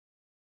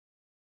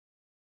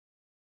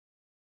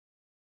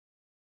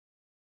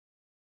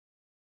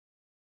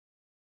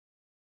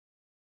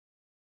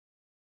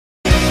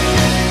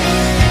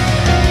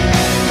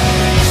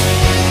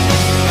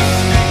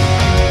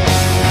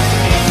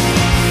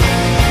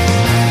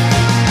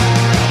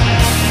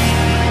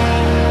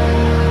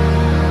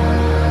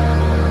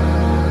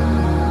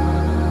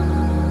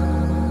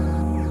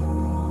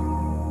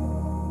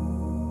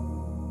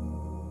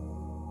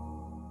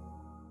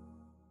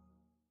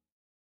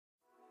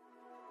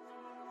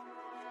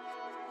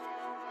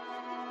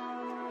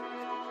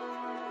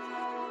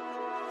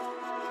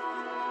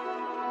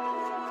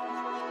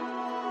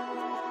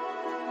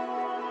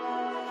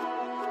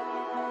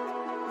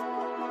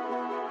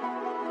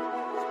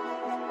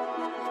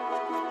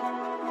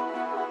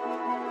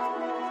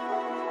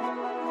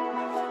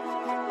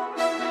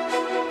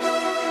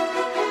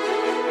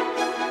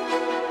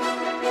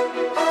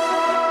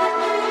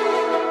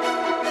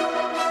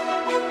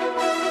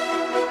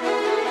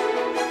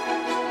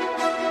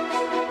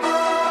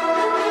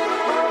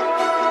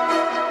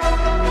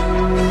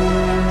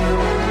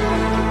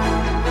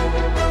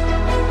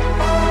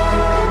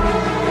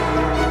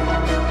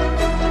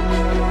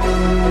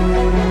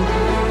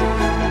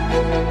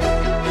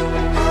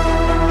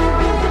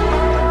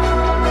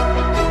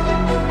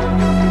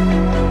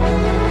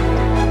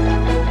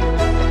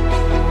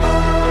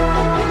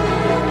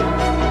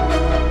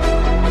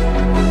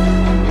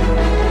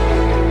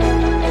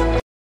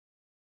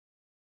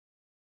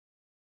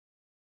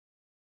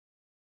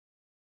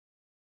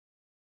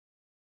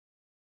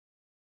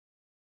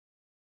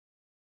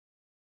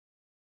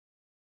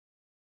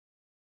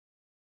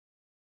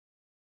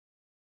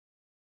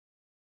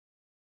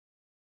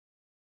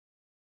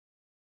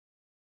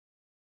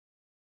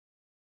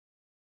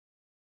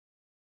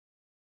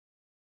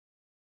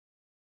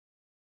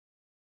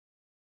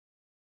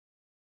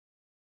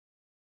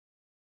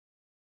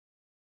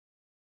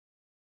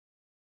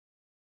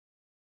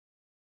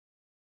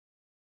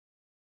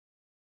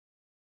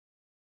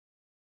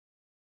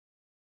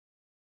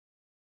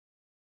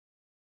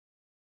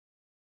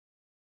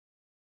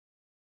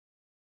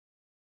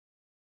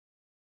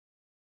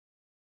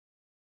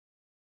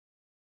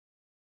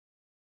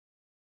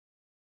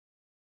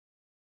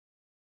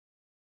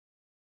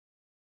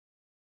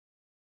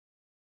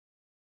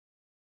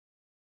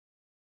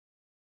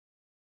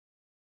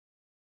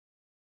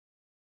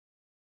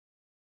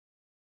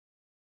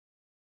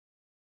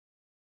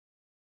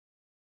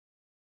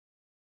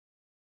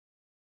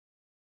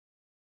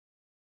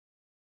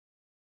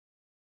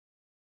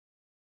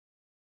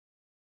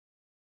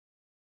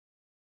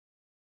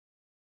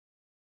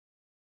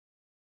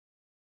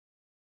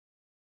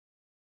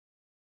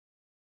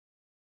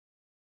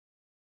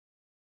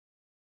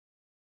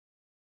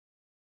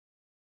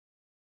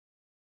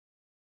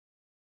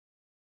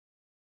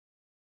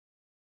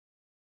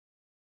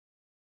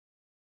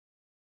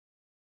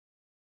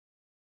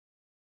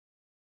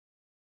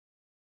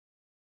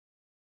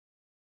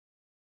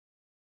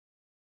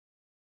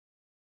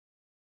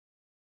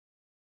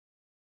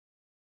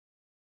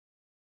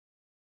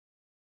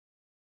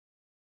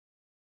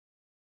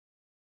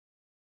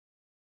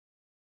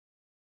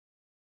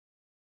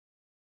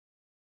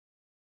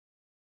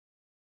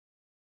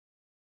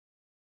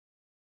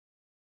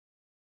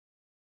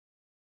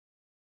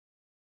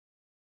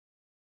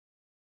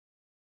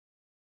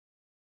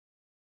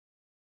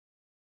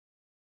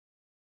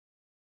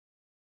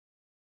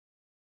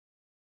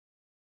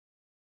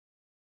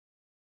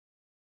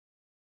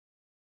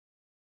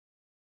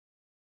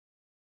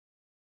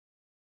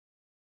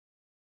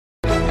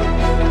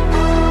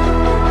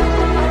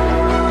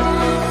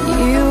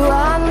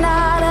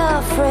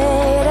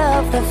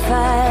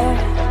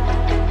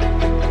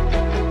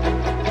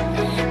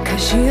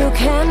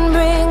can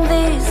bring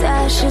these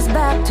ashes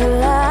back to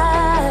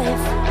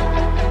life.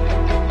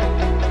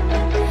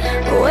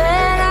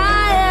 When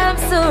I am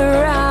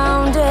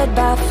surrounded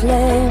by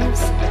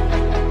flames,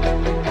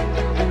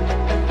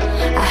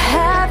 I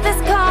have this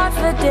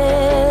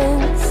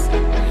confidence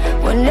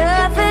when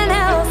nothing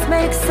else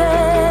makes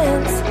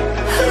sense.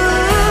 Who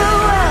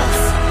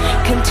else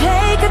can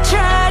take a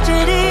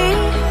tragedy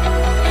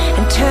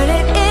and turn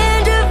it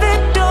into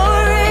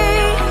victory?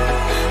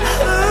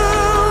 Who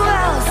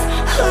else?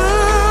 Who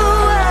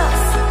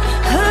else?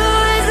 Who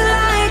is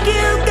like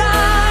you,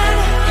 God?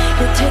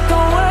 You take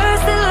the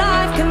worst that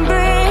life can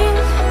bring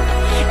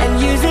and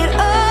use it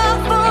all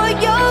for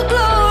your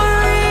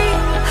glory.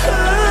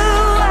 Who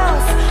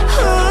else?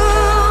 Who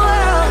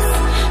else?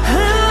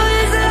 Who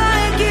is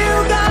like you,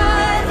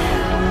 God?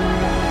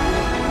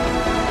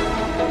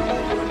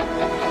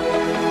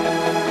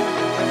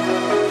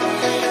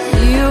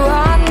 You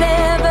are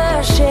never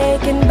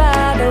shaken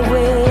by the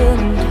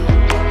wind,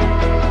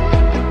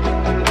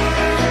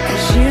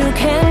 'cause you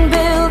can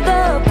build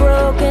the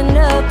broken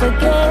up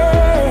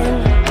again.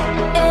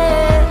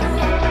 Yeah.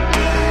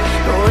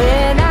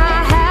 When I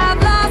have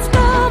lost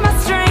all my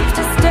strength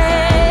to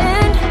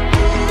stand,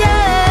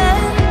 yeah,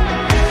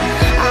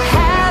 I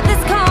have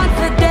this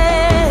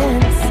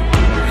confidence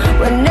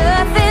when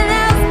nothing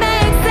else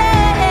makes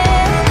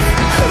sense.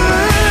 Who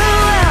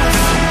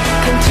else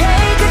can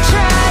take a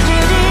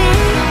tragedy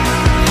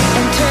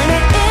and turn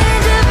it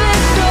into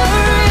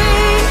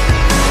victory?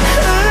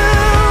 Who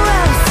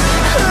else?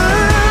 Who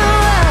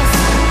else?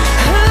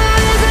 Who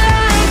is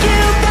like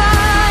you,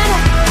 God?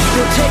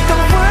 You'll take the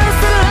worst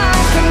that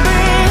life can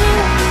bring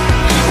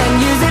and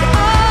use it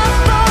all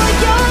for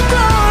your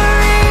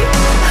glory.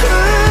 Who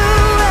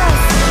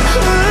else?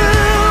 Who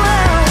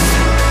else?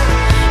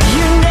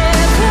 You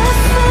never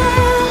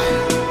fail.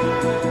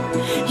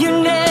 You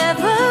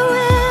never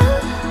will.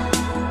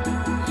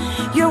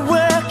 You're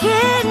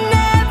working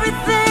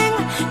everything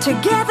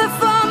together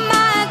for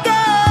my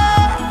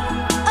good.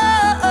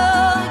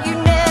 Oh, you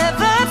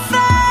never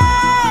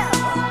fail.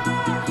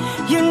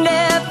 You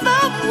never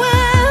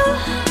will.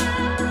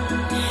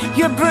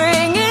 You're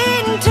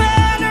bringing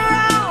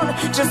turnaround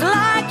just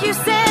like you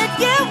said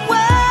you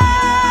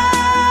would.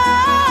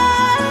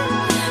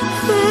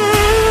 Who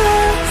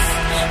else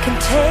can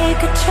take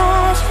a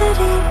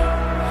tragedy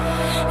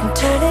and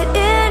turn it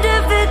into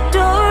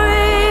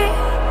victory?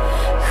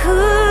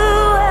 Who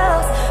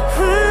else?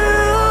 Who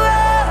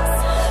else?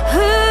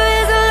 Who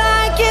is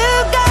like you,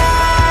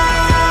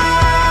 God?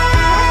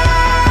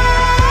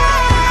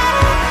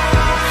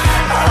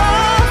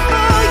 All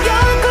for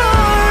your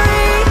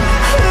glory.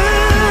 Who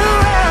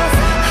else?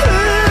 Who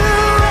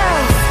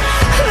else?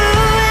 Who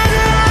is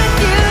like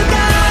you,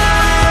 God?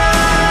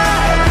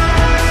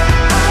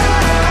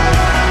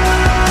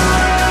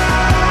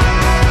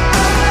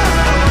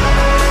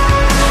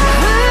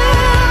 Who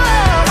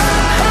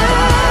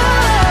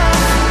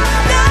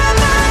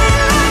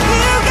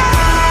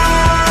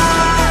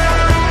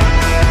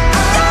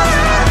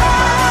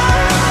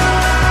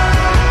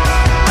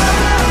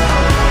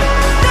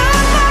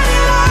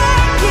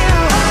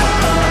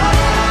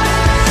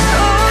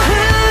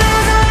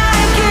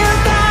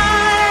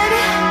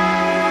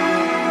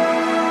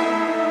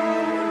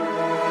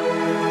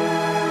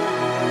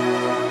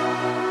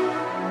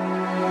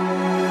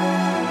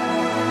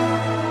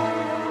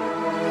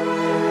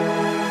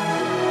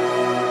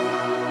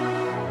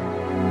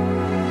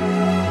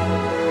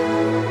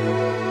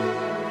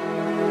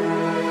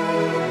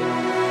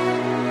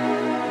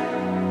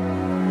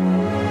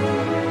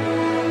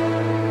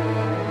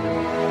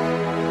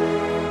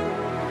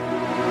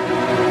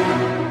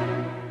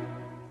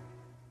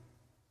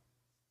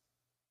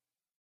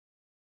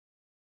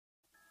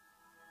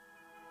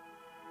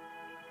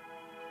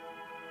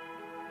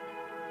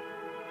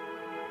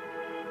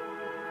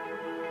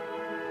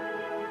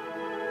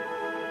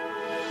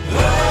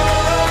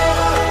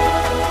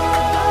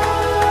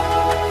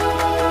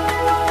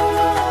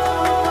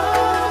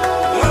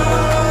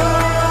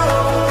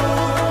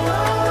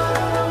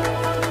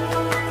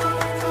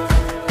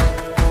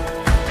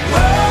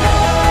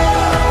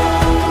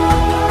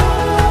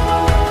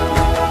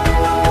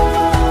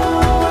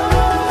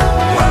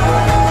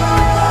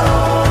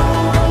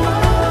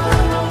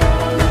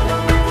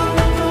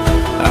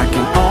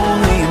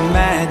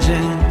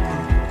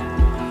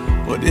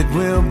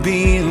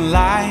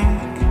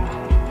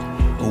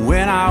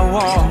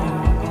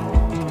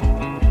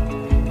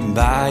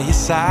by your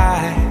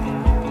side.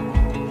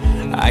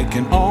 I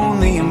can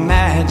only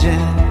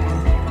imagine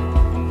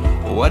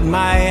what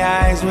my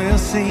eyes will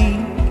see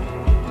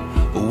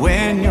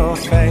when your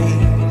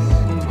face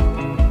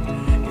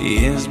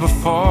is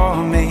before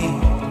me.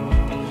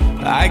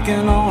 I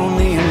can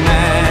only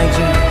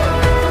imagine.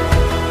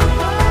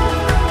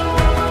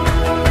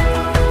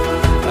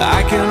 I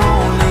can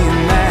only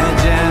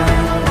imagine.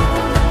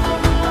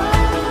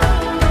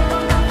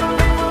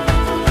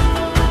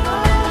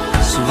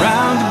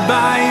 Surrounded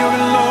by your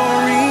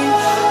glory,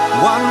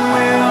 what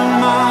will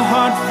my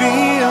heart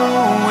feel?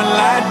 Will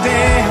I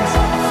dance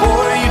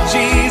for you,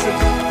 Jesus,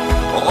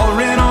 or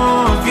in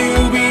awe of you?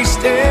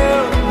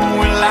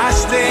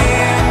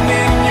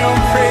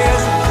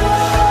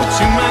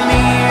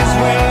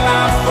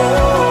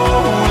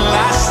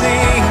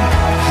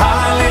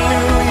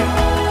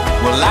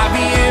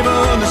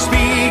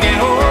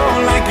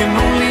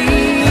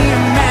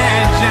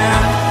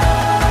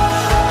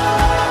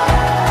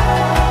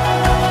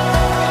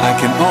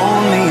 can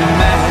only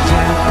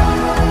imagine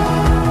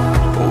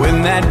when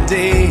that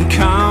day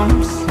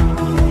comes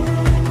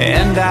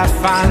and I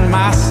find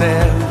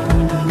myself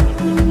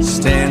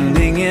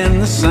standing in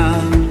the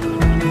sun.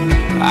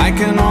 I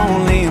can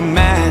only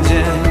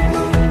imagine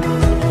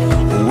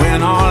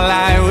when all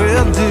I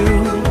will do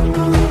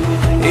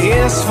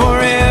is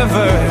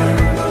forever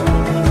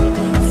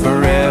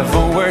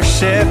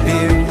worship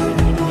you.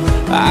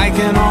 I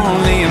can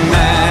only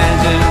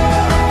imagine.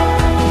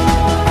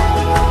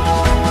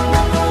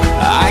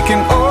 I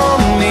can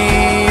only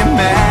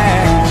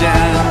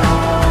imagine.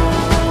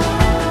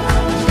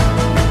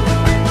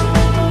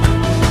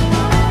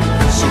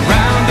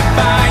 Surrounded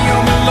by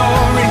your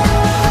glory,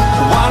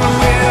 what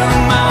will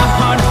my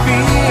heart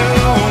feel?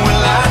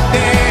 Will I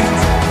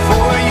dance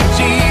for you,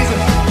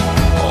 Jesus,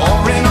 or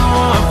in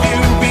awe of you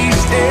be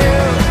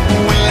still?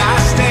 Will I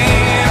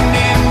stand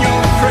in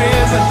your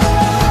presence,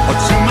 or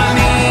to my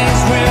knees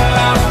will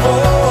I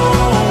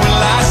fall?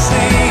 Will I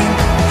sing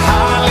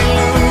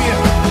hallelujah?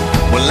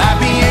 Will I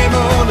be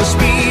able to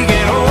speak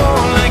at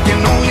all? I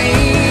can only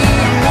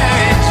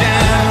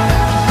imagine.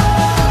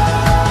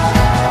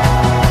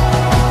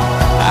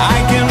 I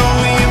can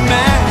only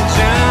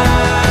imagine.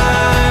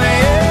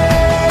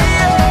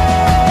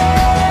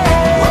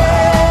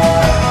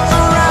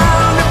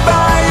 Surrounded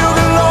by your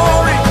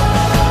glory,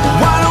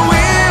 what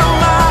will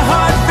my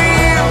heart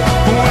feel?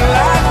 Will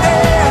I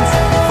dance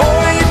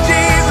for you,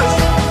 Jesus,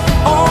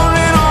 or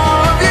in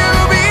all of you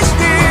be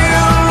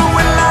still?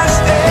 Will I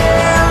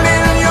stand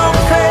in your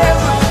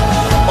presence,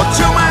 or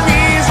to my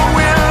knees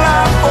will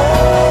I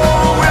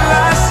fall? Will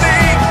I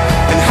sing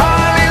and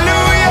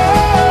hallelujah?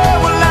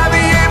 Will I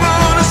be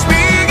able to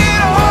speak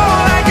it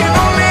all? I can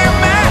only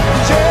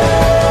imagine.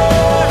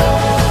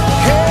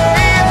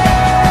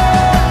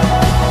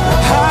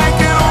 I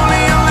can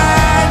only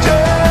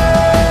imagine.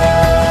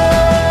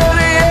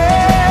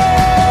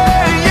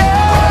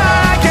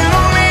 I can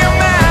only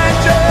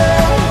imagine.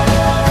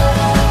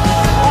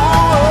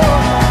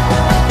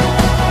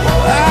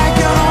 I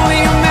can only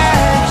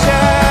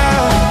imagine.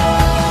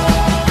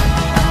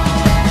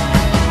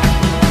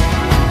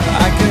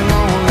 I can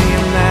only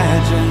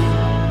imagine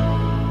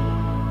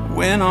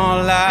when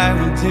all I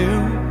will do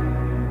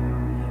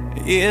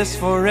is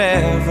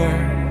forever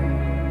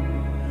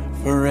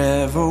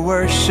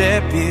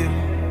worship you.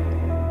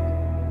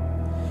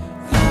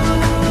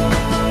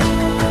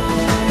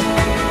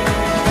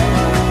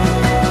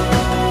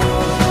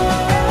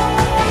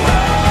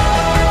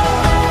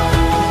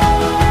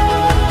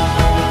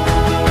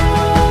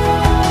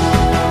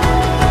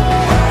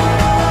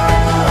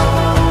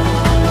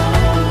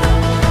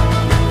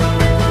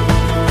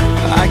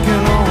 I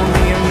can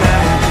only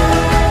imagine.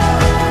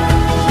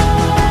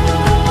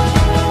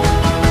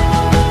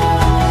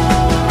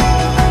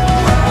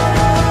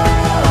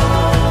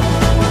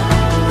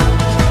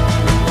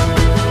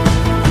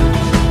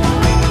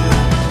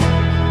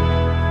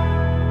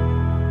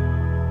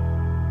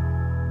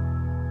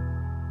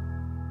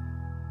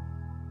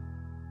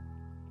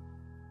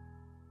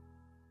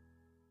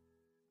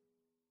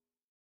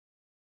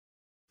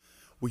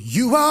 Well,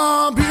 you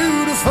are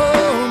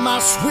beautiful, my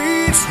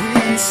sweet,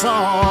 sweet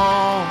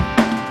song.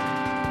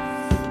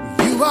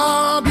 You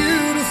are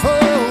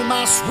beautiful,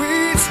 my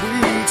sweet,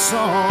 sweet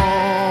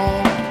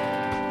song.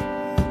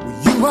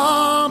 You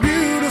are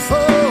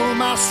beautiful,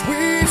 my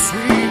sweet,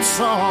 sweet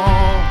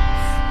song.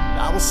 And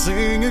I will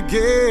sing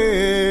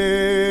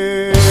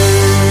again.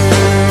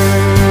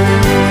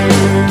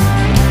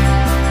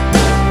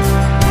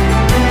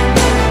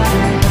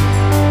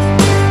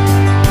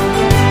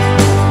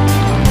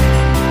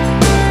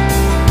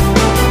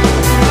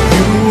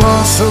 You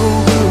are so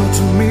good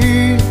to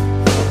me.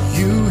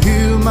 You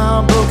heal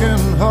my broken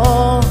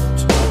heart.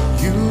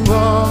 You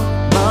are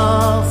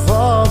my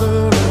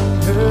Father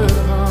in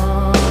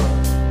heaven.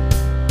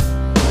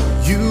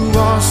 You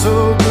are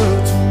so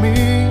good to me.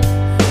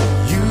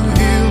 You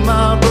heal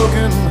my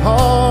broken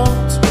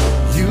heart.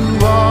 You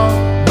are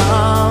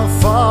my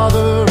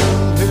Father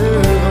in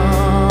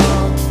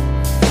heaven.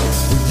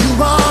 You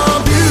are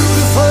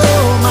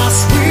beautiful, my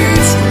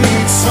sweet,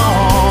 sweet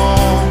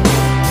song.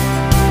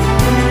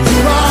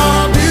 You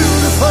are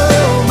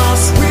beautiful, my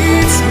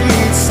sweet,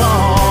 sweet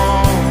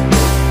song.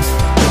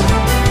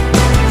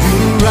 You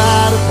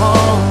ride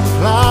upon the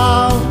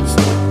clouds.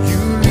 You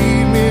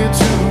lead me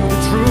to the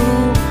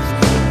truth.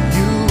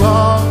 You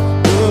are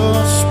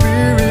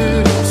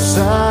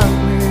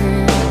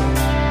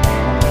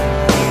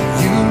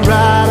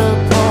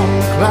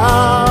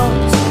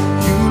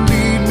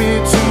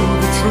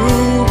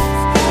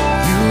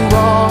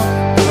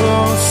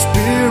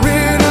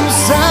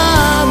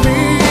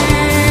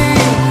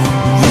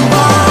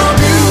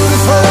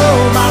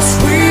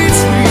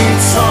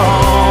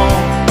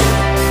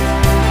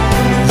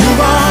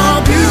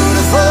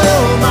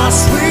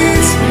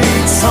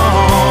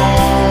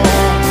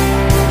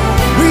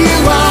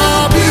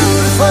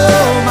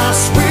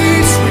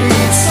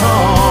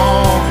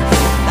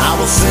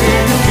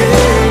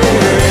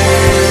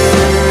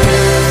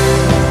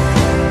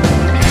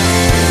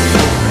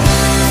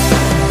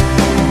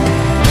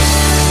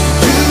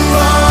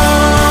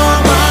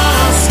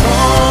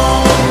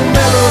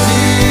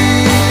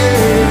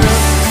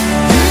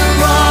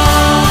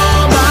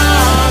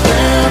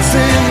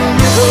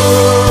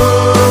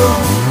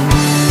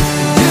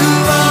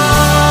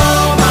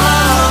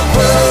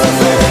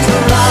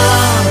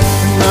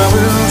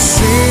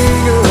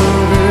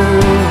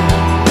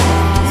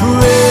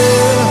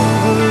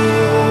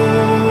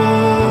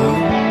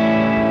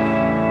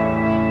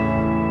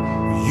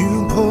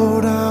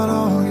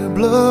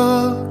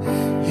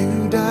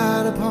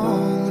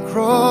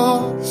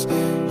cross.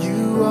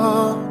 You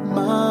are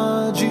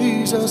my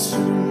Jesus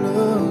who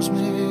loves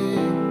me.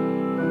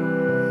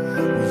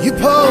 You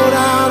poured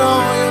out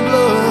all your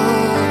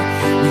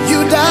blood. You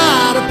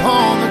died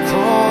upon the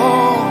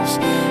cross.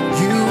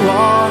 You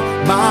are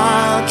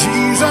my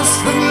Jesus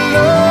who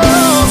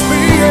loves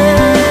me.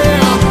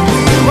 Yeah.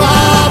 You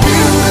are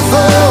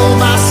beautiful,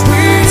 my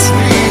sweet,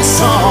 sweet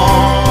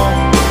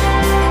song.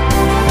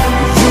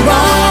 You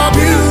are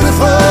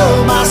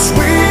beautiful, my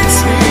sweet,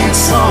 sweet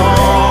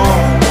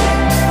song.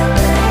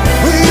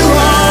 You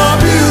are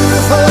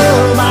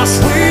beautiful, my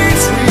sweet,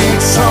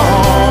 sweet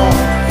song.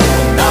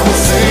 And I will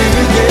sing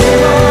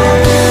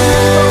again.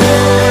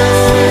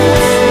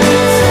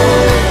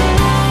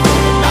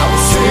 And I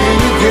will sing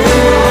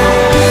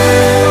again.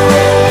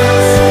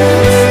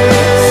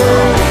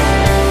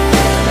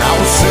 And I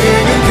will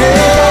sing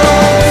again.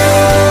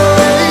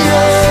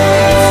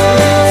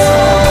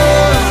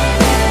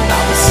 And I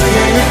will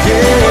sing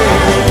again.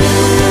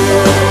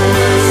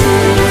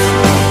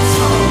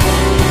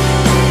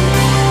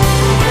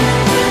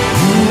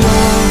 You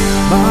are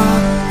my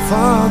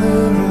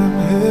Father in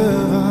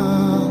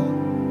heaven.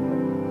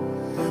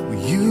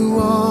 You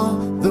are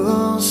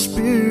the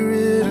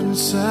Spirit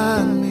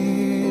inside me.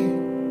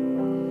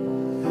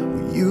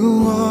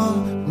 You are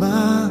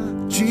my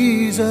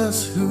Jesus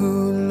who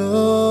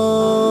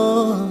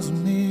loves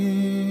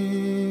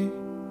me.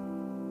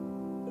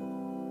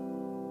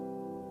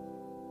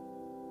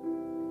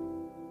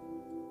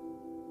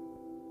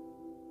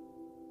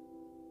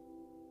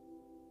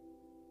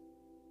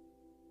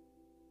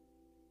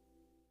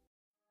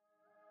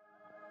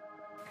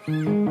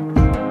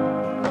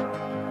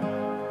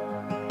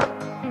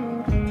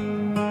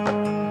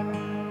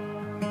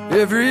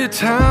 Every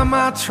time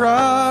I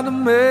try to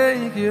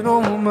make it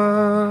on my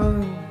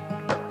own,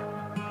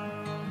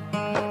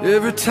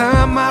 every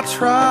time I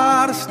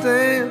try to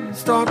stand,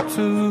 start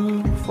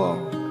to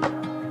fall.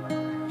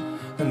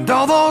 And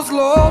all those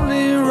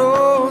lonely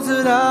roads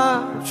that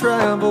I've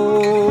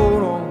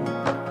traveled on,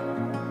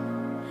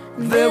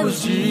 there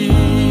was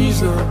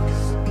Jesus.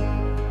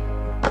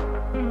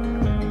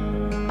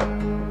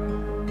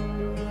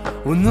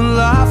 When the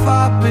life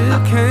I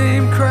built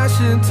came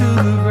crashing to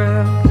the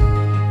ground,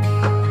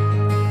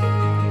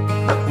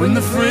 when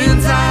the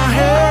friends I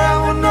had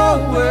were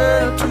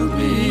nowhere to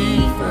be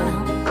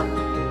found,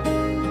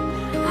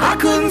 I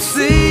couldn't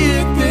see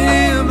it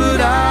then, but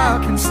I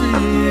can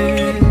see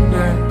it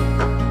now.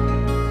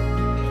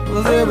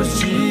 Well, there was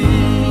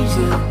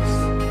Jesus.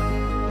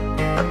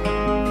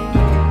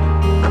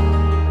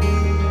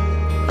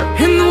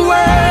 In the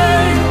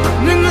way,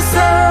 in the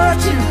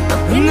searching,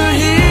 in the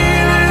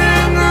healing,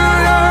 in the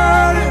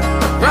hurting,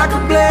 like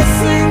a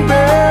blessing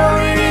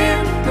buried in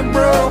the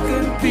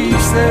broken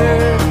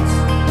pieces.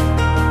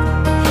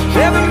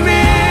 Every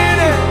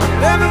minute,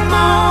 every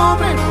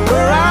moment,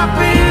 where I've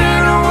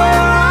been or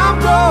where I'm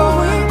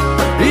going,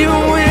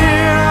 even when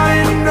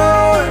I didn't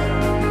know it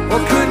or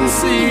couldn't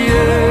see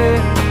it,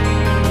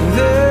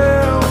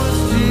 there was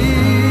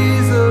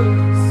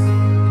Jesus.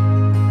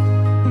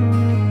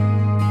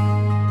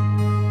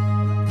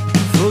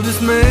 For this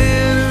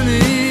man who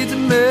needs a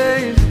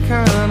major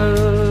kind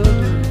of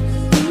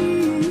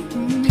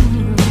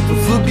for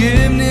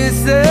forgiveness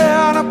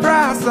and a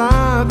price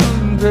I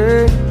couldn't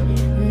pay.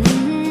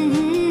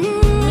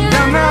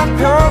 I'm not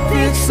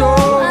perfect, so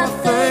I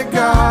thank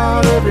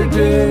God every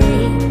day.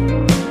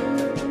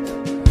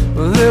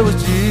 Well, there was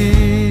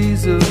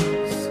Jesus.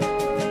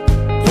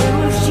 There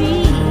was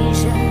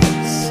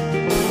Jesus.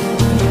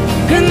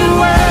 In the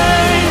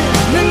way,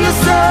 in the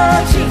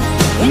searching,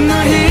 in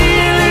the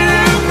healing,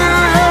 in the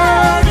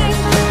hurting,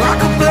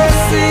 like a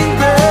blessing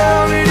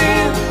buried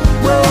in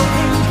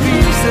broken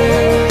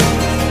pieces.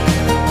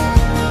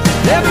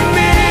 Every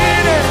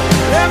minute,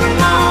 every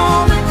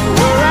moment,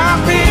 where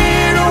I've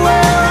been or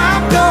where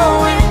I'm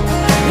going,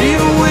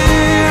 even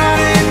when I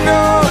didn't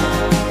know it,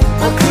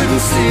 I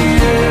couldn't see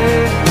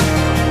it.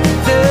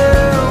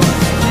 There was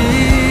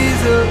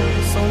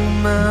Jesus on the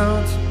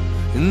mountains,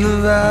 in the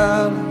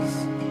valleys,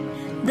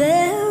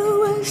 There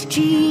was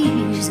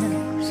Jesus.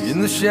 in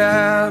the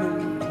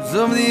shadows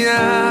of the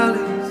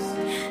alleys,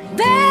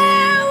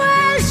 There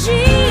was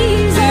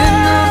Jesus. in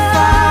the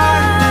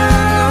fire,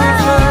 in the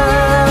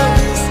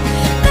floods,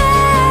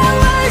 There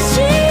was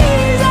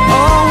Jesus.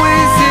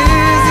 always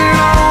is and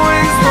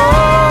always was.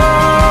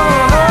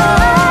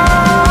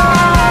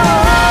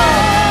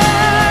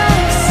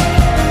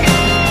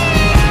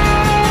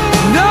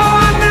 No,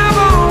 I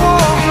never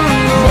walk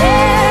alone.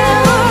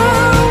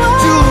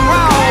 You're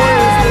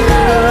always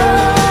there.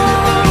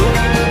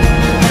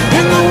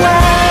 In the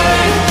way,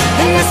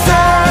 in the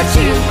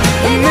searching,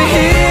 in the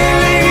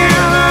healing,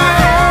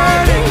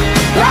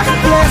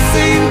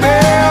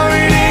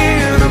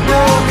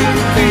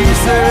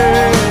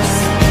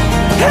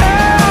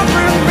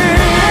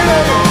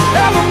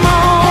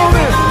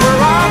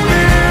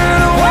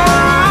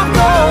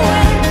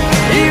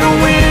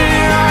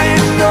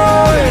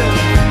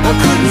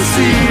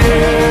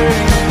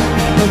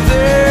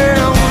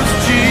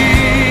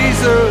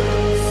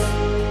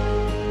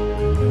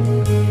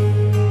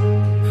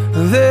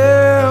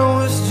 There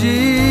was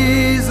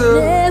Jesus.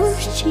 There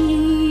was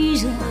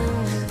Jesus.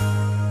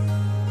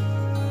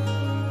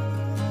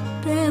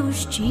 There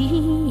was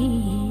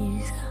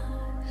Jesus.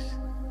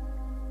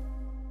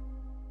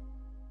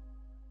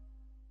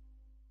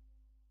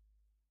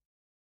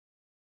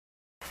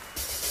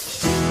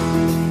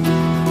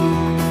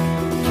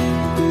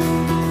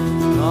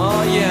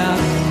 Oh yeah.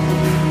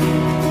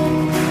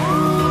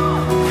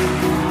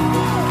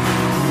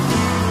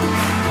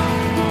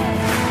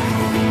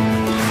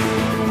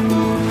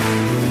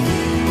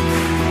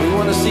 We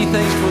want to see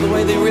things for the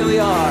way they really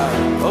are.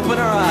 Open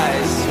our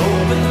eyes.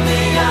 Open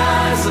the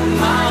eyes of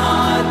my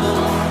heart,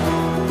 Lord.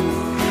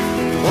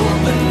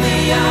 Open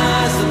the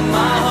eyes of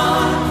my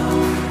heart.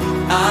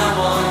 I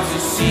want to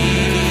see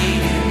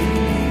you.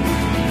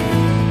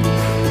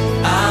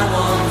 I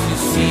want to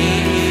see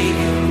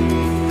you.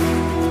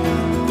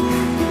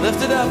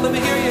 Lift it up, let me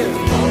hear you.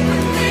 Open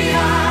the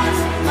eyes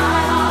of my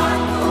heart,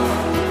 Lord.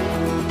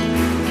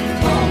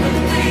 Open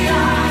the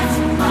eyes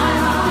of my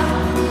heart.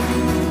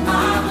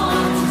 I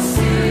want to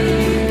see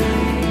you.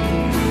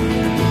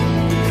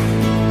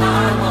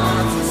 I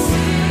want to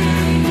see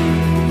you.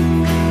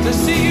 To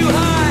see you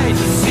high.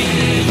 To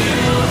see you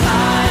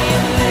high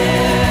and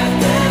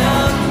lifted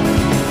up.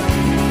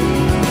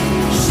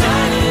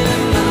 Shining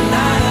in the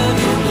light of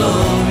your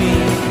glory.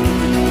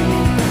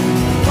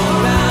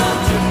 Pour out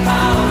your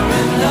power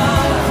and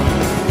love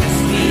as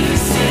we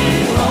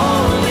sing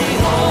holy,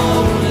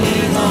 holy,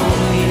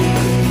 holy.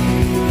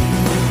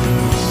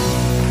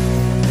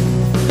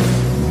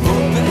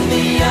 Open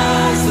the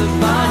eyes of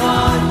my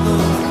heart,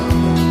 Lord.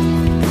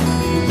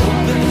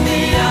 Open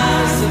the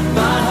eyes of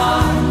my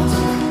heart.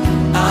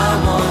 I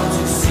want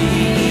to see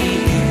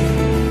you.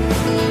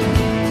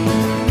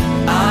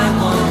 I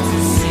want to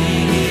see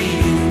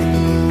you.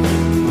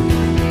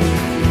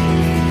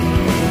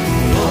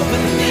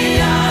 Open the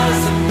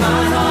eyes of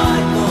my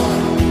heart, Lord.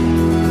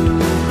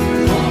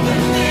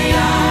 Open the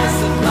eyes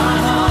of my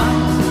heart.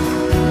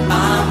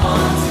 I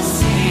want to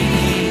see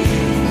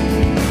you.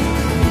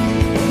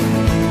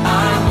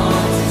 I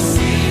want to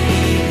see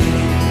you.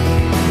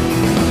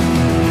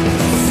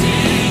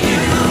 See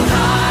you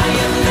high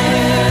and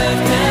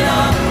lifted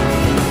up,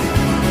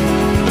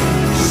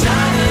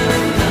 shining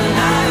in the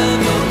light of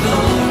your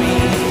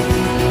glory.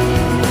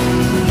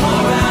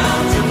 Pour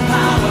out your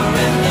power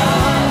and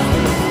love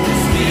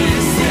as we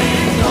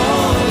sing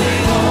holy,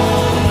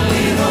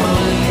 holy,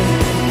 holy.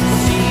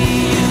 See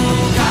you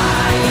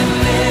high and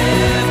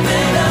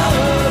lifted up,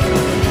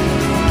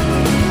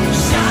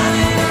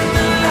 shining in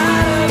the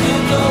light of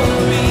your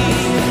glory.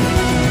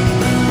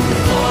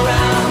 Pour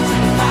out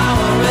your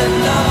power and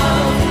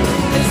love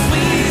as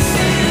we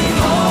sing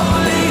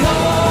holy,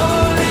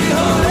 holy,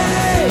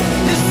 holy.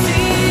 To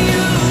see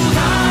you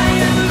high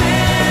and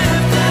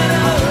lifted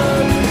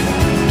up,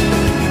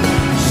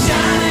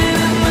 shining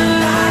in the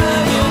light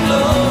of your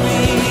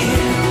glory.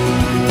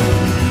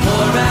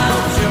 Pour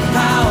out your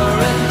power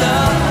and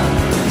love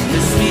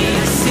as we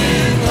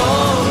sing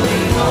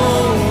holy,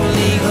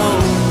 holy,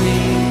 holy.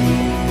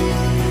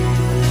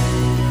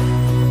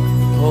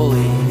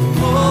 Holy,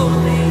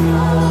 holy,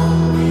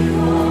 holy,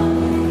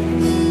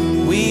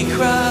 holy. We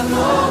cry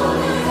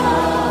holy,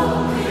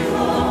 holy,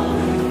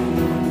 holy.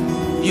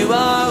 You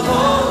are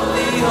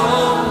holy,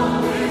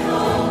 holy,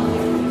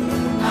 holy.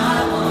 I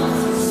want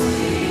to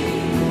see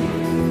you.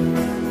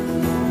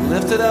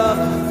 Lift it up.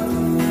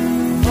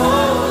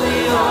 Holy,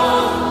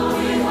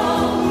 holy,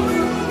 holy.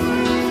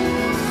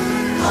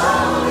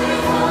 Holy,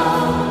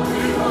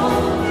 holy,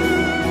 holy.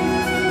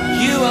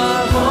 You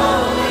are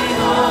holy,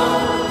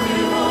 holy,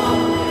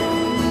 holy.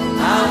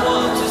 I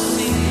want to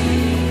see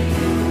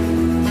you.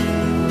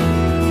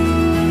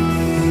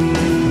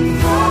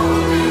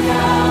 Holy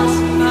eyes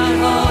of my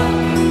heart.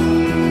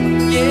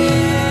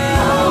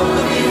 Yeah,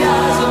 open the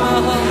eyes of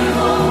my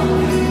heart.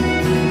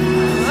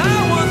 I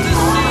want to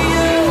see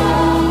you.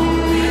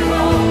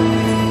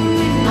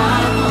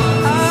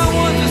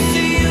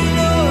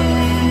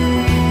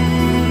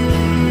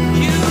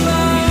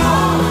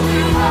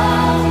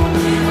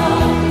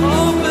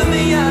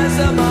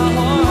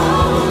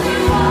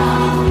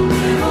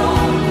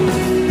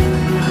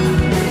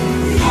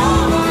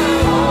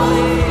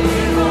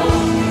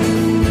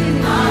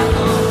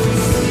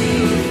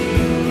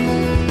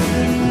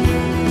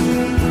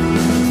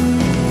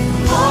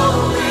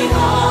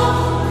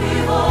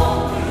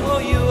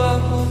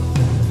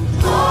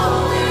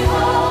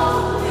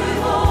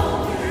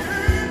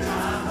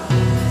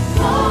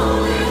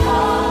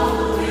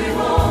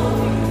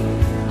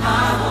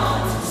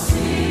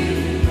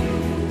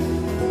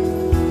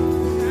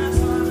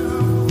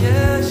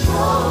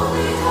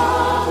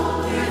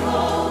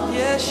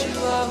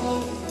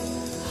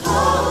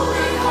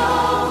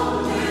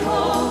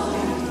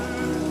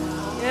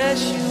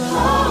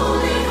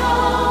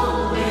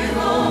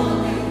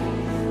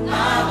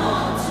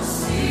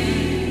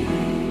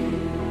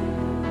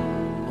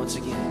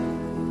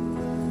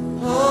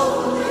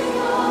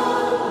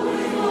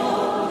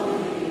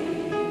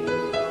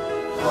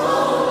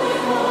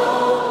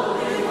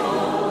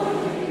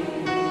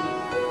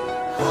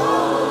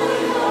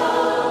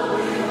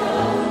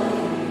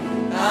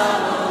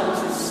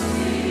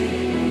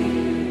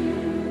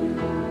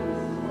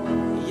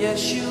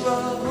 Yes, you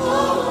are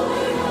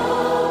holy,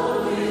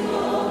 holy,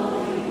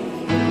 holy.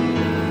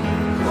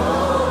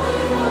 Holy,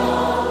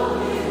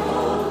 holy,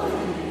 holy.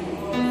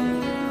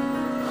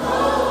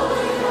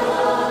 Holy,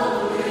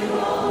 holy,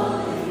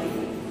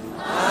 holy.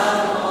 I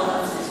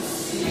want to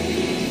see.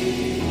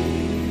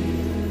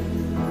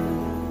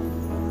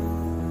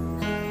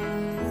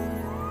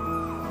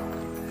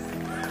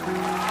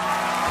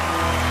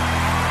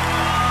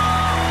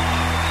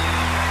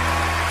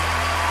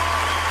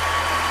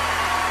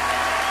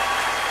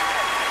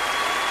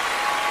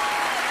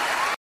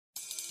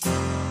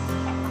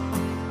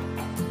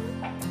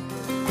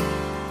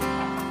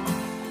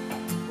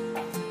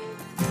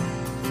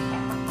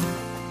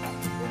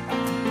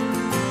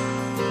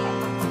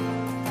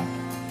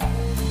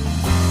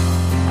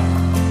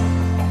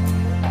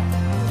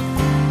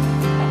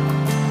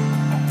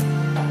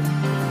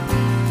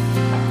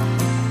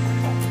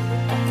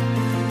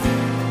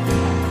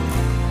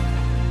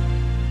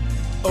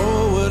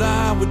 Oh, what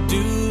I would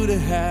do to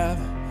have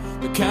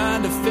the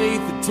kind of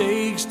faith it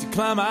takes to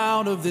climb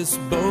out of this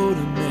boat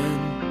and then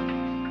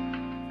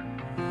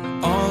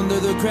under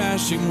the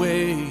crashing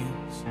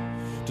waves,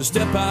 to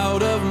step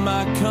out of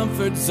my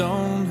comfort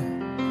zone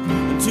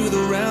into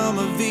the realm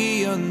of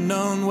the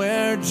unknown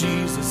where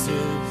Jesus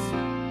is,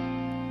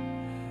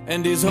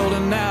 and he's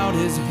holding out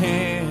his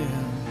hand.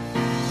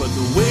 But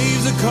the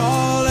waves are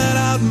calling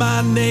out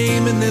my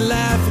name and they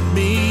laugh at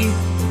me,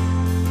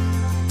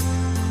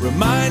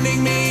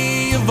 reminding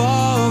me of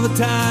all the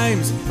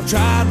times I've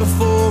tried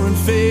before and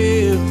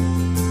failed.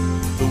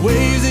 The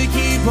waves they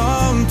keep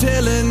on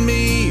telling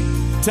me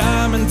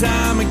time and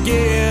time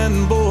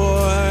again,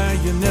 boy,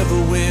 you never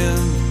win.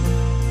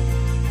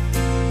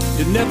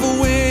 You never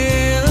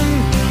win.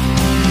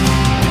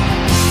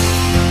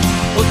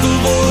 But the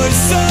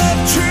voice of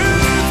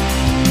truth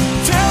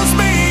tells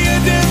me a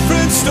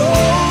different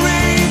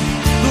story.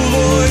 The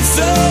voice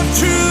of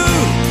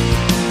truth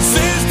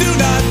says do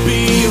not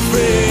be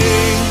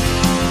afraid.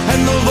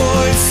 And the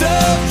voice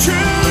of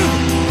truth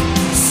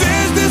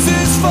says this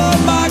is for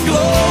my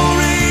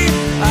glory.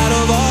 Out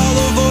of all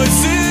the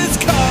voices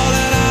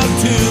calling out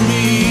to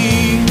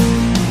me,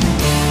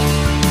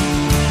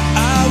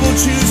 I will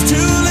choose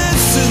to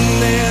listen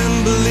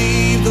and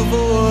believe the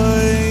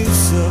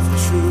voice of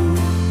truth.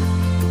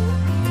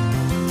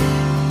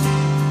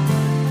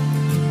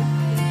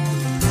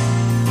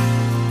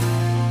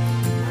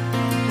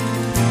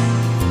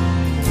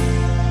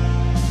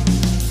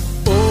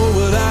 Oh,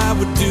 what I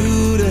would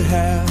do to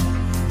have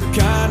the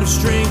kind of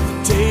strength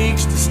it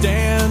takes to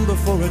stand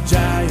before a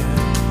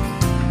giant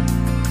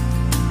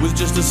with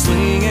just a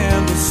sling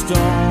and a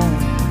stone,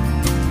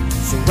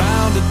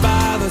 surrounded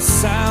by the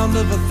sound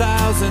of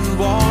 1,000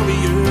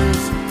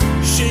 warriors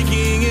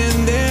shaking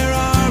in their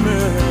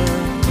armor,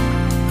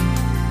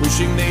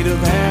 wishing they'd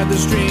have had the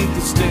strength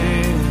to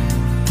stand.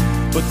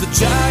 But the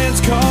giant's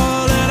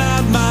calling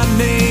out my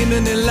name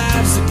and he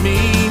laughs at me,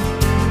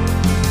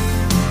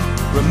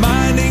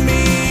 reminding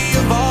me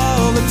of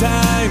all the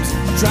times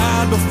I've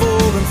tried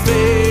before and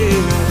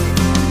failed.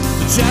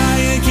 The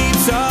giant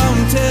keeps on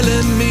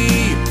telling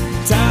me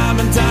time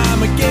and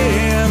time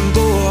again,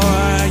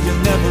 boy, you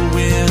never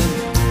win.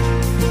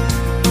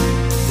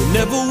 You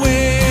never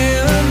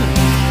win.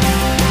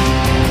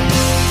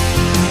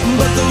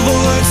 But the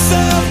voice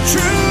of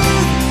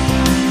truth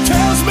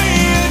tells me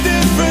a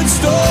different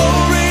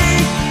story.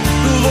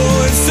 The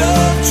voice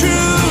of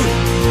truth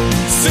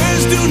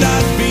says do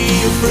not be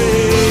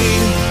afraid.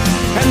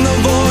 And the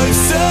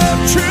voice of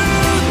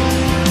truth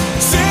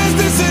says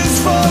this is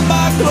for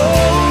my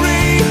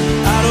glory.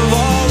 Out of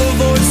all the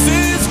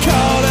voices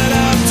calling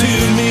out to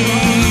me,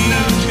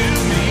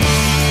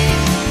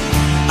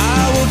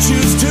 I will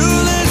choose to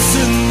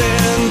listen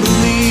and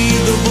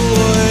believe the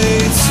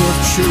voice of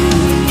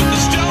truth. But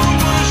the stone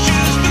was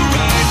just the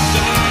right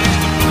size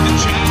to put the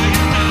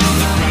giant on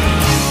the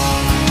ground,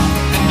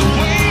 and the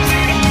waves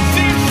they don't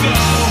seem so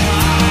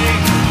high.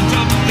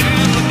 Top of them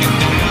looking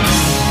down,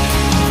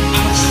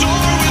 I'll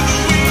soar with the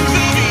wings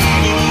of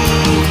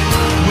eagle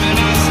when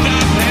I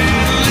stop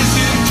and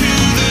listen to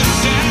the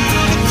sound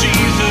of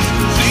Jesus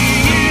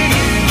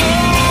singing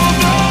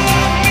over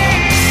me.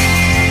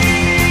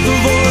 The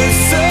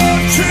voice of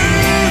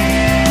truth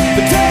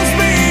that tells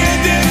me a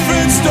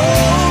different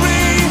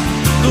story.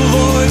 The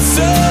voice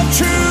of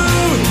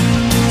truth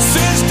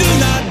says do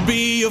not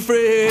be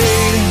afraid.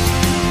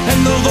 And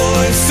the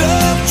voice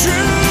of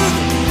truth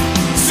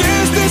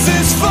says this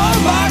is for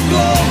my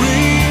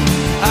glory.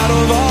 Out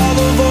of all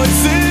the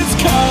voices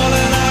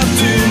calling out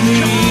to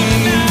me,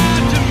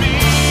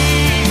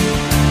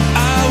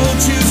 I will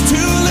choose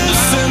to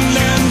listen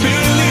and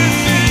believe.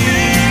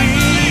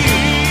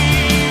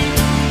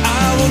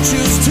 I will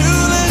choose to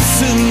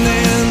listen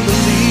and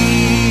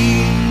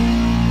believe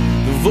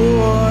the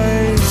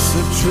voice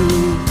of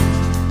truth.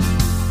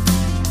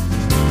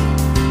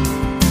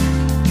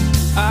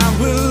 I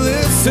will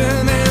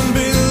listen and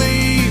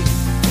believe.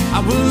 I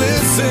will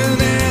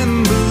listen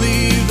and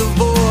believe the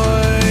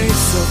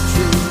voice of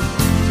truth.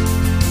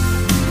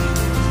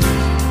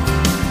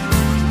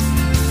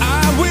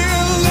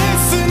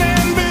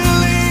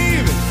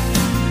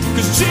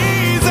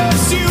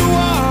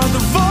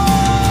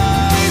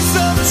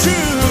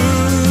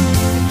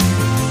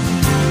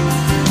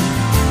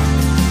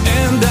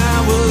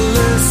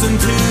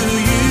 to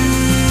you.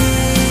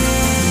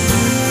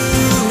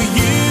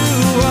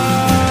 You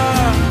are.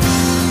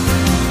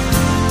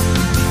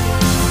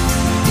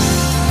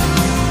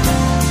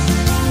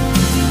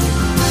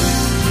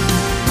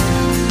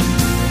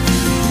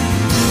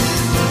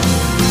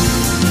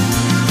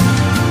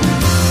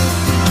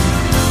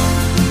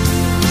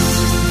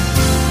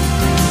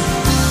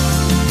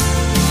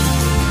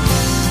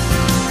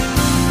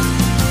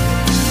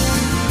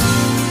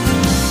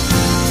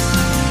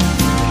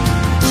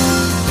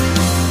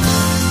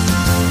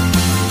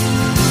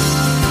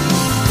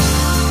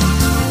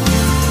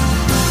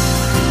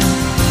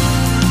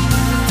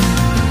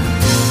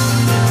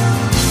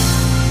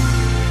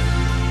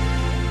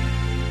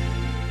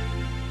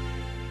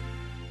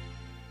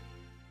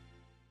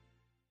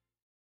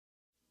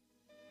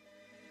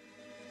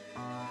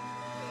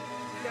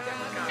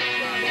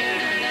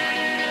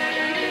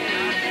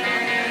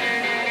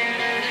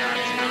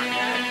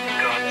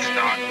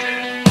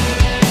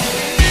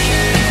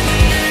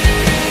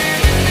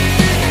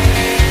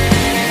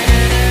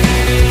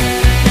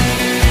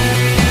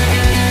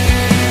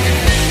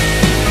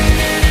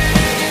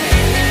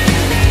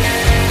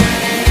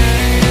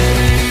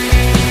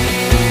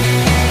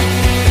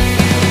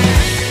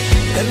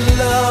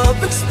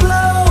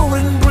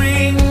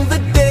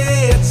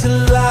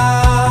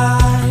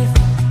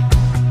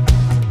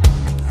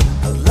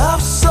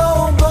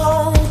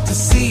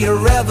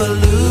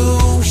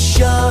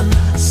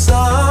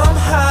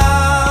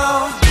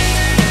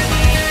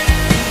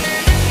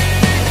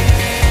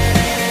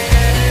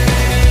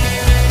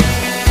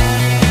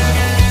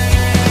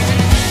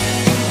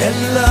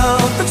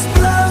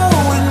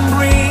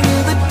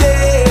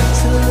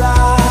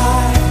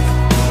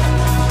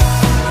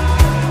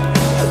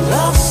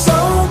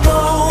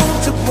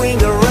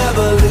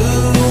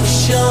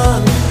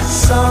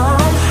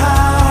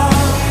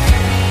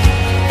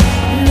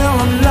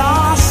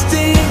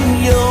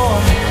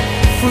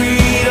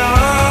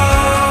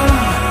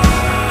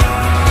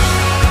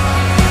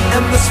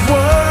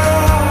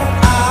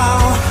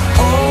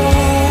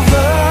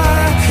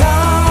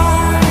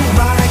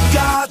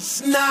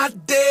 God's not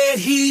dead,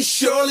 he's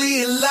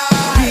surely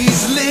alive.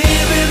 He's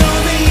living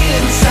on the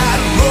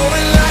inside.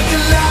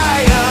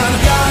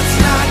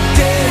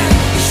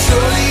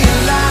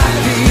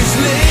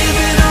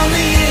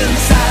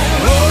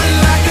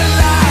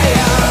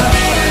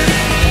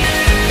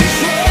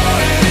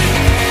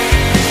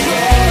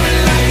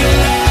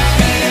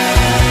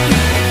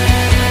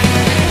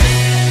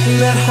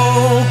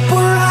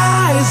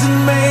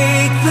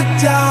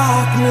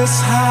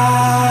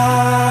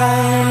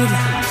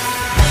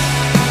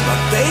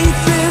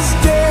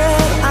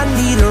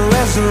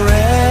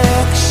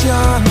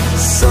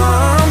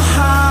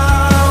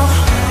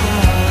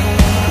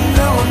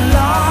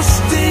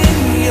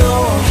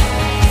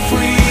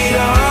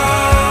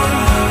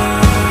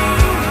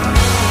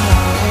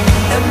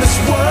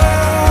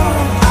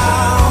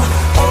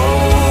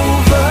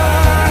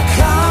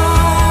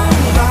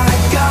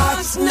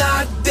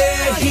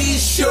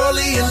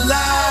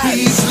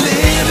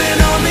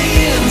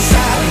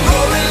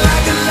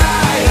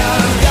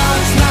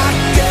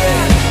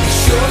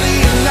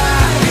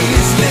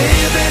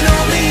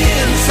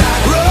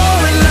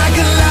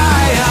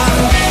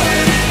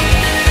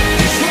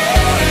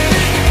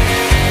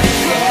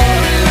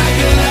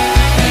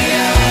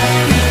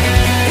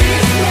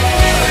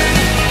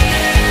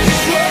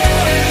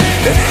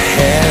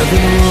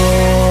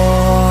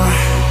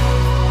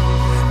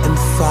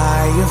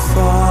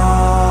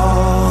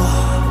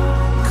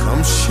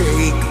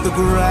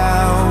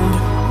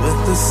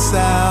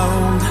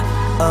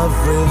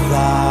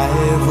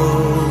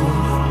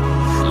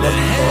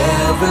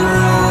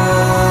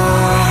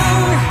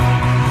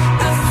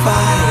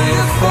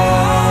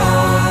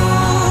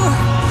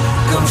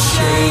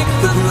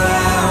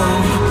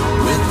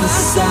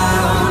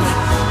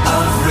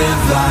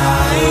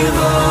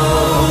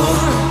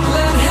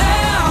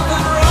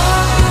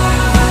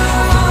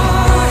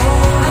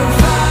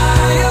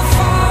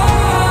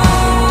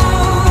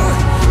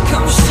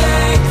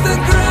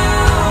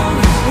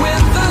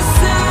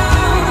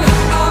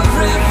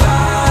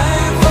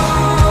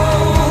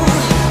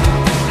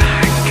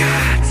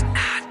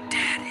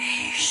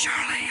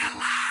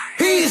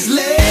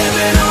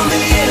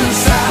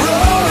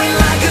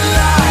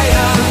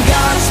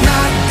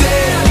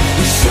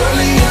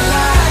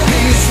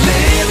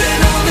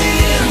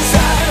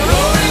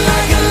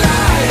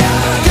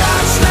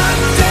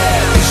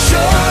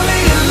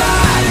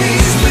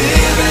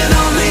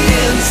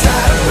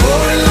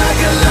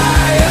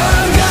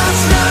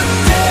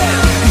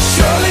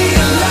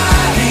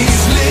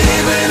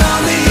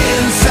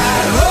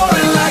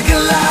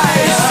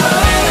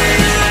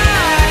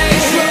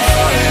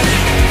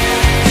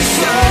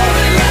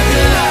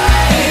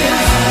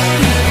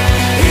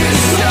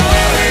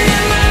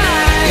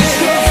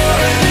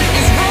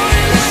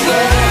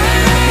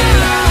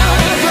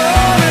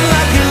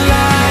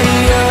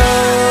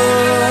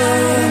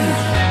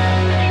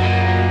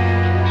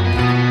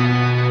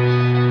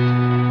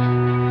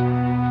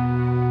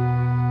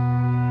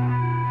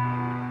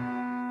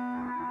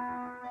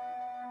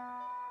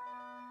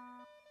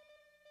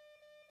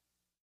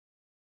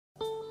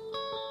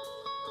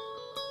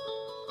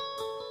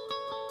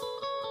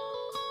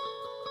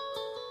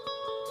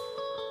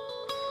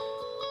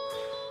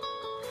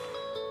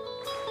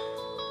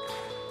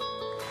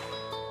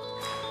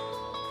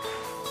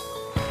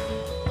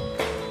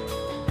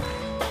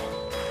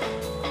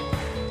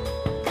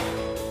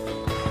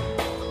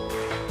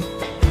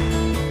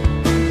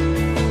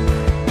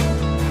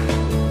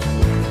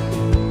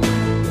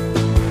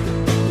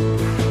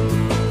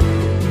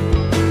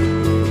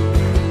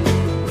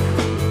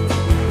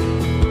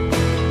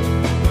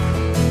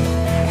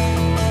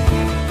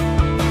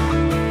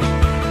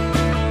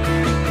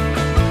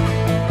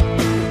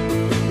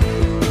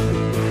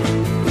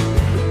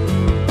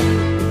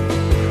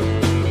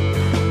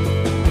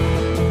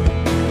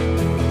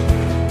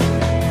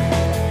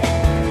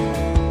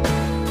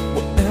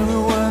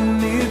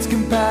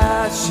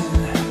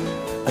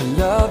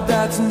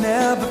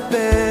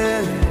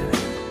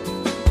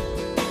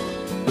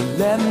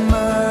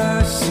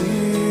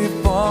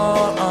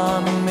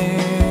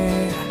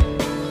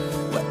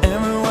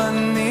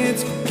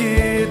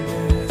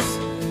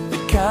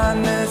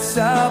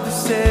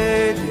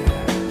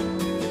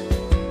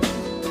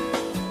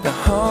 the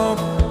hope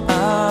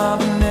of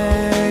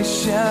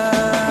nations.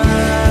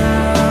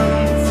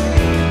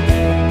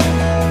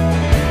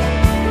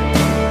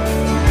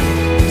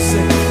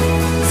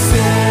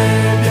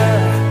 Savior,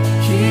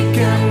 He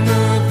can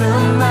move the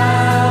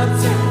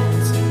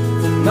mountains.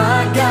 For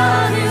my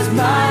God is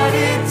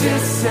mighty to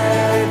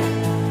save.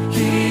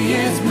 He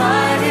is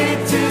mighty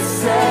to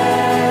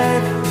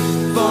save.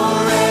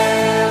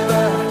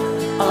 Forever,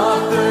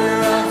 author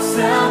of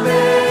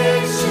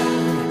salvation.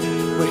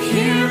 Where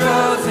He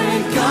rose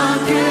and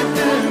conquered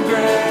the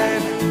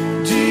grave.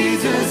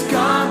 Jesus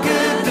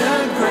conquered the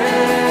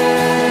grave.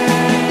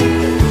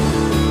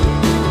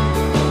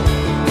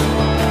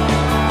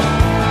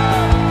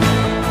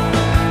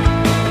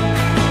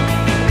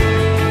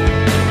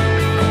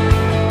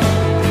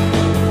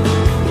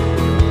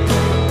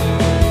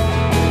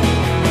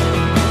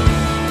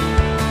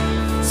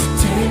 So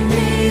take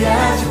me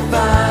as you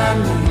find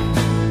me.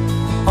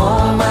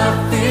 All my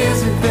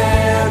fears and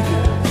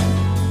failure.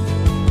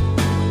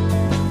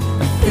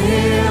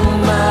 Fill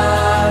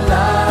my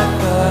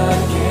life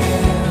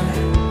again.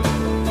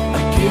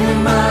 I give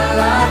my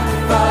life to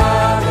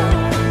Father.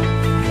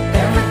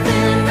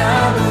 Everything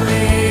I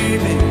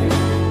believe in.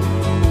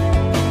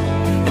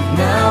 And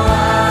now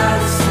I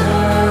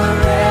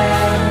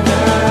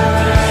surrender.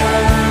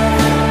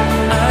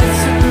 I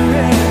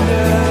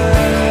surrender.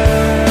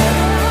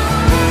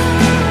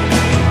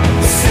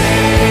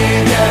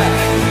 Savior,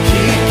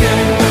 He can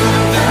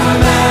move the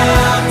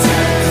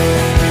mountains.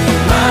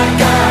 My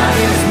God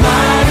is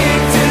mighty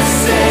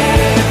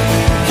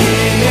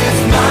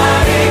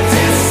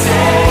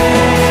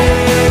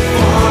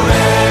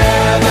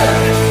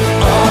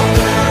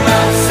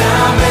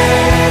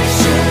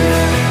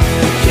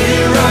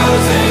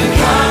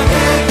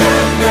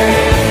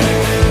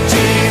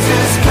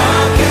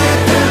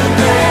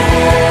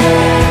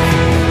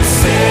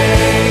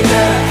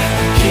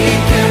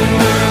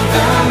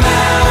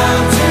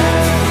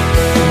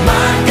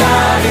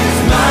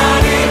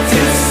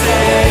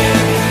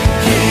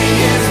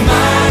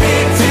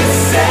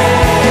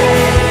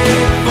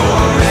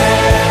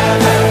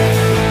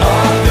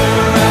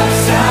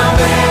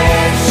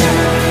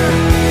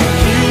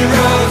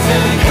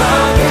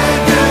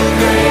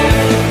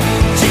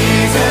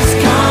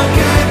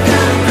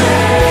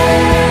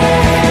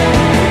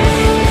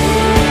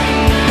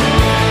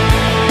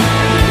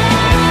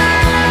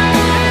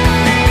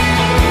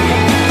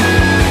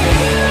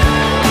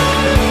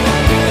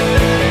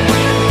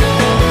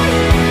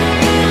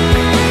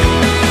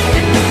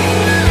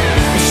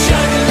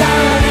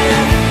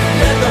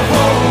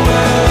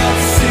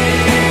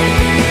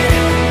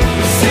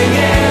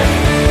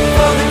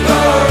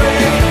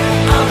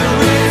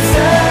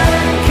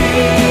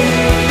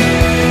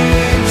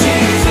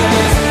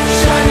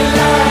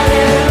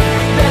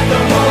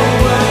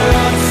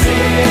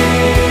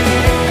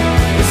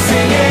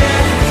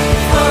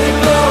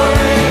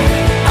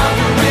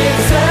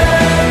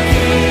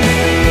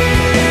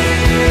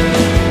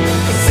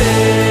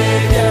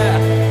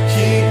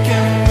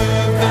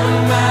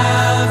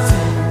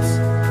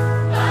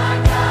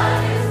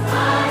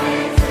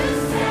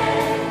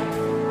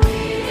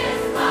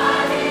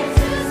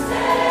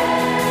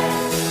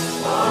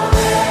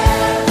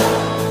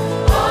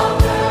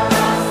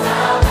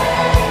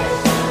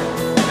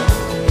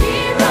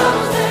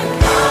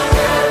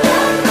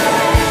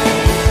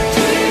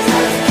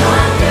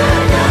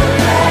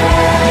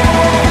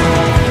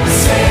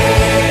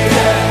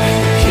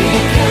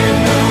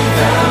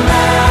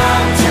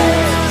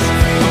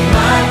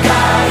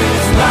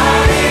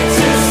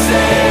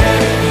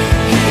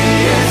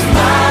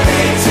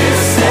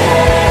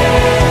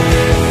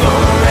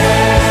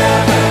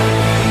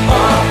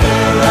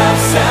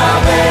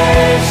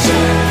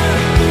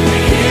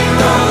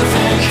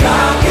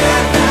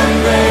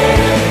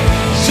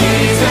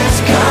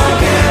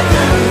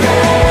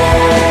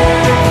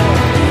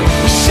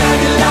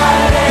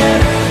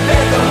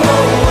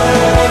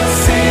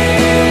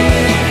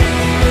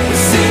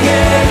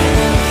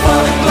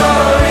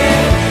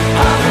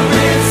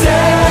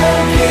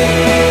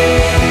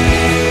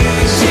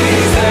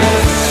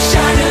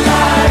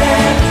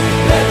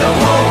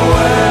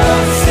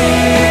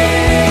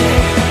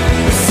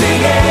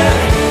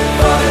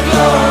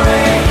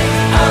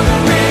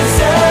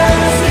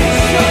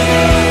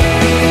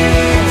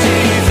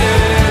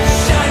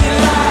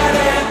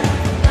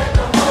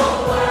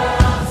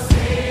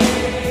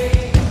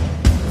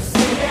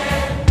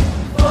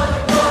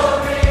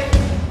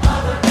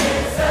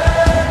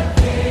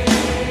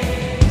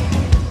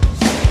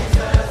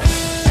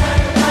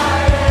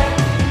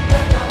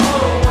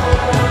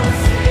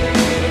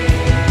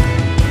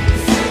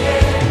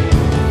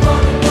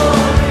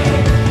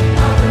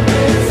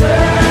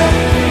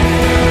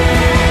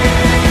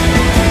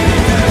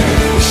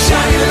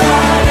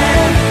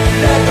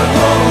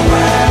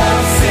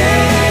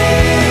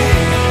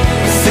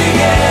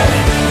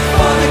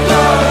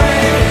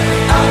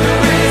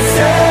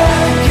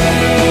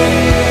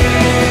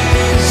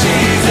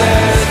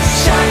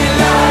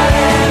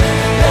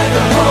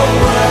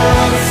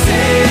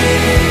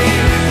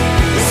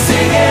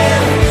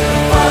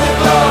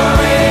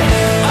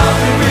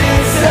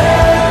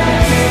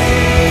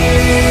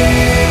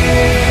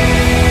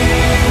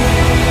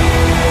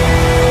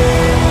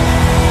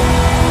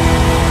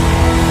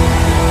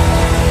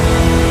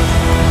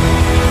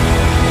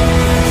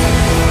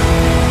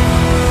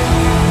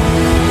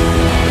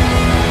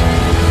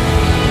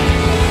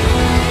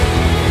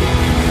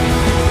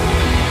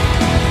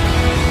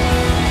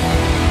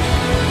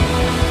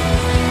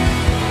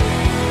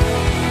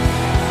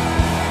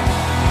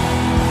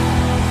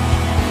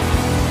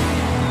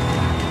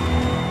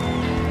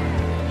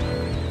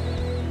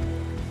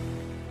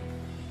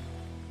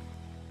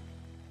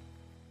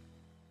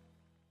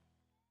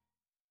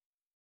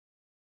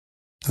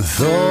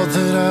Thought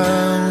that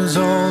I was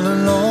all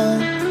alone,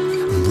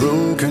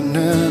 broken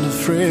and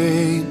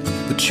afraid,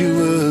 but you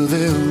were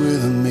there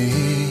with me.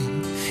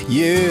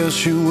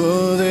 Yes, you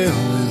were there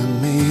with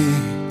me.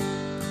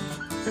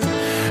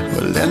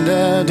 Well, and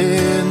I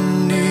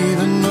didn't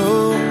even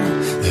know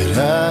that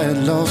I had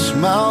lost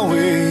my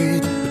way,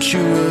 but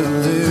you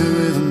were there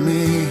with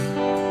me.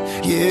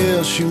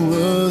 Yes, you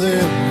were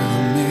there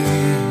with me.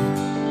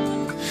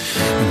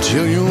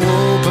 Until you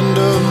opened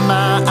up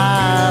my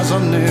eyes, I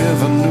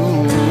never knew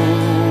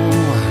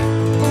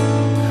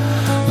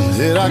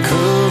that I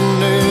could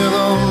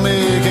never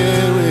make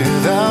it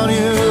without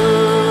you.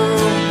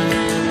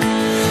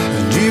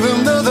 And even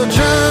though the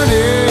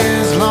journey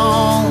is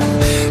long,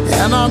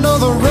 and I know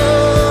the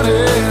road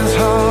is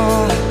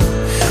hard,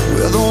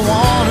 we're the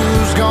one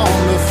who's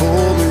gone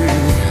before me.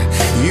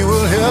 You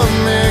will help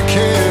me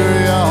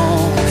carry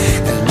on.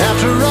 And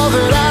after all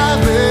that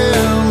I've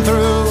been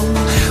through,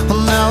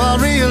 well, now I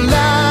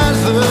realize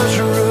the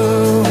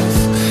truth,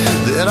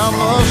 that I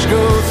must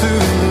go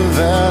through the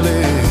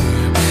valley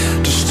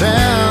to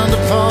stand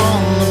upon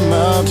the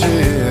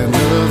mountain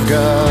of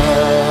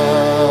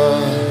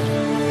God.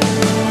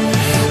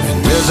 And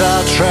as I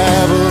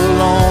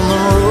travel on the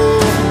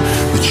road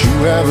that you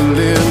have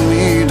led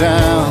me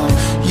down,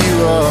 you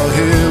are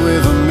here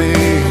with me.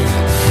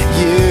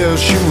 Yes,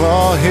 you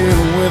are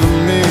here with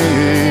me.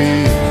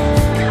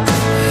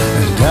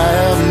 And I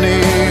have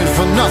need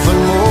for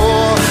nothing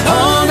more.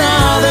 Oh,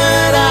 now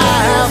that I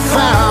have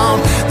found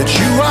that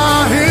you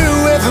are here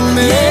with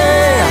me.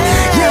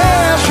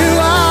 Yes, you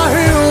are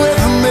here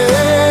with me.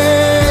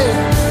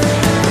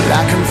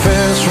 I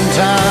confess from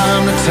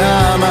time to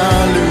time I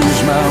lose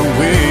my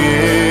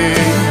way,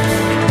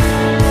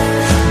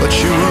 but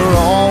you were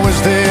always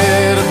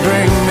there to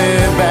bring me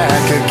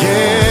back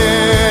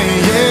again.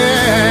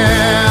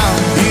 Yeah.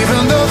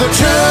 Even though the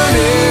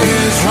journey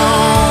is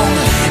long,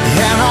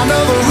 and I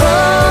know the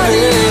road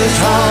is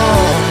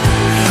hard,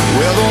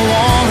 we're the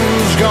one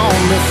who's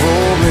gone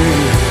before me.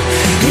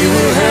 He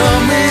will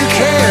help me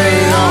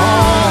carry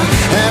on.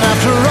 And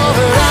after all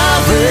that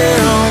I've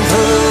been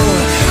through,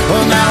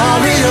 well, now I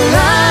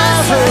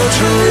realize the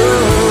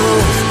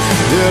truth,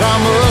 that I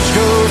must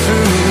go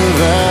through the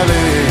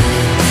valley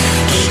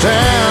to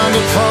stand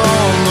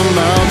upon the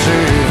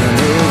mountain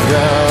of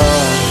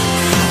God.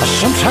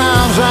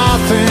 Sometimes I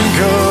think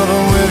of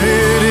where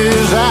it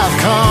is I've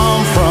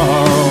come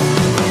from,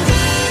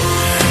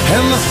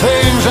 and the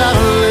things I've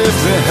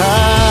left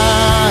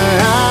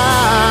behind.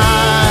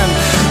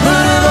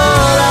 But of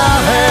all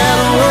I've had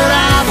and what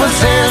I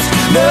possess,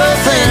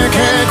 nothing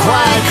can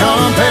quite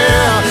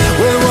compare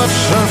with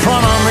what's in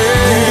front of me.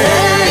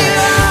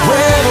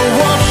 With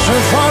what's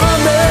in front of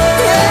me.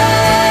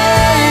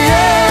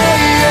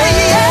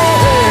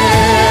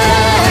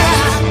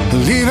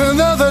 Even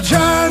though the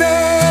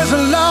journey's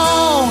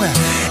long,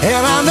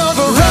 and I know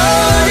the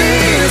road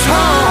is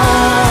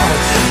hard,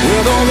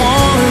 we're the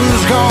one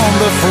who's gone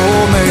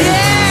before me.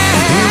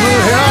 He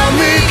will help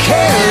me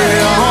carry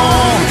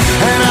on.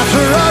 And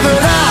after all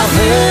that I've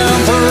been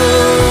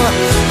through,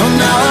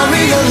 now I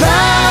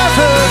realize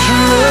the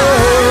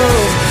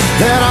truth,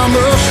 that I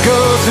must go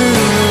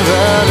through the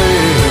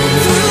valley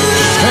to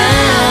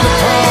stand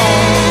upon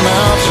the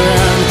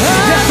mountain.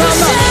 Yes, I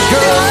must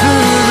go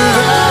through the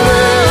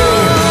valley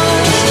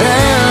to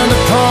stand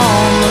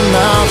upon the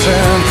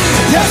mountain.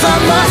 Yes, I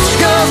must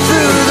go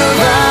through the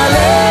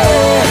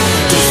valley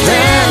to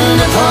stand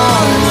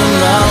upon the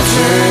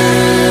mountain.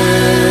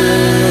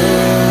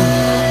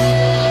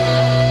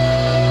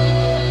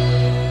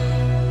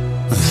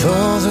 I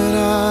thought that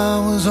I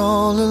was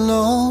all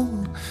alone,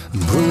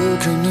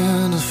 broken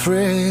and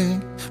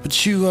afraid, but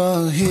you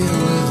are here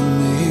with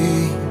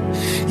me.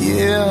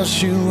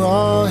 Yes, you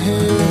are here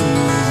with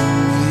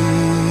me.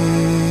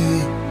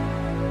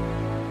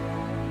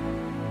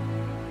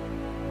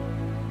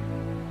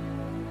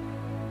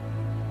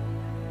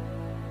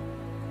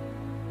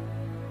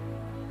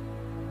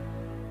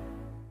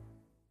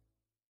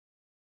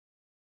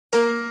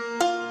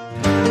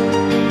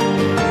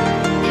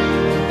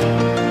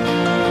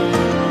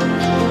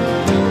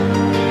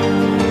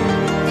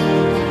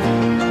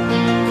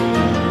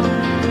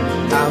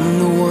 I'm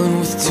the one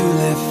with two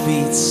left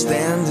feet,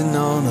 standing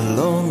on a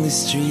lonely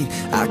street.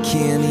 I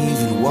can't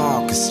even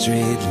walk a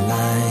straight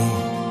line.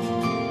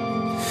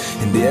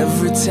 And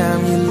every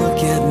time you look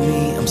at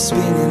me, I'm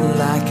spinning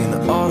like an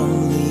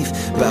autumn leaf,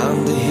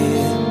 bound to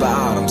hit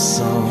bottom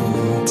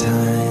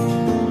sometime.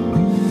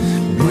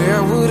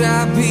 Where would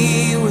I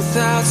be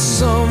without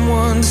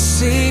someone to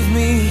save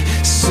me?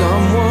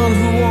 Someone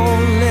who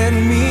won't let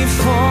me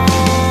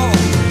fall.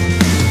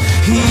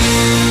 You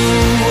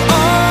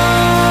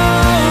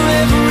are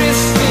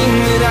everything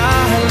that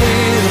I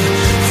live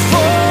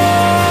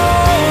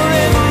for,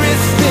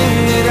 everything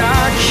that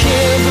I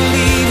can't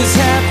believe is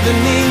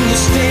happening.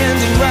 You're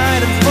standing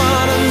right in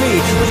front of me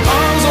with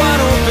arms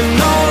wide open.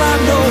 All I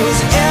know is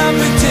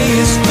every day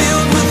is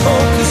filled with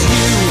hope, 'cause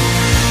you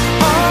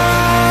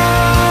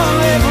are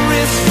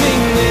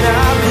everything that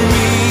I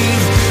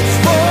breathe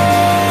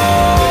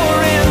for,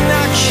 and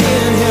I can't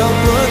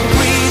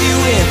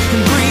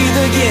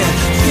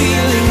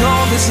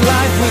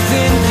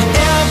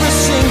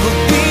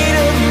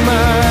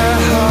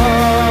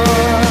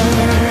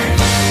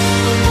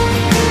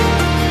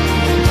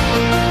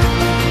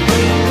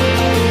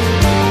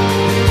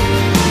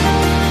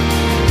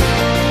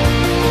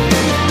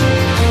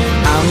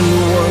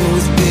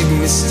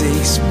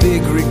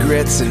big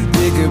regrets and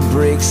bigger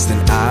breaks than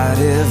I'd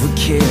ever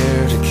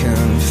care to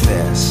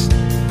confess.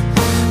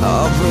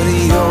 Oh, but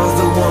you're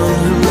the one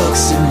who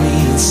looks at me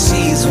and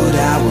sees what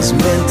I was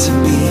meant to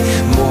be,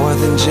 more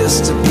than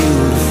just a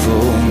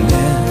beautiful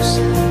mess.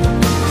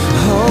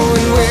 Oh,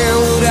 and where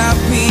would I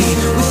be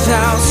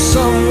without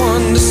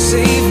someone to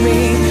save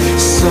me,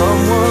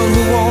 someone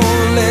who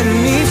won't let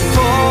me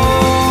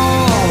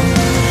fall?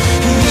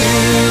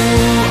 You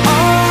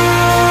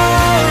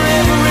are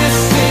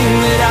everything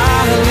that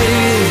I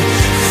live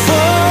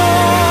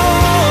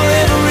for,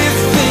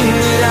 everything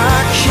that I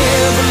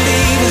can't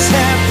believe is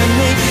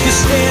happening.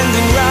 You're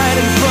standing right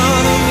in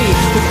front of me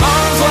with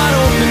arms wide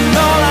open.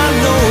 All I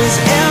know is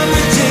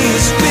every day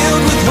is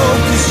filled with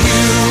hope, 'cause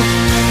you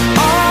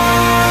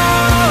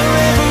are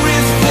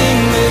everything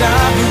that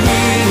I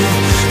breathe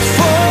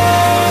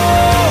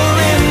for,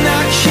 and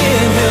I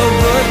can't help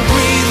but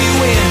breathe you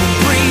in,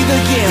 breathe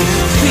again,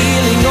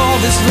 feeling all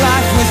this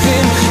life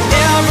within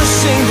every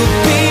single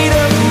beat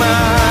of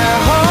my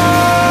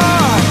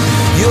heart.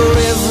 You're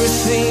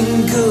everything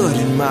good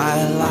in my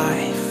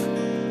life,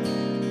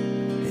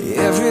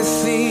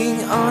 everything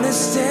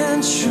honest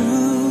and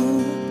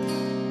true,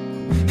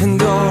 and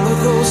all of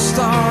those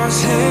stars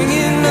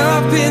hanging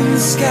up in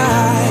the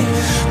sky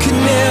could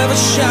never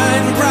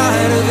shine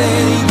brighter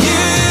than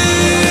you.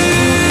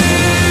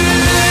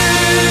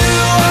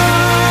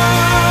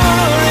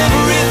 Are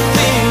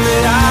everything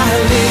that I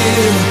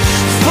live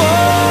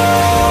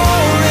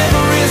for,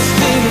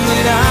 everything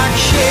that I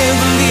can't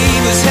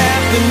believe is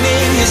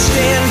happening. You're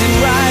standing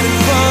right in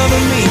front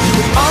of me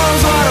with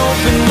arms wide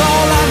open.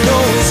 All I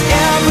know is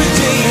every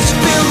day is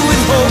filled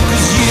with hope,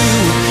 'cause you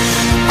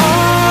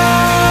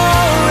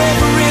are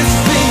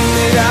everything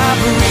that I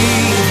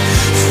breathe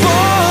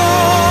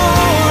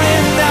for,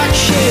 and I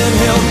can't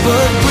help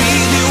but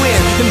breathe you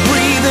in and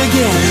breathe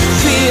again,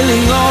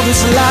 feeling all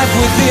this life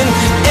within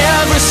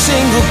every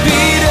single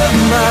beat of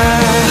my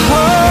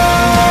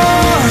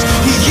heart.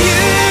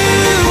 You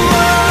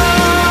are,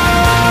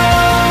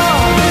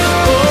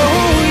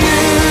 oh,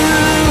 you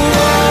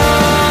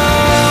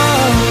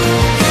are,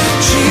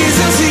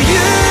 Jesus,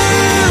 you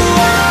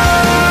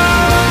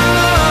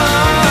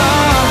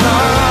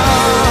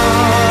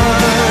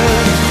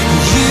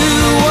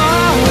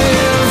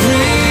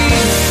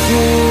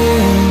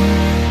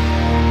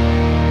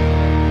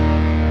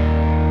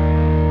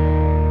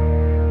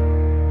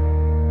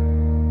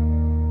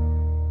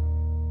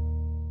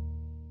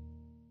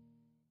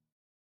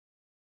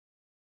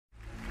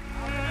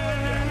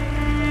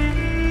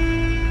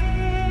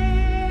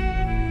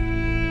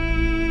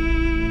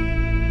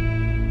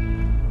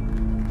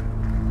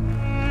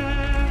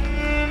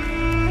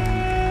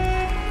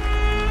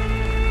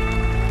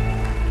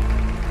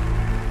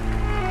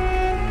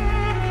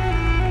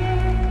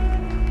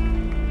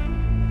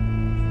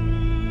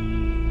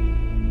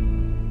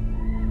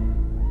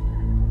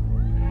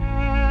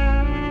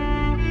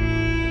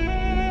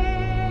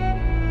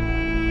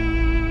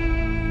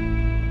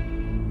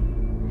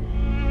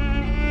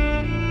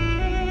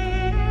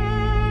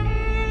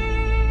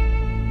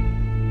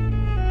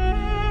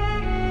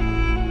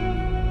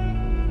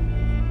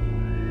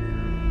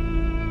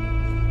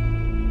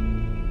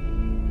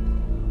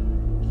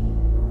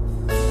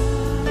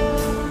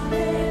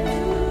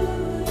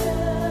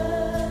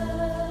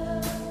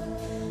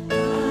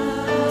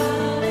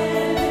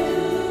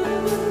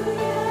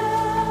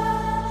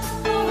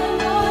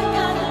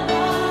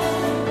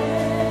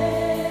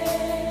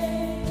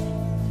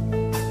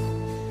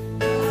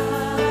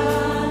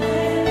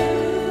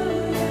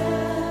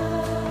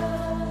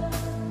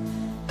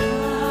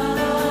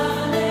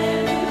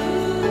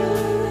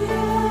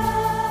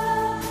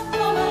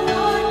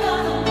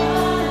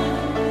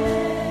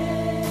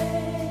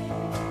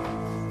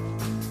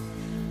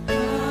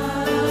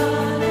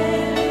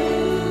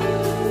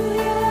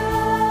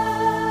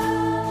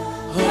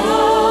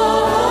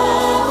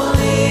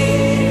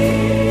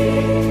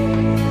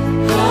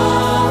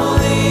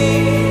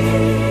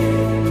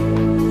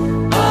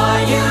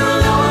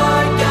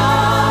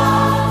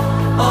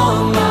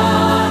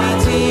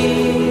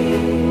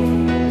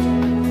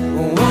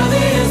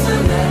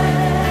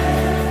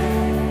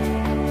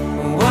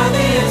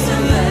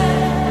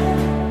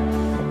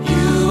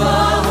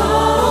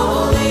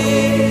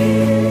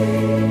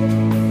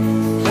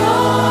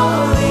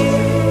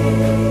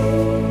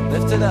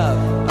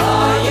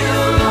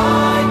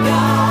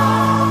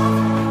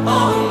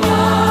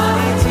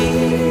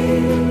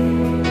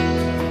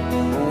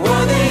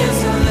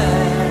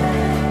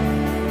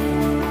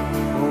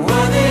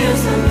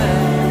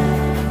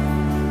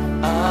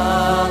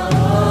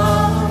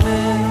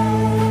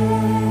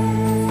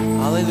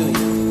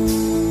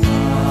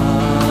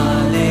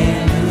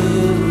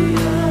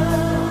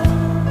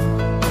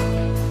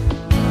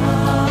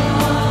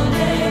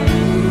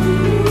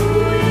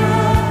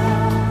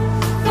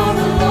For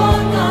the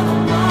Lord God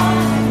Almighty.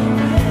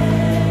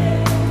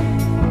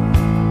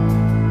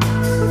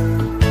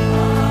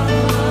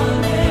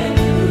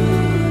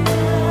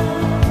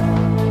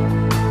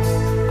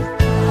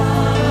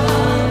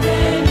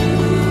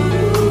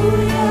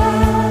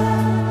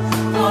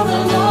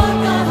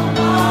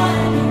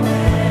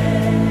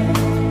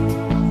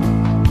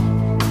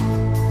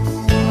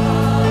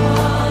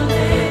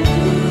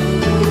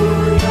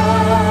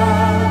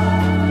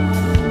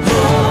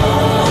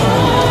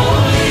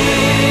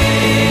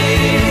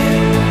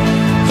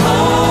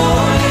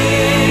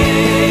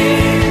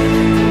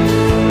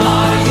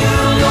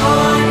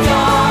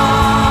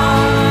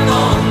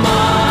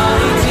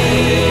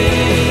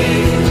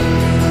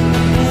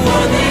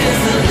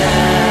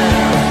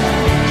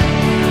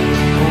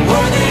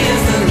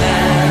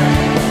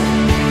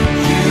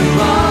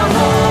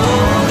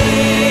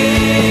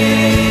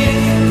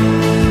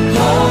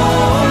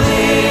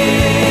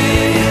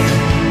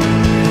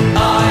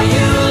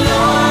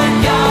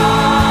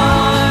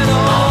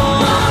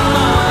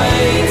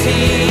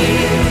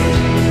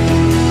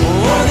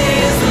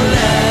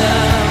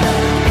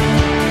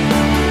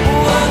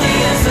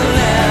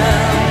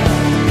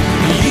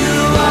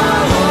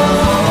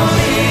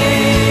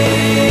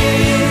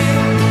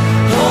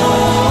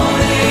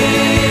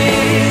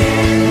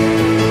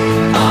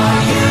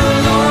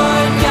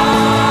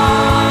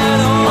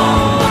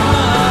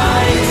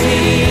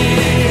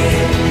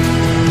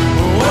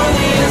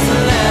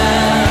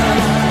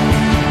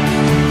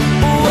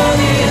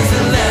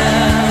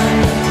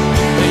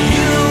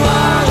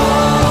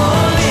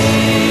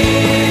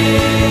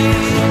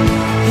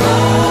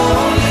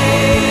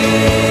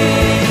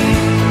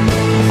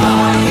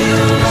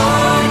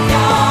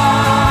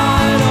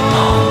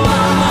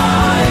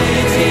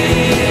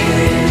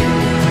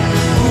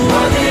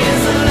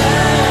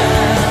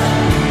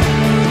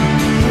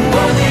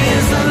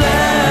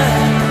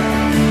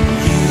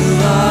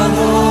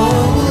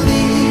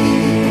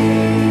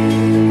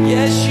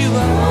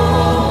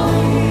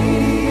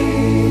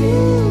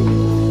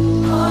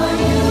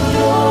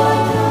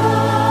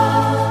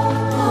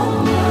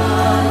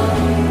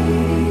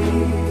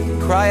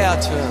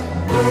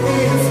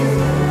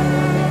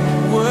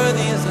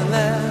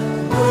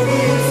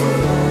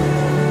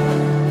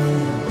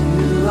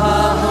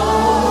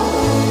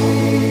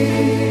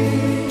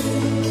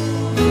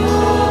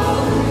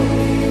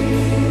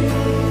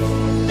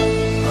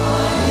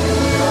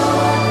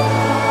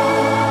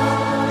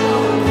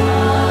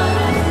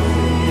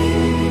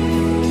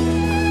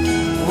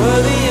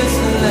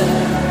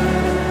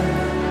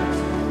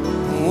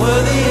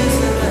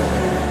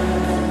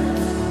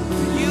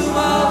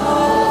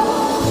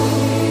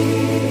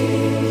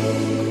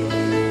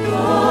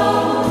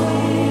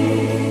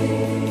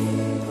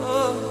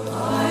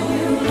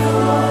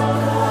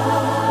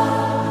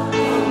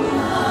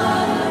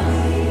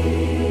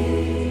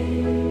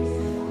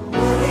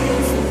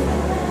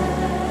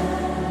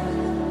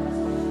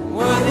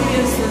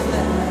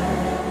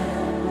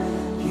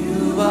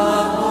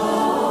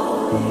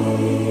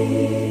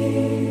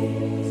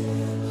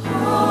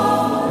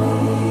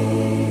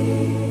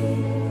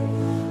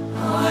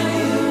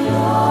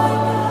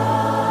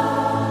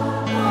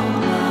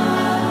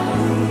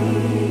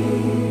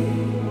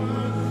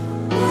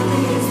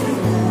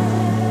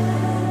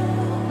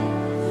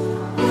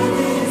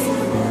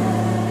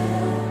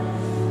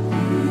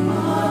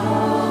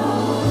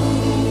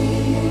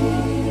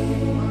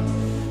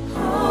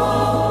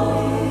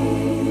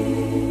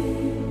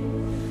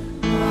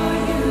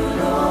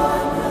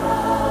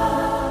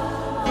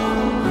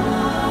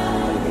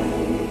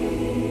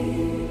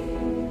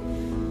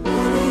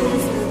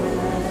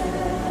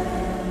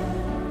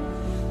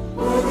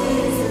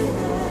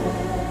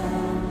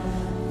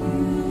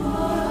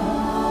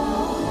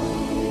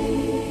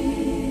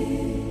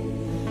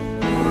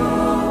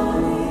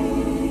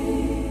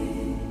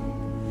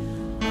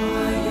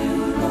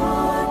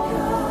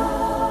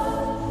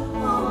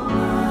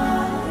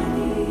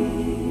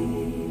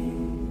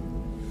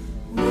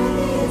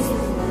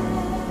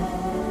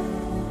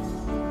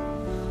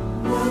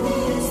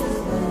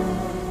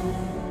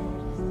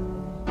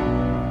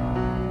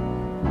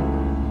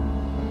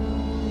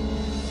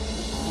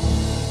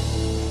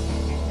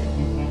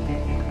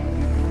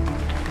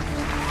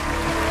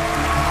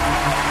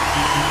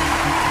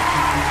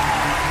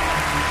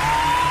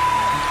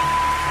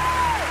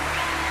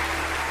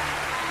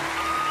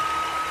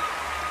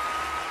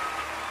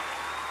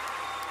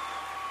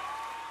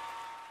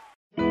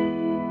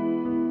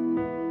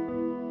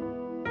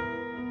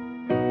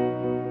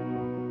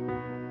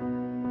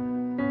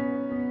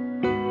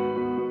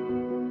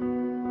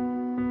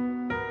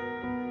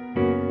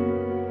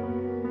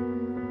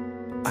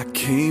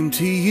 came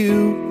to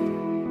you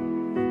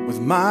with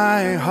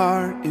my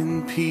heart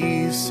in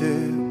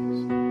pieces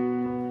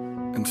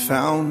and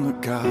found the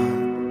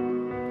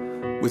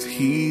God with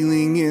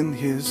healing in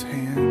his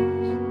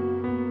hands.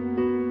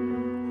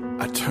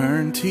 I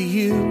turned to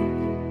you,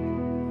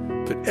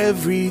 put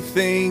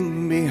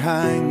everything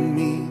behind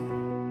me,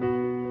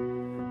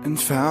 and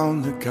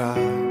found the God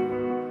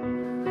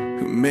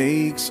who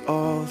makes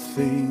all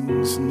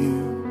things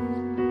new.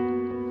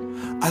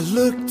 I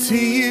look to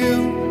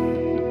you,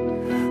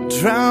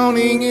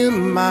 drowning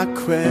in my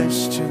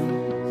questions,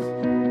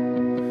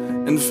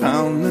 and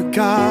found the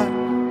God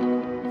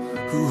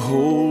who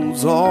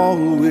holds all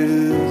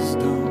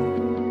wisdom.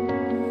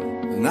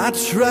 And I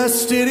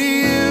trusted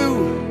you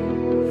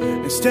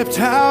and stepped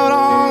out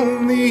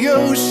on the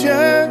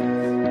ocean.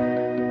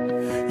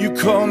 You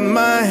caught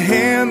my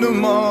hand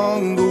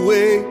among the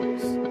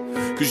waves,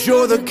 'cause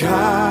you're the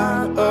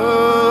God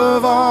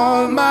of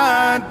all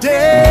my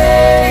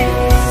days.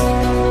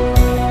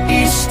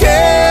 Each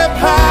step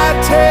I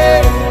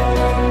take,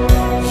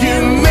 you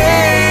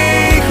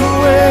make a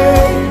way,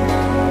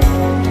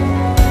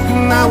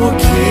 and I will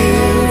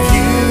give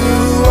you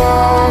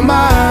all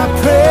my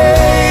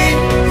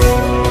praise.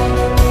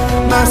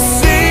 My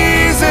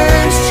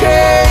seasons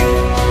change,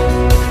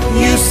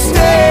 you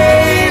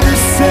stay the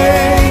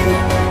same.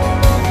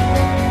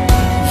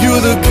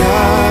 You're the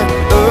God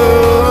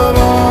of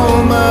all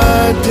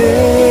my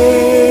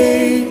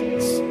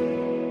days.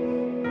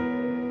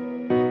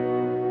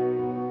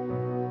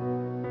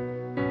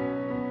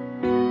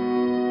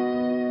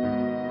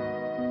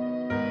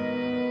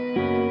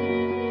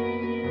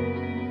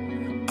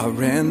 I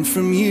ran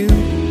from you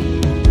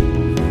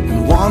and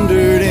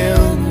wandered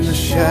in the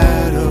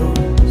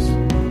shadows,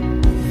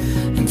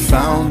 and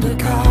found a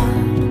God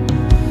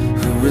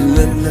who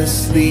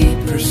relentlessly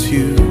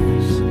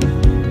pursues.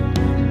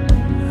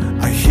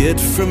 I hid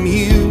from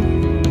you,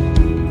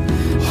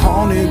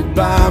 haunted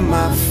by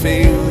my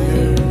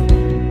failure,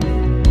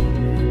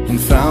 and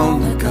found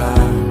the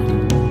God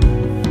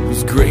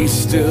whose grace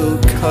still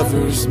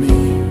covers me.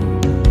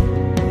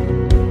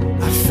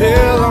 I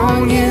fell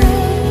on you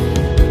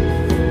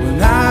when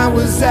I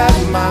was at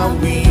my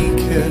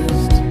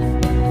weakest,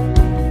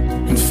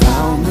 and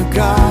found the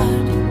God,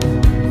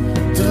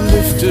 the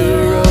lifter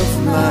of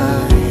my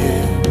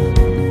head.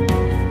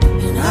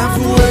 And I've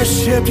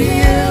worshipped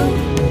you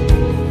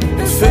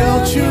and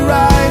felt you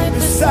right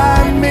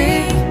beside me.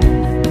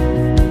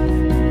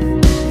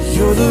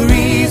 You're the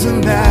reason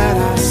that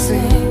I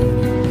sing,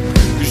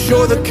 'cause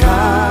you're the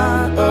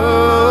God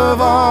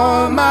of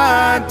all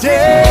my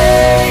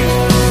days.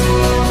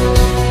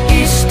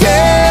 Each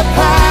step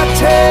I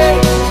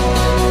take,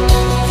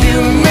 you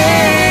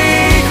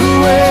make a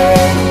way,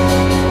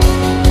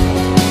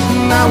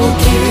 and I will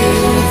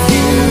give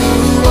you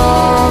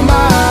all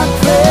my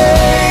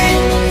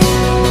praise.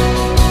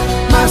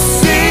 My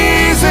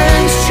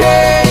seasons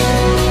change,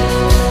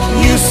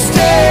 you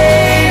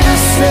stay the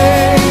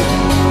same.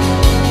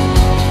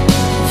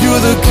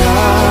 You're the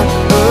God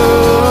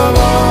of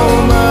all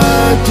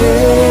my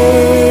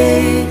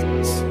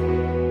days.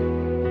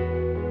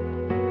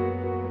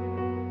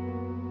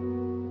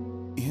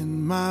 In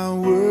my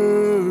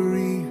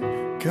worry,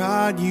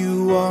 God, you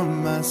are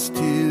my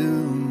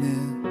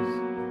stillness.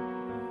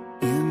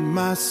 In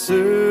my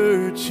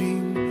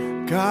searching,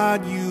 God,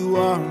 you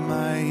are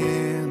my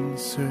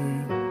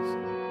answers.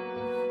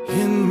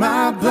 In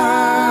my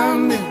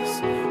blindness,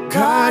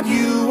 God,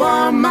 you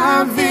are my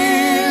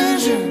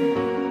vision.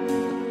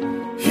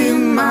 In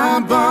my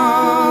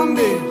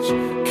bondage,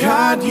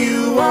 God, you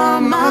are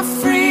my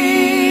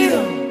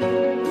freedom.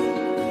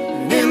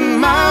 In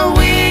my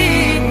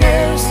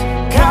weakness,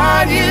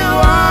 God, you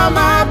are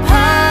my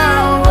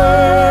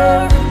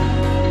power.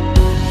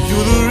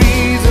 You're the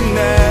reason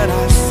that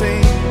I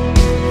sing,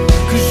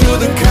 'cause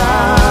you're the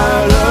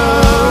God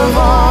of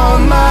all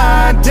my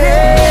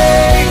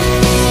days.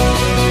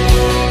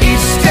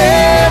 Each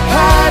step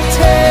I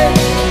take,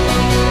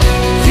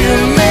 you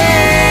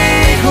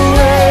make a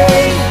way,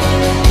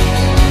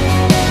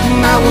 and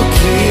I will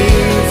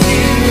give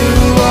you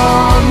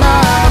all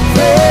my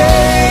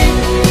praise.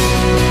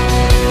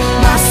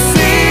 My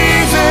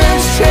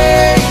seasons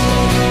change,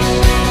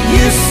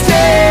 you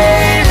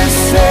stay the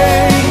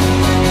same.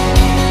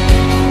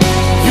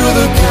 You're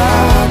the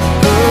God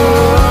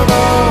of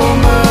all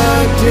my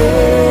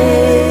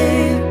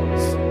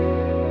days.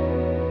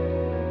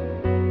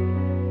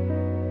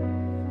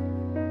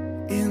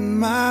 In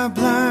my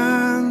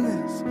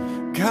blindness,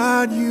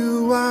 God,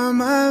 you are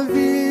my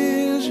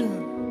vision.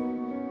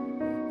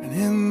 And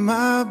in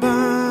my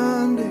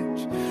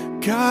bondage,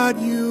 God,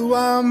 you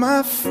are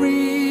my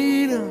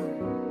freedom.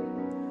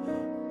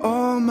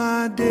 All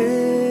my days.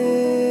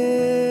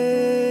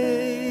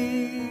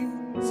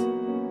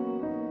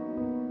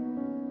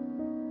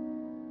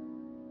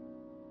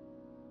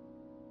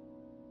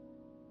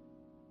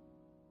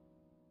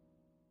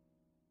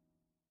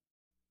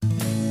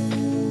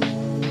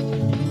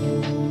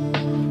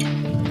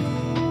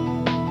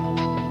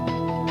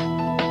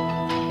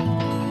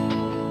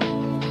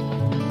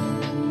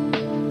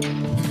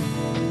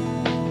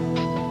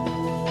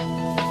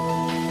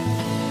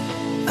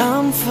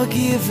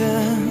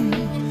 forgiven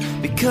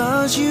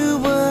because you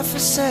were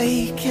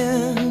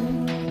forsaken.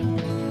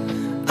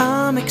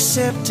 I'm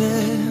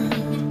accepted,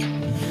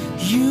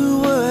 you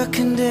were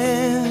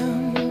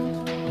condemned.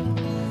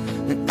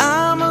 And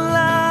I'm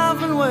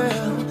alive and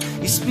well,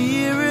 your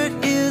spirit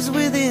is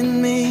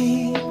within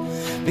me,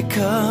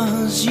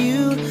 because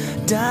you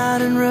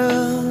died and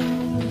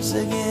rose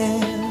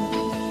again.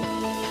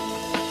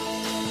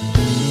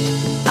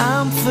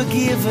 I'm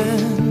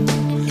forgiven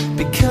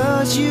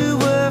because you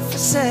were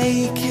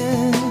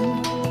forsaken.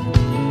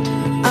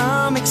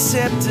 I'm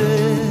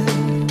accepted,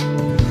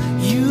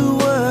 you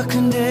were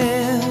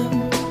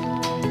condemned.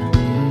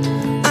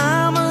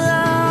 I'm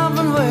alive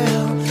and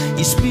well,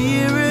 your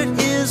spirit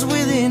is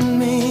within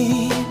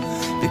me,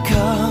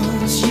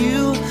 because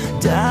you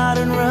died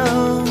and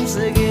rose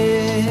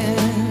again.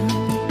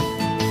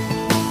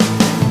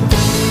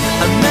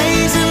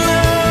 Amazing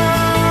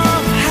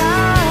love,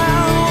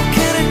 how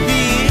can it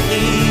be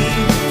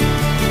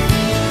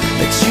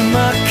that you,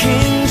 my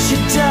King,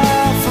 should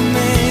die for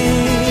me?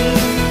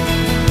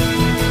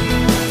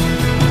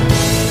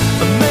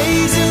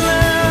 Amazing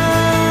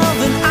love,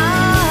 and I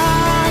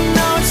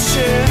know it's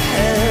true,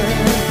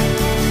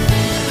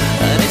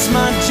 and it's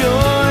my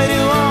joy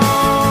to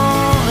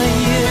honor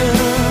you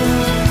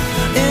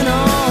in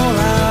all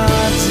I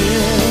do,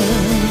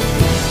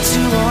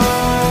 to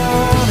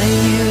honor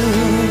you.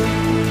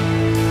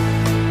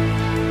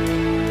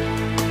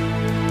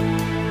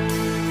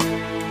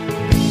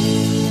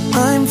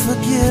 I'm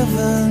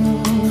forgiven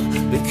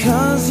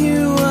because you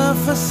were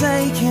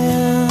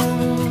forsaken.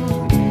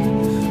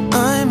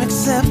 I'm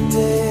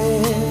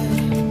accepted,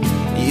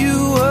 you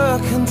were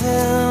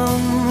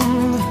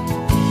condemned.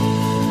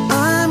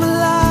 I'm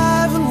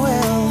alive and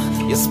well,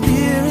 your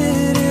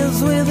spirit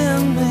is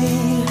within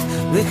me,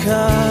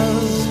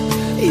 because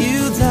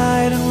you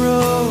died and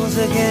rose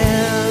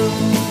again.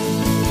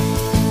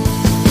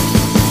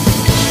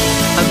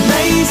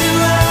 Amazing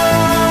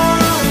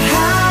love,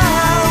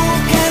 how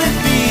can it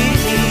be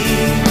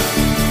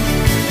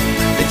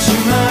that you,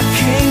 my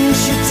King,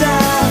 should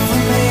die for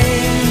me?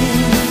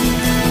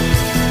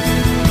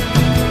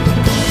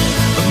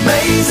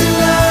 Amazing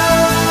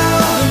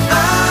love, I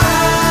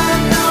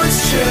know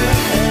it's true,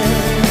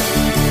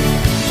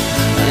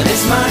 and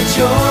it's my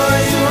joy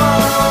to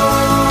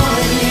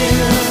honor you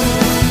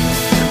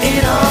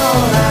in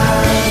all I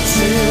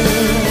do,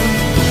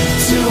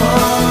 to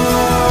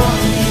honor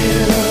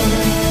you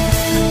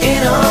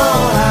in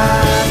all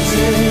I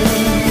do,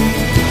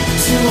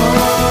 to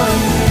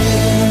honor you.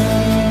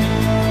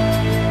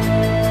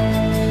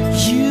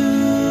 You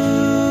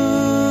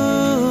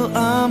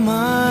are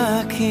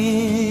my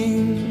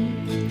King.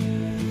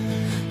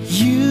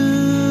 You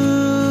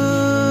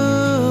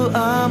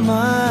are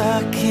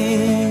my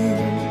King.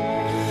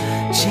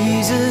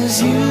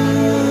 Jesus, you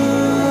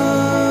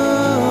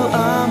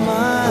are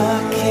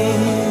my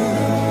King.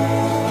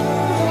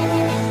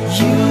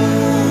 You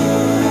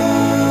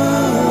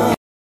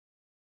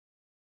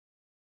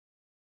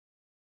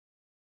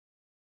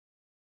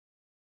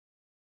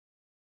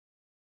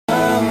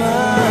are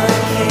my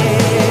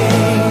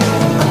King.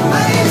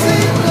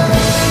 Amazing love,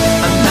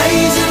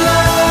 amazing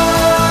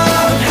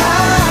love,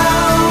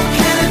 how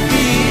can it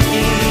be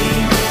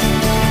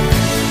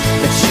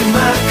that you,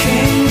 my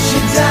King,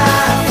 should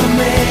die for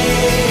me?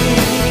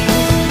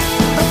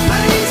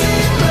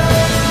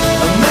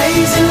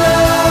 Amazing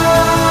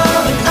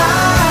love, and I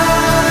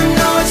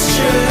know it's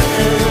true,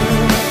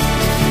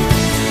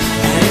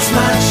 and it's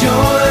my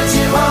joy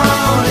to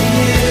honor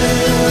you.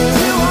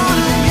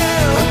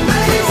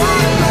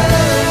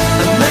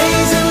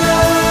 Amazing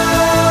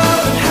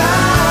love, and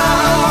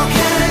how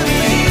can it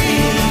be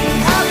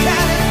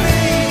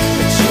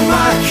that you,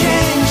 my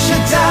King,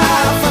 should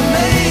die for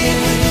me?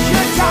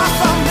 Should die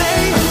for me.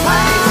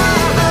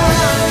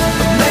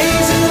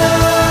 Amazing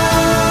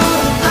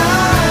love, I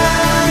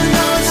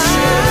know it's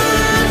true,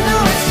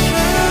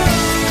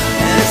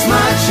 and it's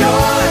my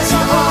joy to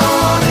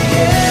honor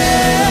you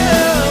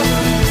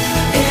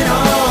in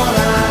all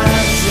I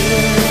do,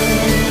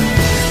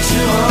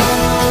 to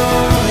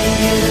honor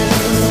you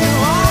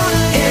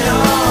in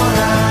all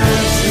I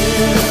do,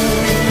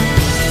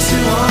 to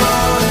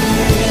honor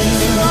you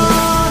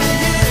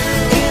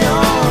in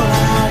all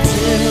I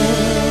do.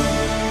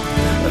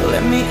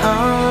 Let me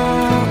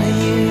honor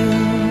you.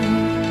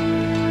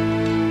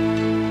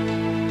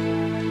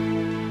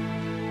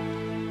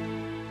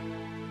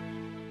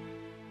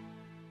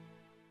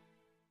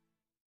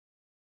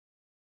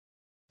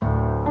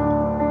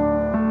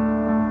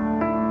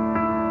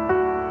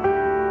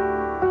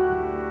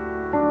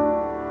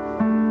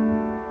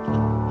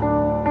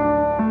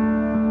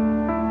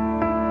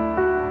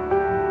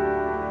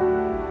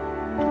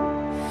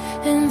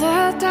 In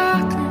the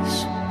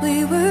darkness,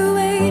 we were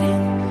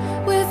waiting,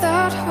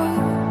 without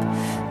hope,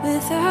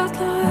 without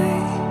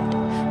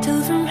light,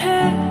 till from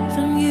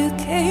heaven you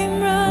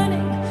came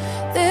running.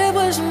 There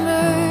was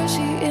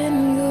mercy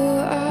in your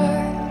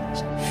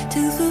eyes,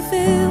 to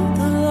fulfill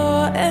the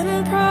law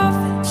and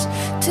prophets.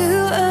 To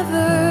a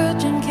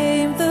virgin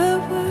came the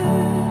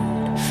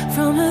word,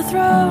 from a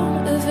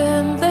throne of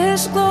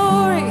endless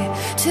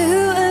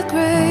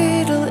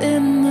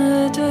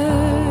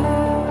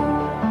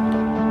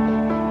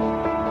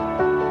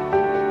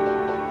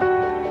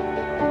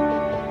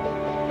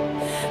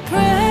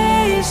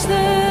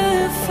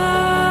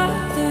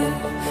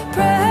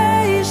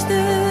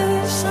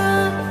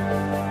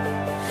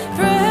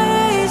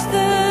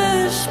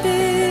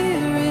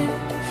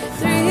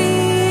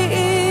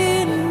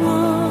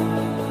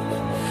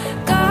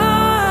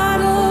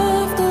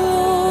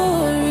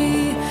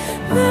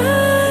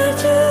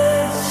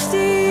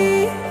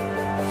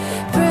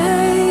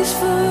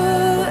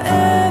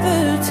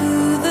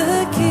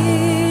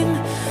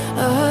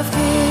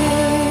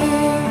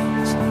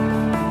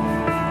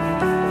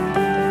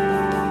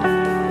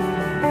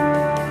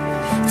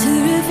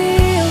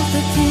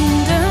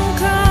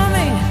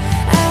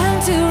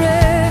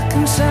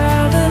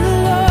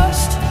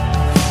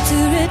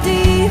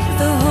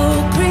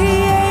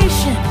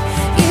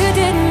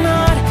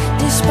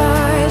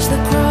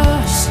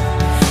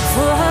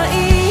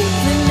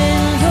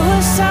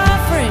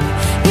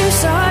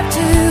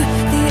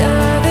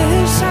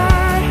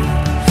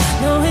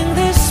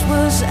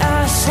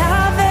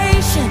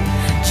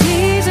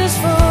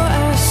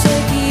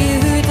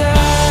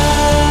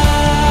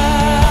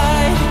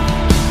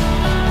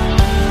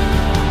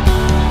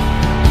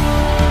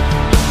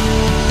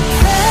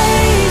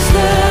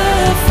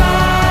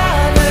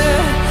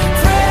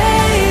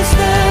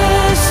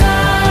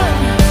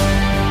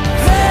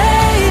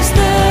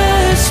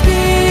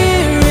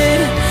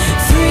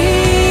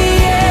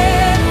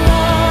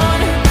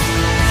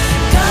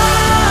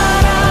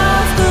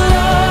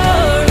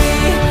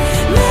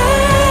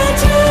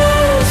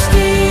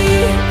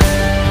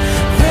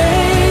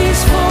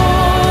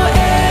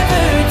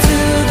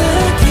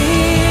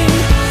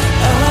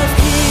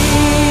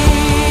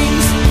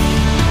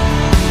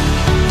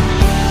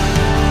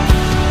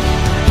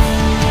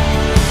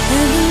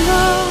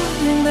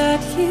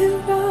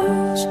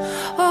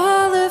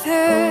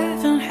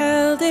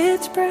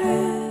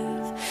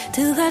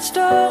that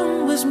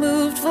stone was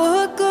moved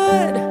for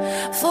good,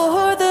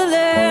 for the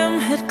Lamb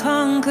had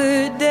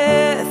conquered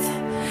death,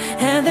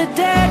 and the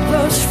dead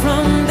rose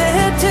from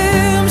their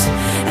tombs,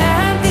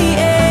 and the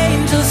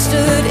angels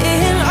stood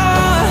in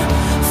awe,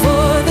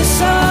 for the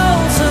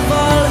souls of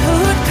all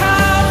who'd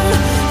come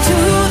to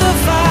the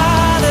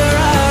Father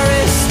are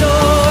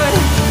restored.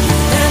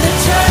 And the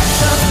Church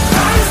of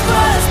Christ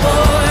was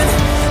born,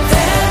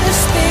 then the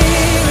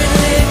Spirit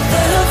lit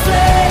the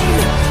flame.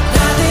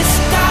 Now this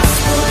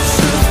gospel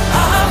truth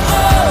of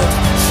old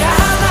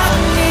shall not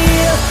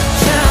kneel,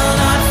 shall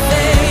not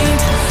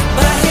faint,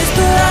 by His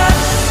blood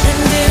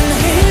and in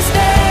His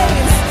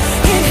name,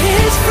 in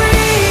His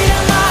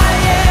freedom I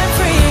am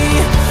free,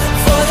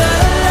 for the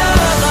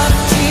love of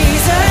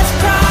Jesus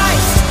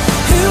Christ,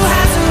 who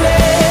has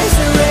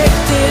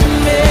resurrected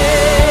me.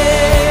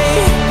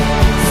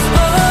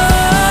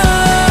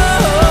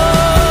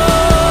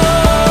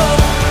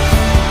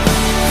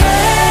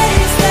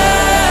 Praise the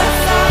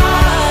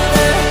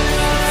Father,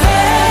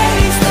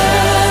 praise the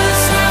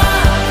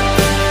Son,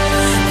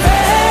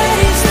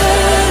 praise the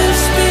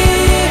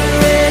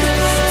Spirit,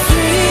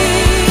 three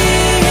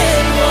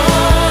in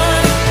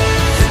one.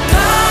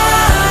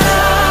 God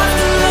of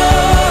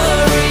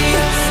glory,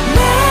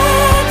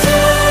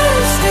 majesty,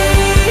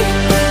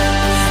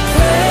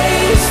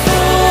 praise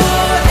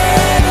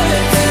forever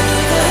to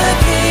the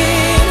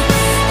King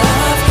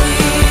of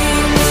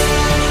Kings.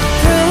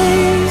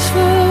 Praise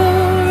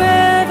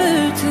forever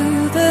to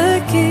the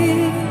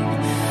King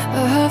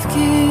of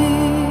Kings.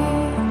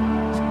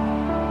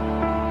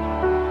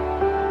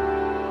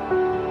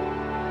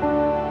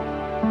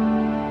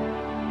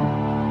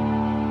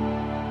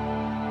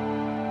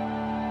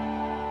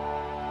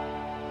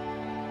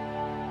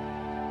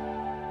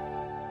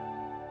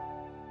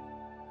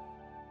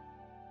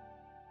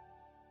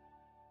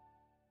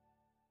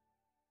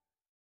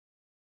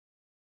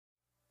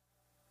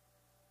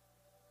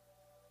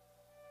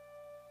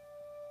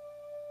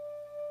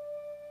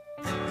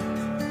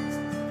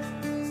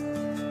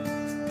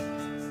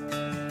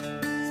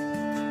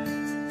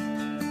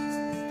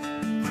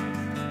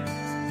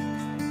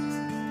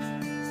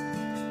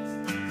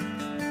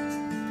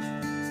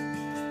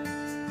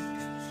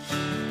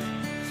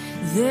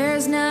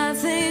 There's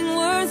nothing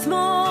worth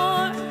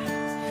more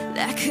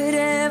that could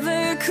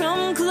ever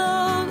come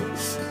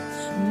close.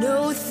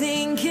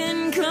 Nothing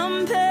can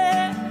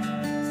compare.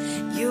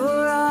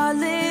 You're our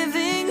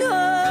living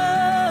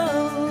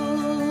hope.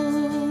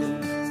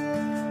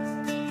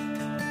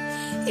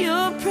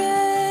 Your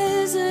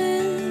presence,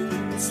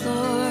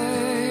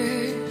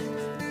 Lord.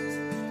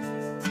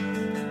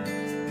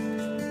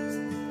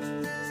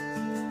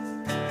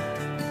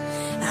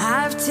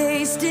 I've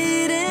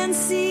tasted and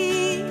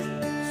seen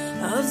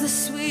of the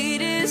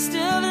sweetest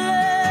of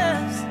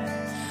loves,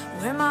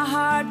 where my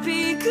heart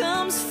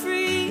becomes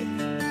free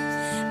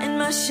and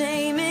my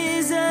shame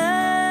is undone.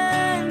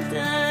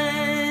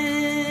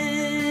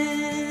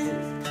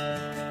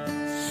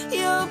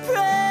 Your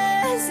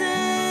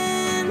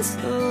presence,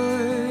 Lord.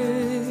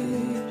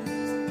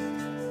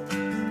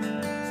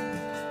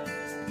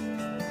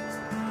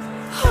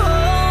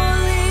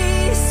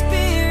 Holy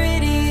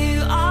Spirit,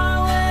 you are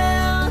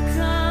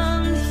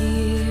welcome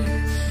here.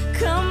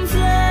 Come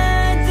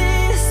flood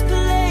this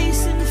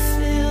place and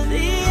fill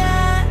the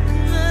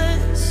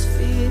atmosphere.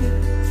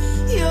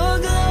 Your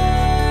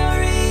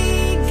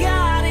glory,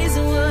 God, is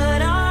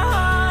what our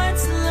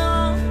hearts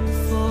long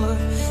for,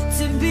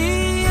 to be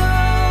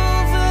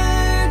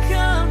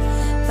overcome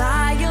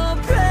by your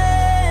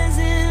presence.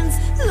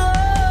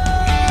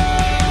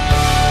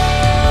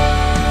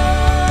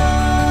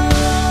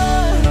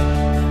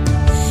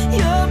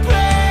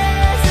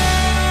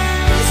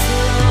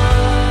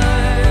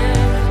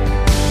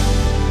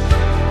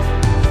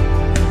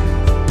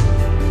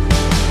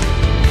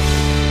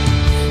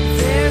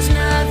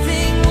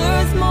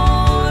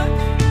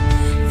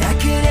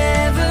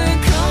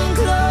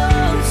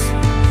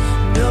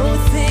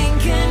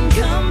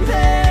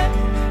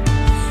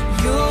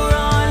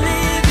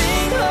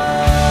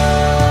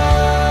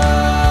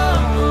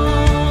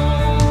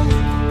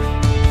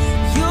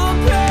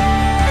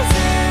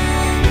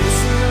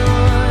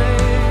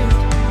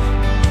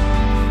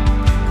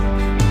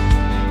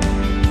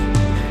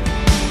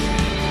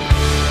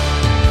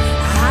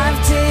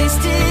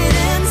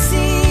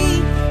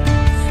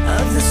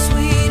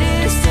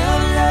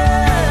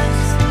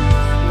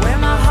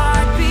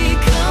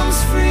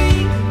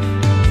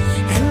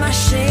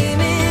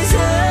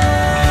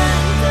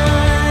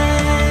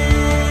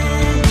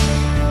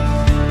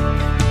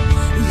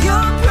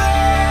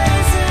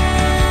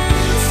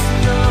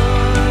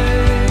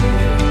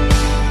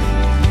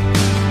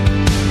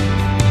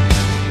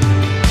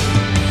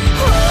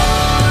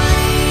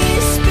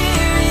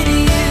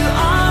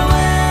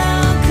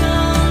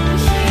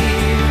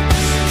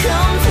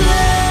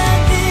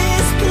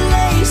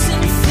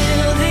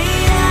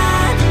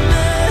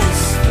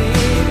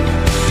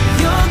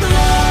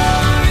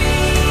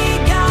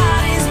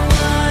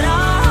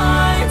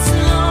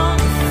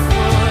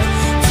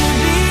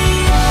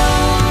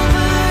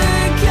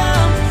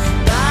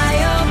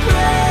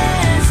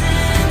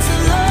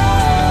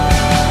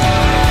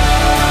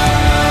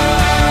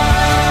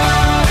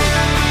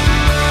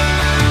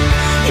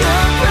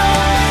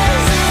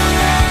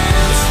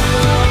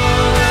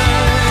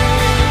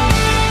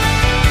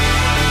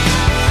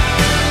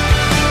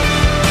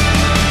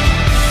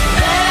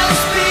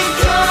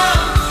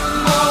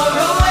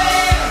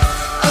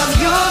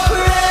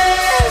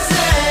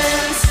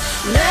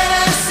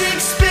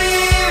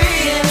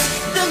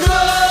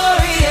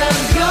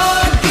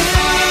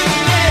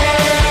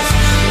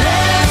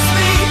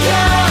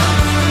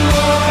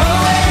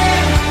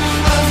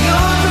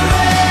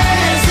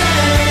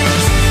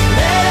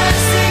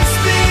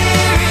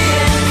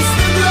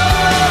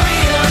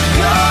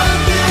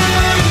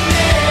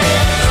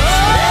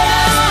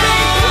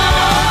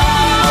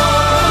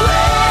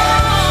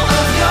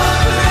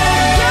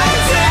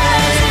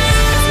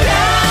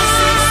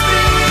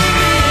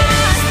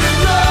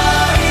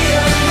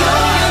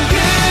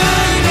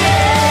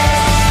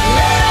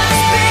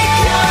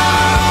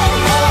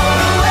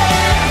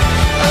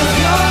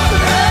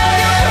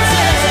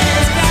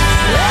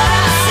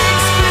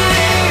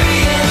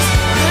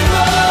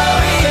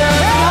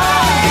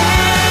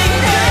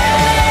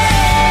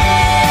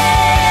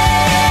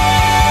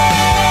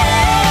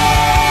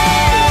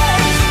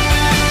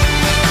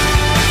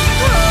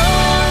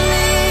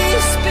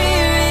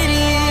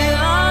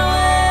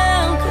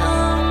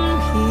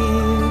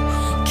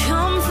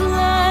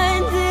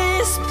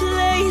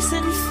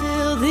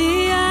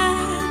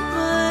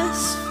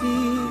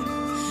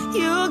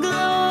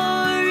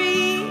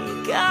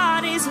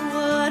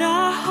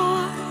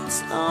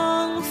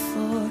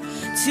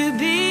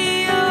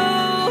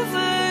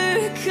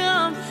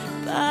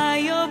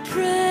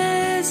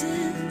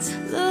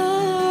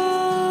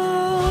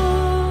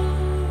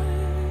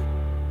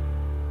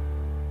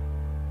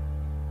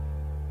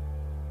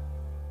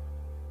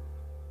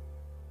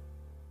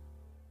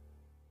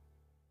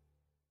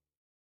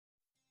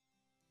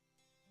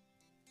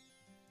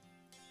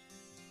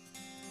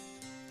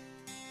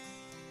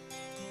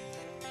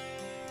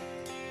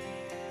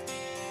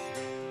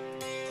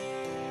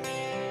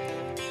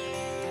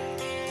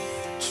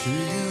 To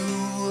you,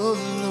 oh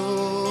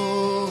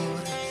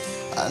Lord,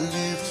 I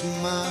lift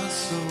my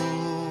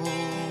soul.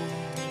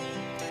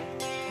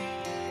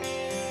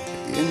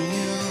 In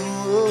you,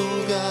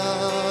 oh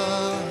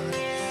God,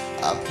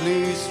 I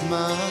place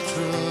my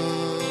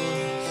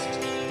trust.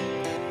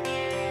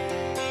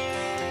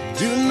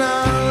 Do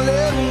not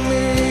let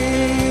me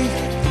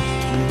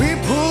be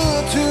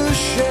put to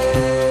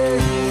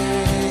shame.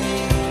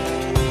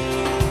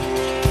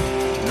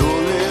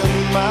 Don't let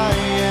my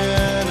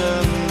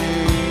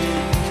enemies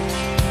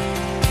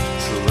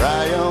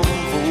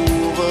triumph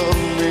over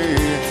me.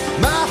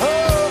 My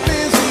hope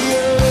is in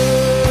you.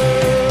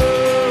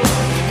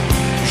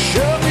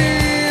 Show me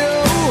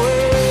your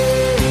way.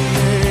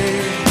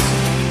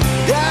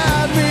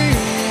 Guide me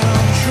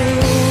on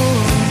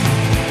truth.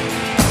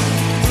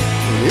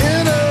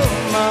 In all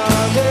my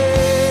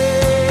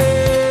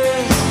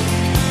days,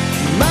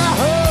 my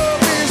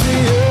hope is in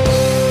you,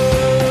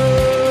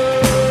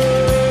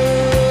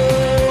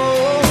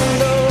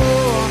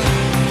 Lord.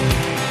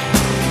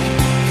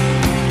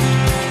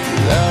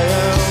 I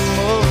am,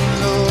 oh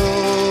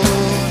Lord,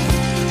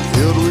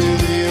 filled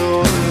with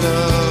your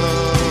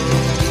love.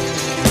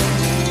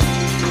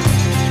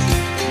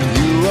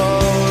 You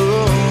are,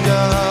 oh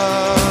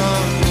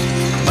God,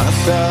 my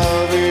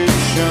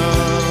salvation.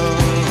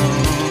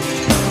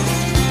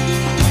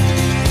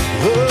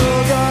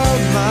 Oh God,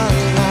 my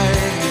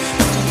life,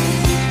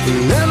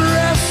 let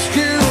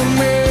rescue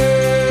me.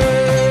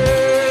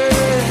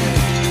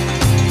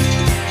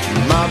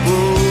 My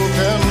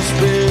broken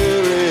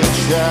spirit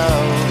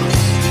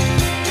shouts,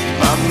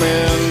 my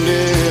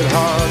mended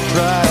heart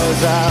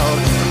cries out.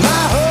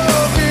 My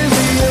hope is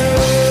in you.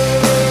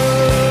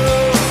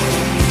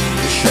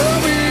 Show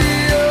me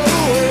your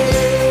way.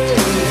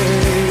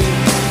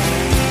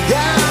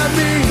 Guide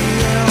me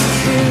in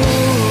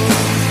truth.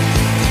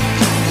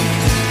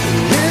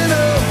 In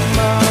all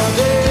my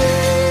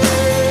days,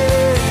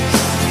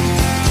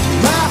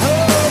 my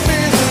hope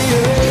is in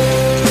you, Lord.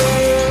 Show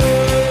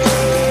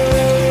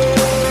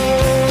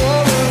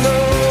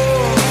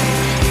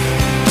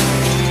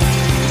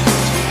me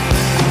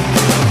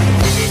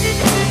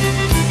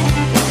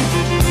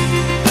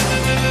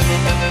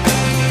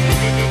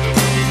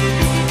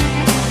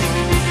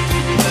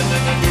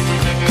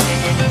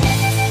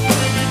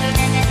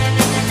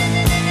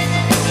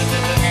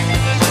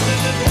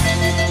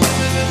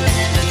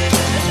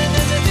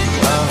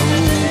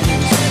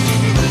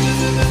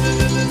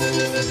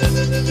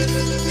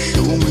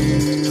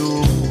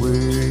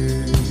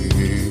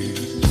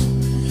ways,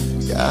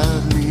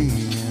 guide me in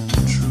truth.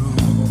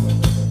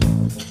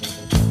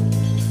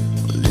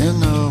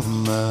 In all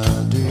my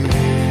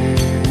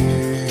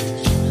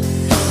days,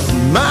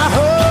 my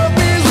hope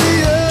is in you.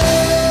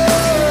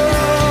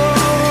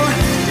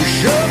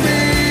 Show me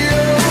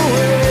your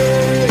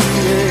ways,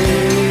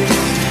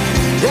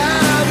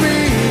 guide me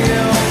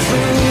in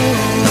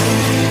truth.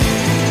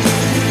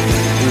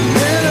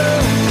 In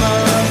all my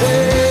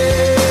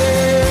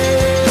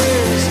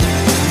days,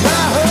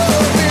 my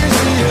hope is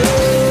in you.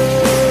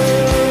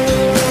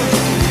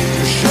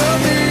 Show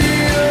me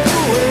your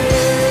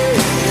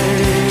ways,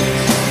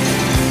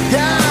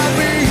 guide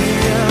me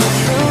in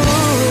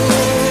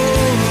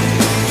truth.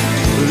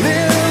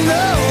 In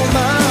all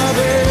my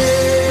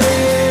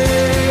days,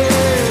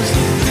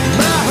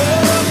 my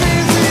hope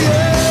is in you,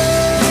 Lord.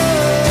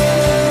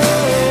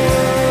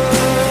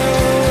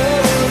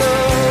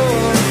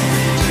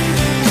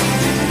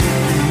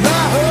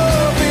 My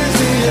hope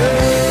is in you.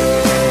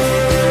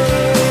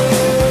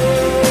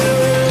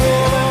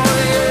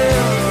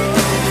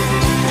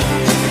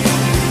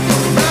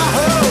 My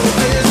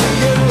hope is in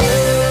you.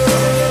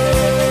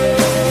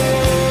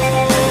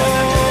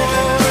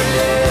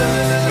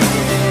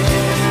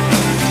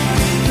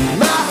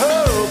 My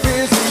hope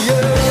is in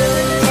you.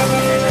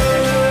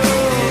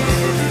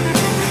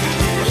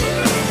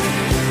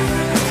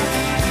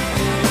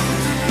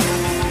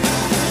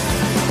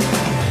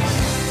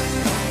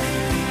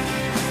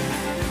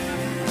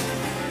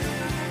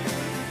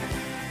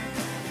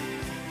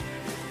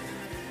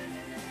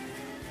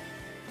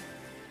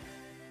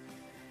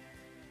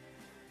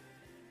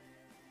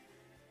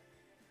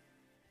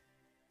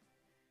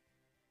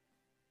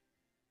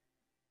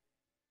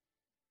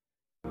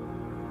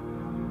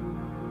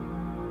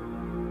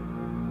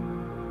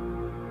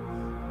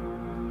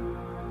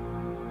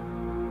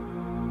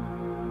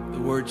 The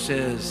word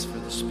says, for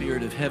the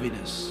spirit of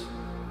heaviness,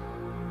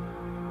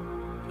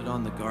 put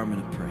on the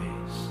garment of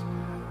praise.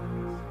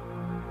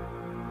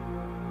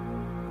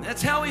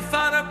 That's how we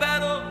fight our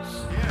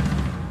battles.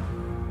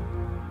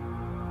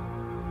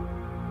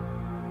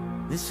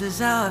 This is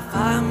how I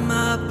fight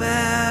my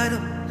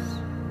battles.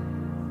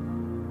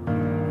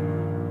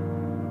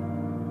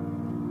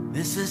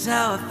 This is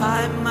how I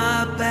fight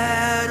my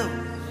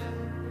battles.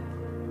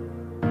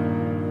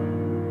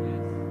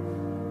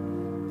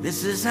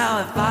 This is how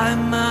I fight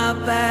my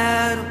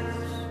battles.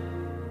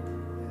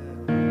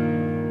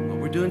 What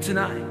we're doing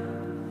tonight.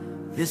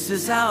 This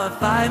is how I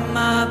fight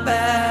my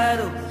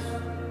battles.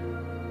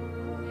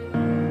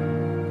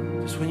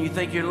 Just when you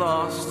think you're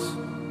lost,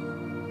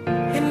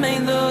 It may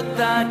look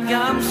like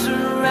I'm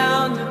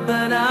surrounded,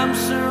 but I'm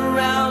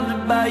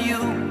surrounded by you.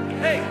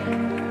 Hey.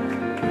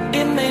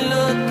 It may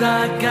look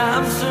like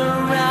I'm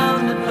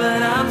surrounded,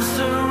 but I'm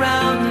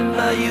surrounded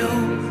by you.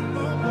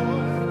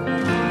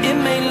 It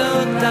may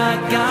look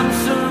like I'm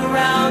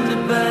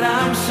surrounded, but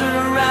I'm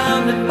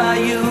surrounded by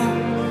you.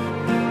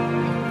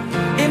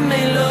 It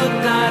may look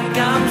like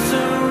I'm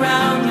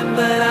surrounded,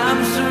 but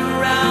I'm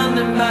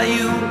surrounded by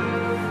you.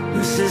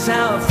 This is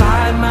how I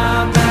fight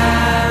my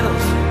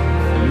battles.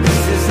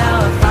 This is how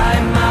I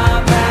fight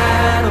my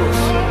battles.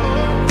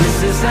 This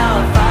is how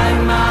I fight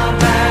my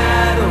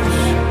battles.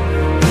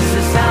 This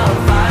is how I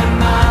fight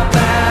my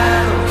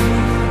battles.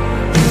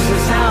 This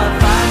is how I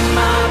fight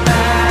my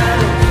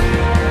battles.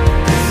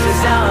 This is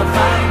how I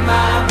fight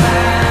my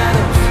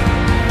battles.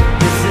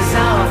 This is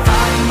how I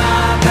fight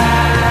my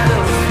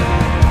battles.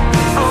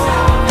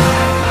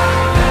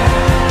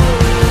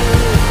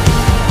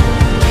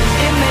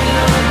 It may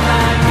look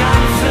like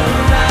I'm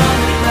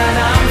surrounded, but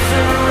I'm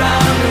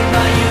surrounded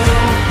by you.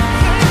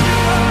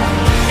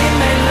 It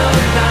may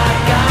look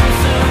like I'm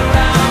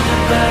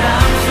surrounded, but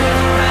I'm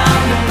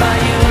surrounded by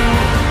you.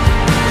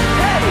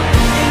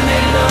 It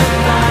may look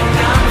like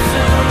I'm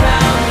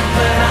surrounded,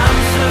 but I'm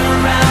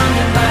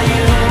surrounded by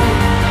you.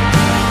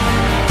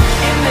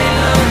 It may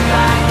look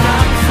like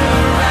I'm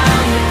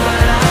surrounded,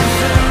 but I'm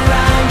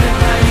surrounded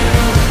by you.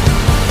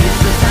 This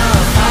is how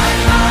I fight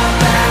my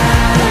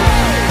battles.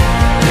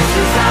 This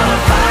is how I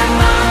fight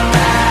my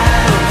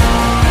battles.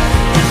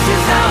 This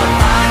is how I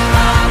fight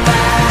my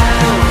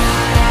battles.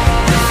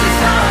 This is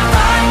how I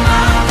fight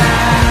my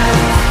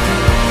battles.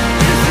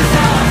 This is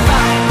how I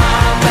fight my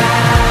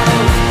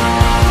battles.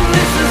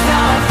 This is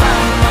how I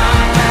fight my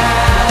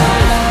battles.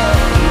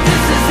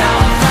 This is how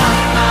I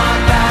fight my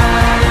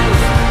battles.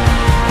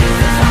 This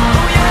is how,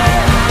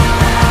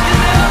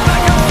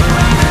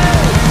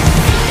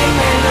 It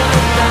may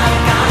look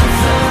like I'm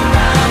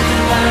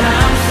surrounded, but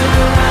I'm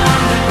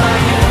surrounded by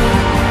you.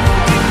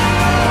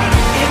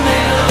 It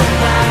may look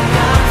like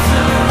I'm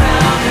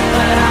surrounded,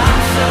 but I'm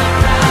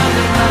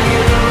surrounded by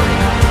you.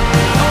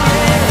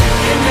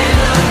 It may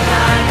look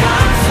like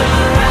I'm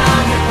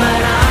surrounded,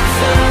 but I'm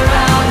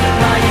surrounded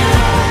by you.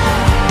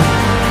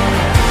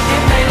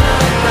 It may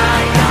look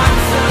like I'm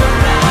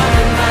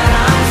surrounded, but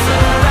I'm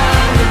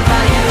surrounded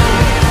by you.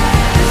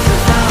 This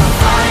is how I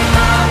fight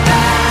my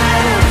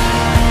battles.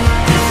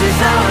 This is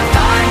how I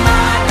fight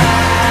my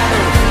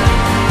battles.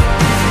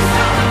 This is how I fight. This is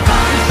how we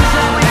fight our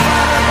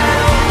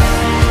battles. This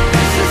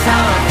is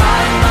how I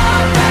fight my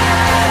battles.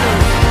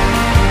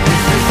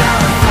 This is how I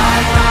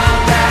fight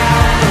my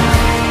battles.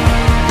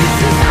 This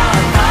is how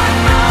I fight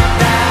my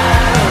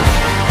battles.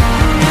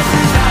 This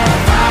is how I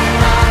fight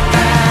my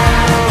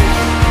battles.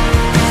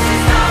 This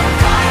is how I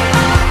fight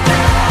my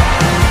battles.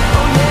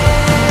 Oh yeah.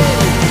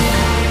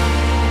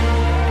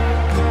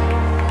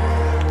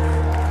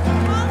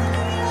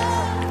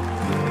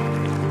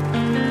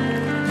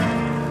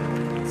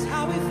 It's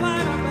how we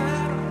fight our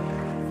battles.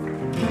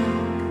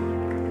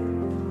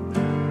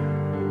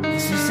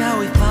 This is how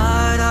we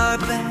fight our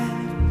battles.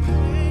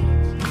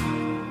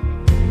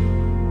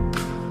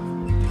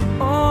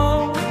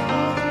 Oh.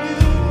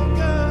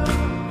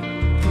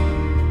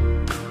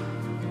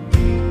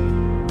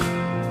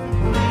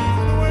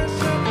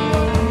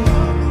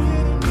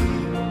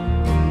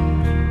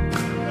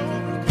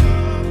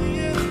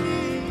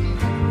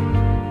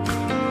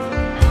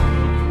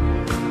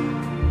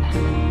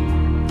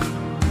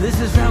 This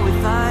is how we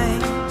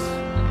fight.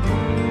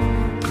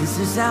 This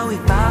is how we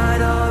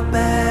fight our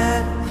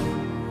battles.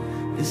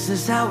 This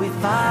is how we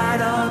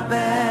fight our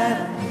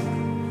battles.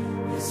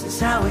 This is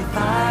how we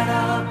fight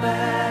our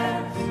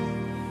battles.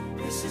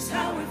 This is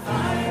how we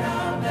fight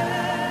our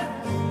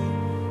battles.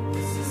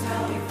 This is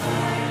how we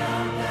fight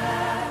our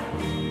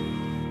battles.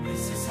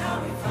 This is how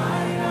we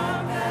fight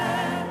our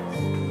battles.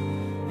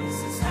 This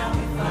is how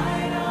we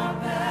fight our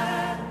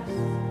battles.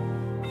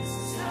 This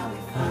is how we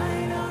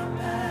fight our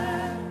battles.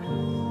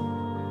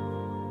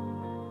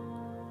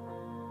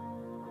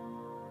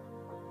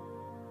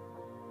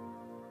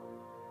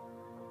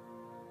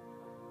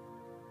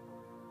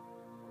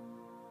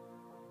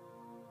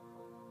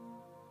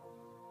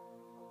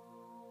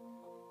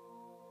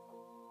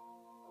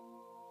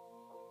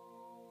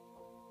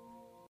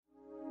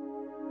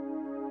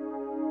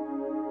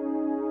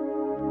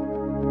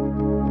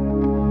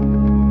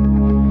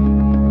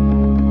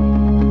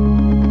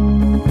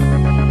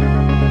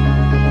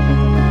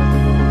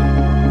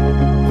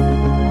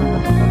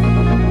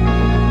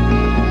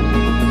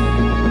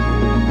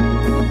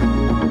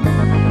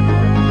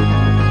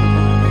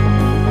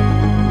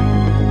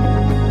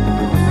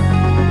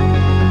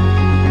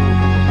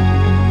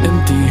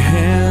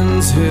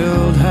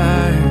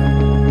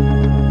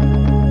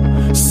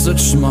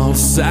 Small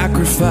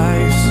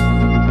sacrifice,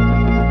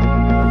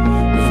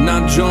 if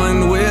not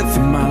joined with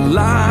my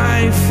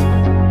life,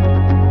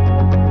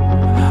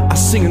 I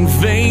sing in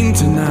vain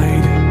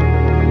tonight.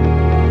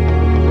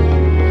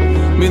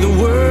 May the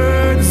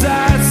words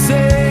I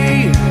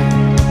say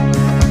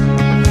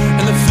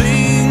and the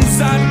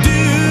things I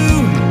do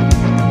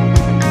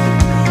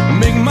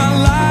make my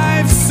life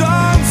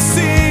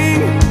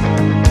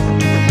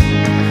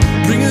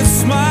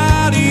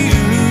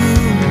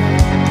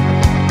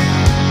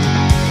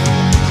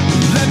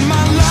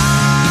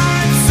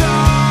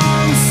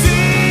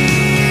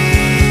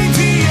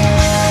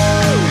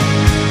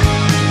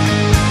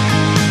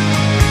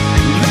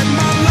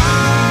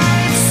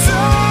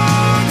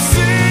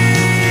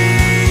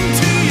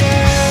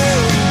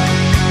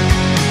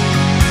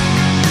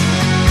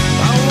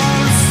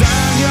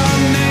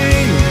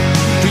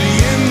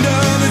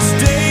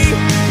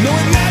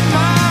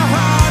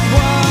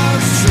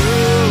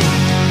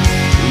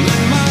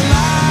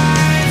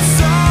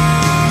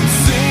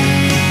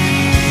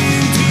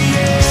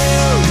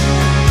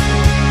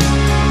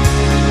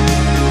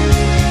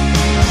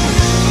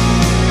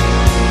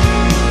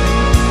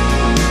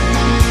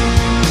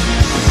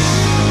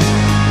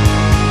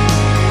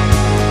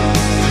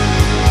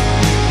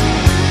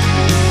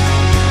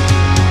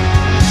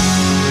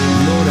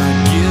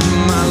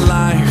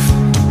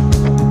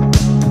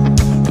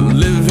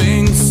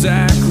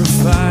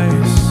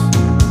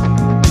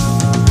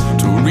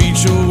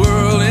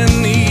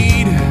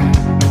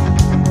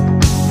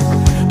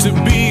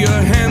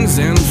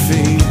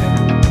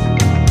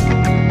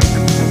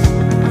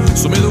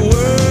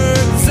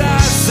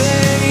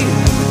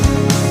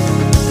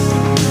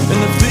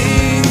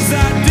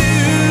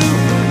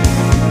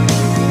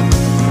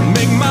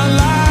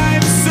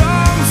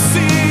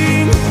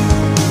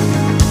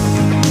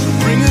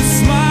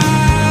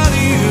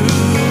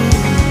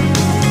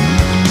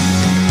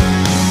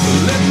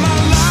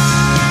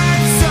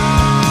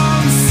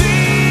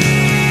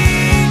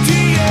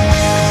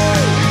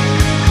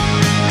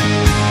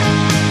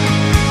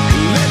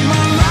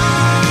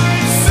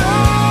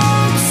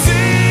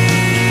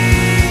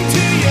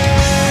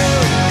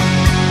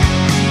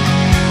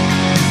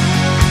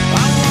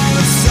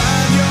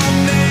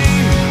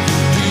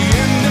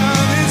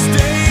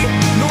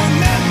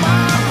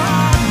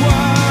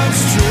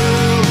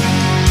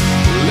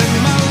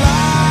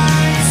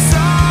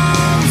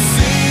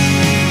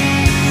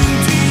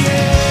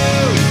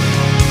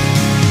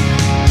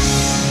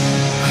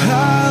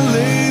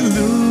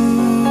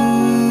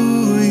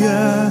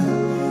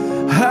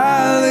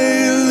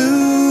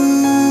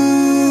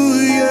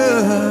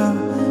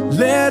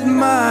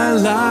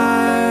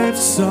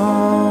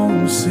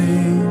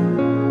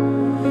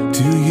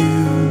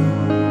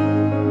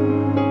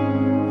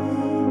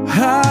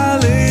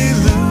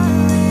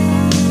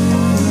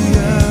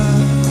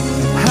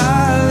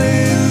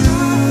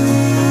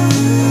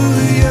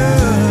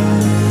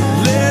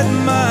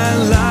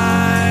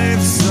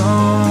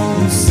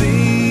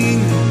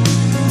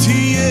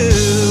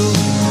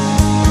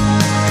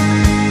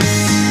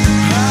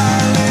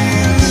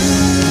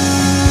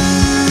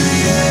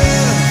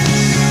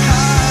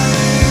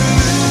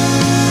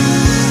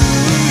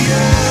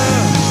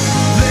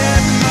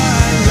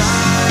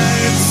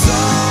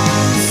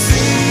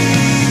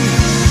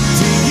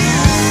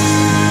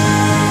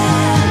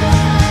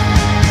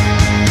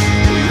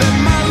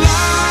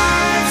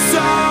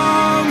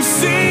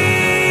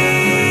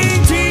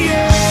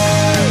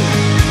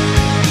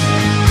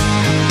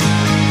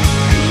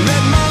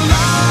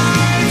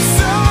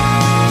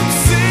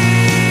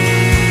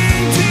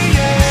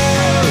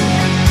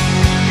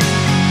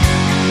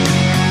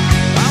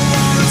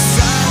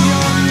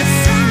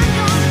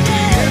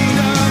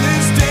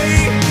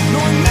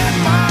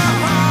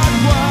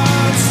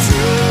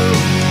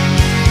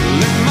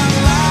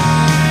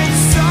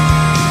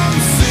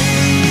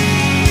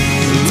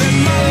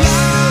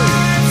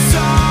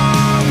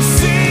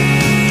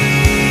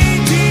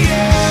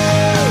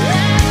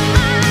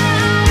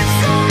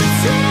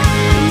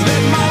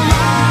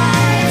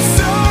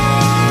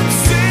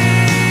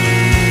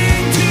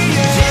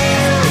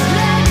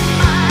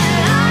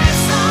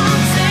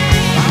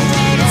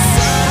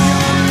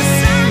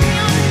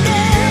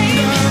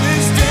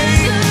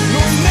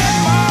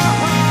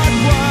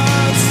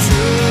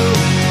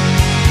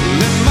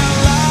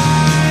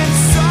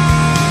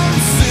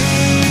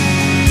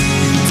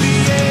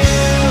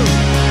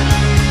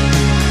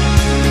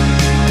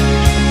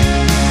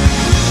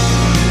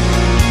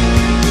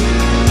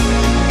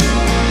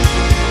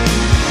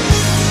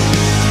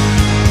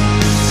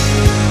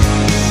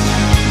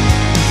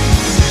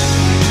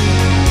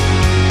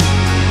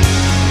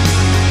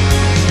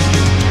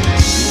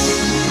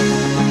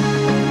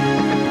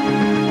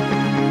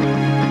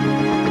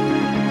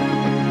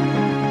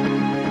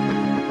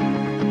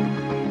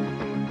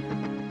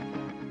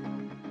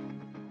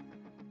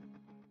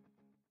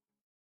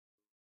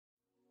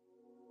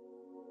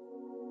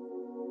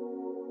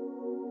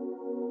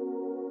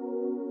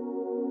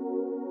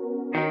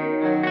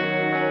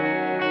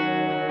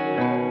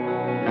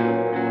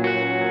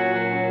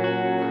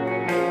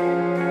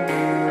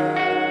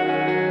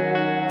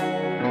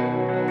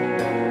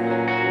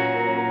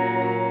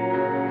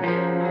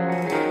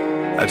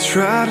I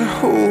try to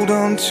hold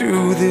on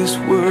to this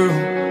world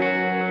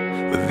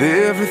with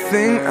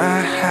everything I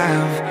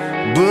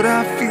have, but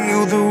I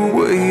feel the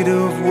weight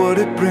of what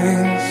it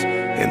brings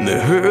and the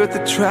hurt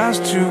that tries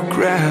to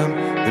grab.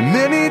 The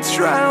many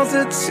trials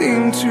that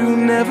seem to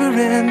never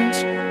end.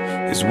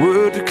 His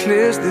word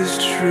declares this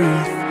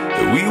truth,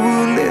 that we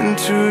will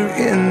enter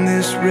in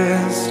this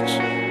rest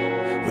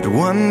with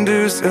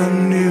wonders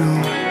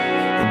anew.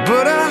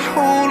 But I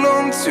hold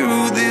on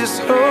to this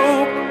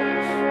hope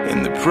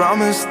in the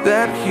promise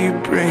that He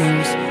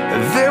brings.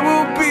 There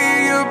will be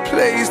a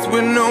place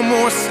with no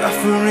more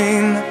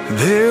suffering.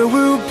 There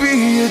will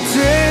be a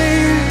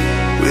day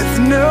with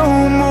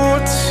no more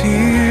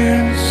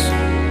tears,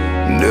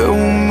 no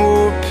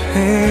more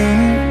pain,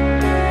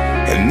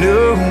 and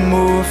no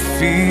more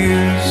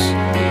fears.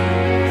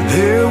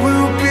 There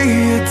will be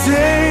a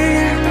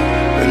day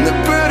when the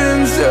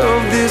burdens of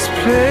this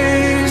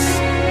place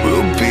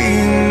will be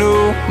no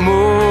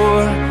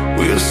more.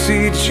 We'll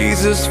see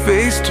Jesus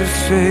face to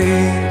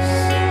face.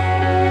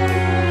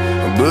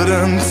 But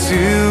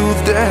until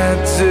that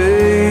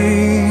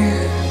day,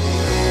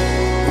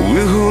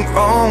 we'll hold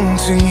on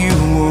to you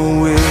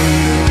always.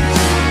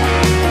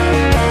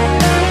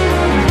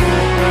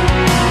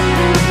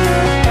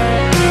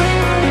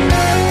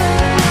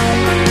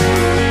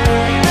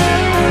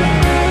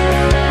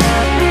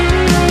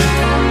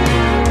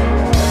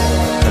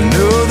 I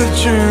know the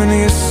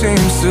journey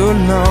seems so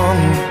long.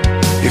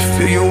 You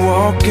feel you're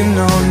walking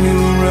on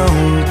your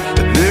own,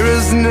 but there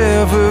has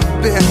never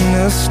been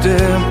a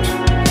step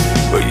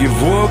where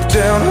you've walked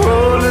down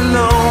all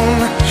alone.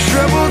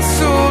 Troubled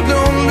soul,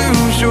 don't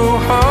lose your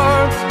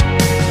heart,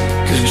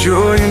 'cause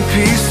joy and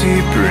peace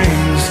He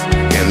brings,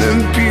 and the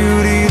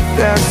beauty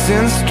that's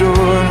in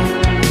store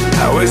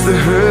outweighs the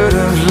hurt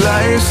of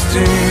life's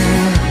sting.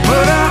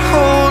 But I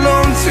hold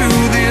on to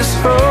this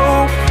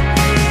hope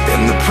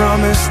and the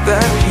promise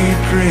that He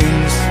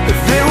brings, that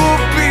there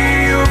will be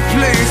a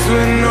place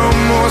with no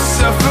more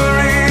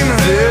suffering.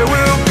 There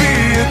will be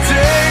a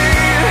day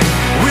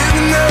with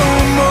no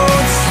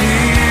more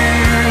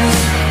tears,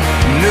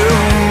 no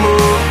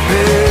more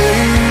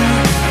pain,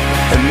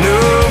 and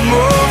no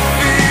more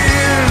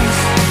fears.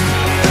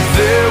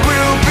 There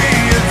will be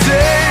a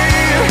day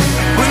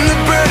when the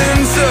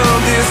burdens of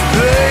this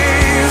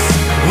place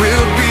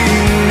will be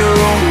no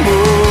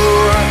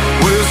more.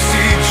 We'll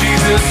see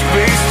Jesus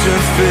face to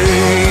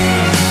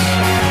face.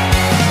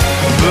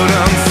 But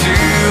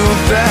until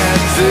that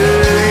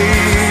day,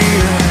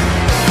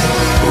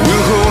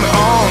 we'll hold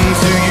on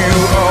to you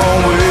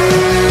always.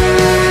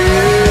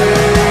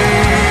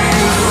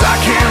 I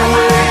can't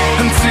wait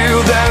until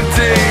that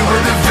day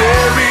where the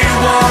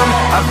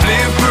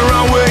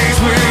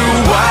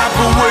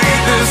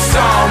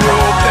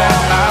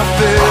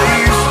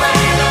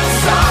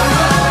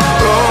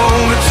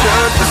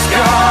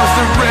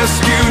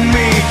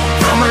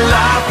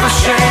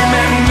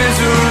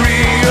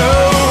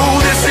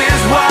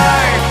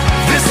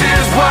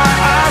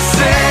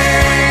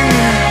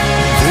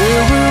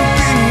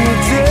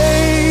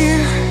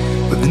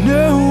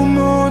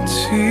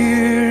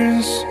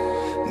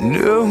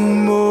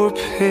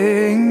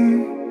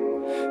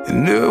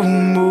no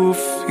more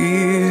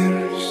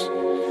fears.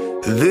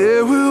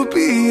 There will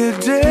be a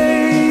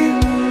day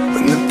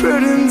when the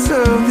burdens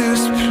of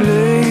this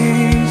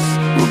place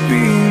will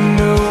be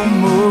no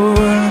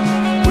more.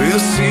 We'll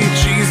see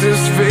Jesus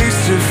face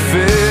to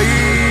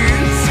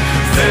face.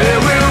 There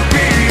will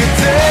be a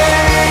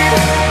day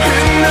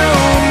with no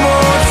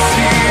more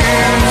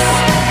tears,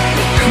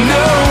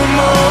 no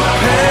more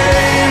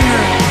pain,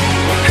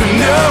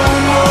 no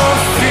more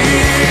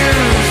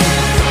fears.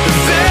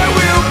 There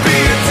will be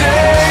a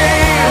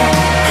day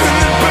when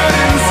the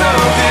burdens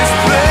of this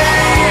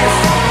place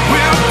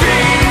will be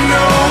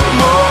no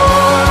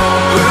more.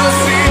 We'll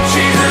see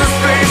Jesus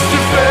face to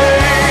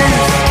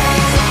face.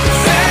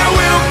 There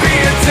will be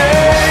a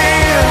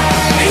day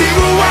He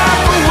will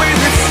wipe away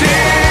the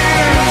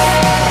tears.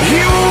 He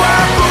will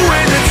wipe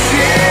away the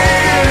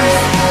tears.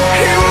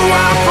 He will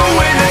wipe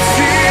away the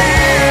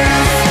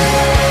tears.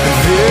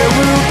 There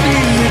will be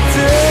a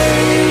day.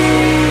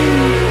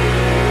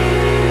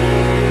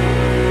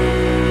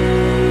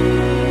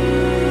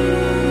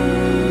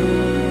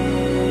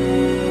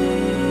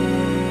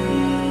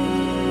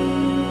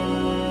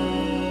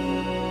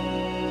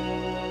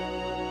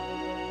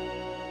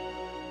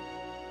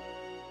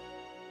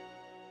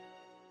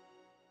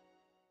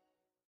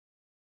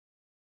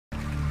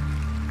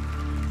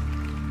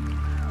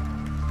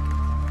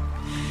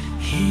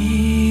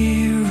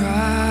 Here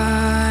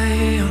I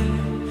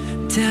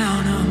am,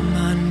 down on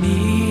my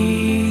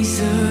knees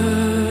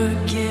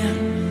again,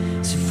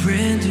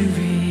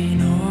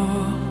 surrendering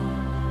all,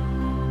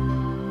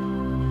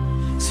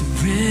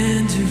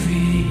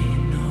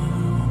 surrendering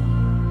all.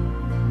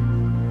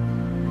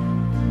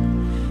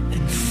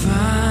 And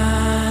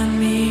find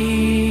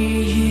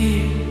me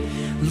here,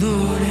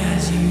 Lord,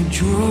 as you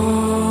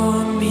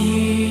draw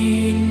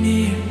me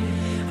near.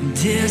 I'm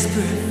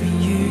desperate for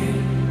you.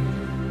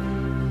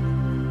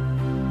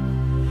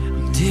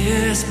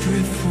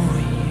 Desperate for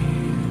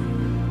you,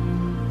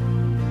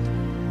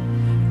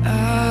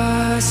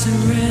 I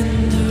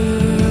surrender.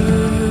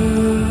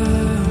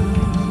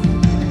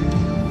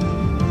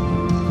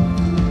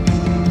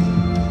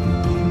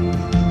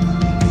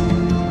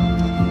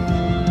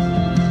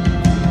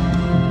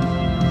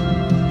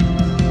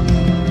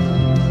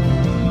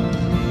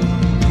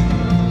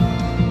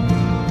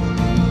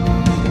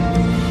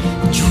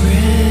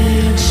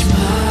 Drench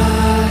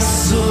my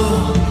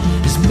soul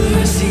as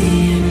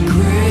mercy and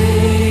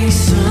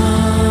grace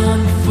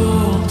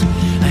unfold.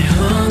 I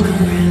hunger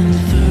and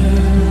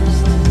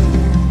thirst.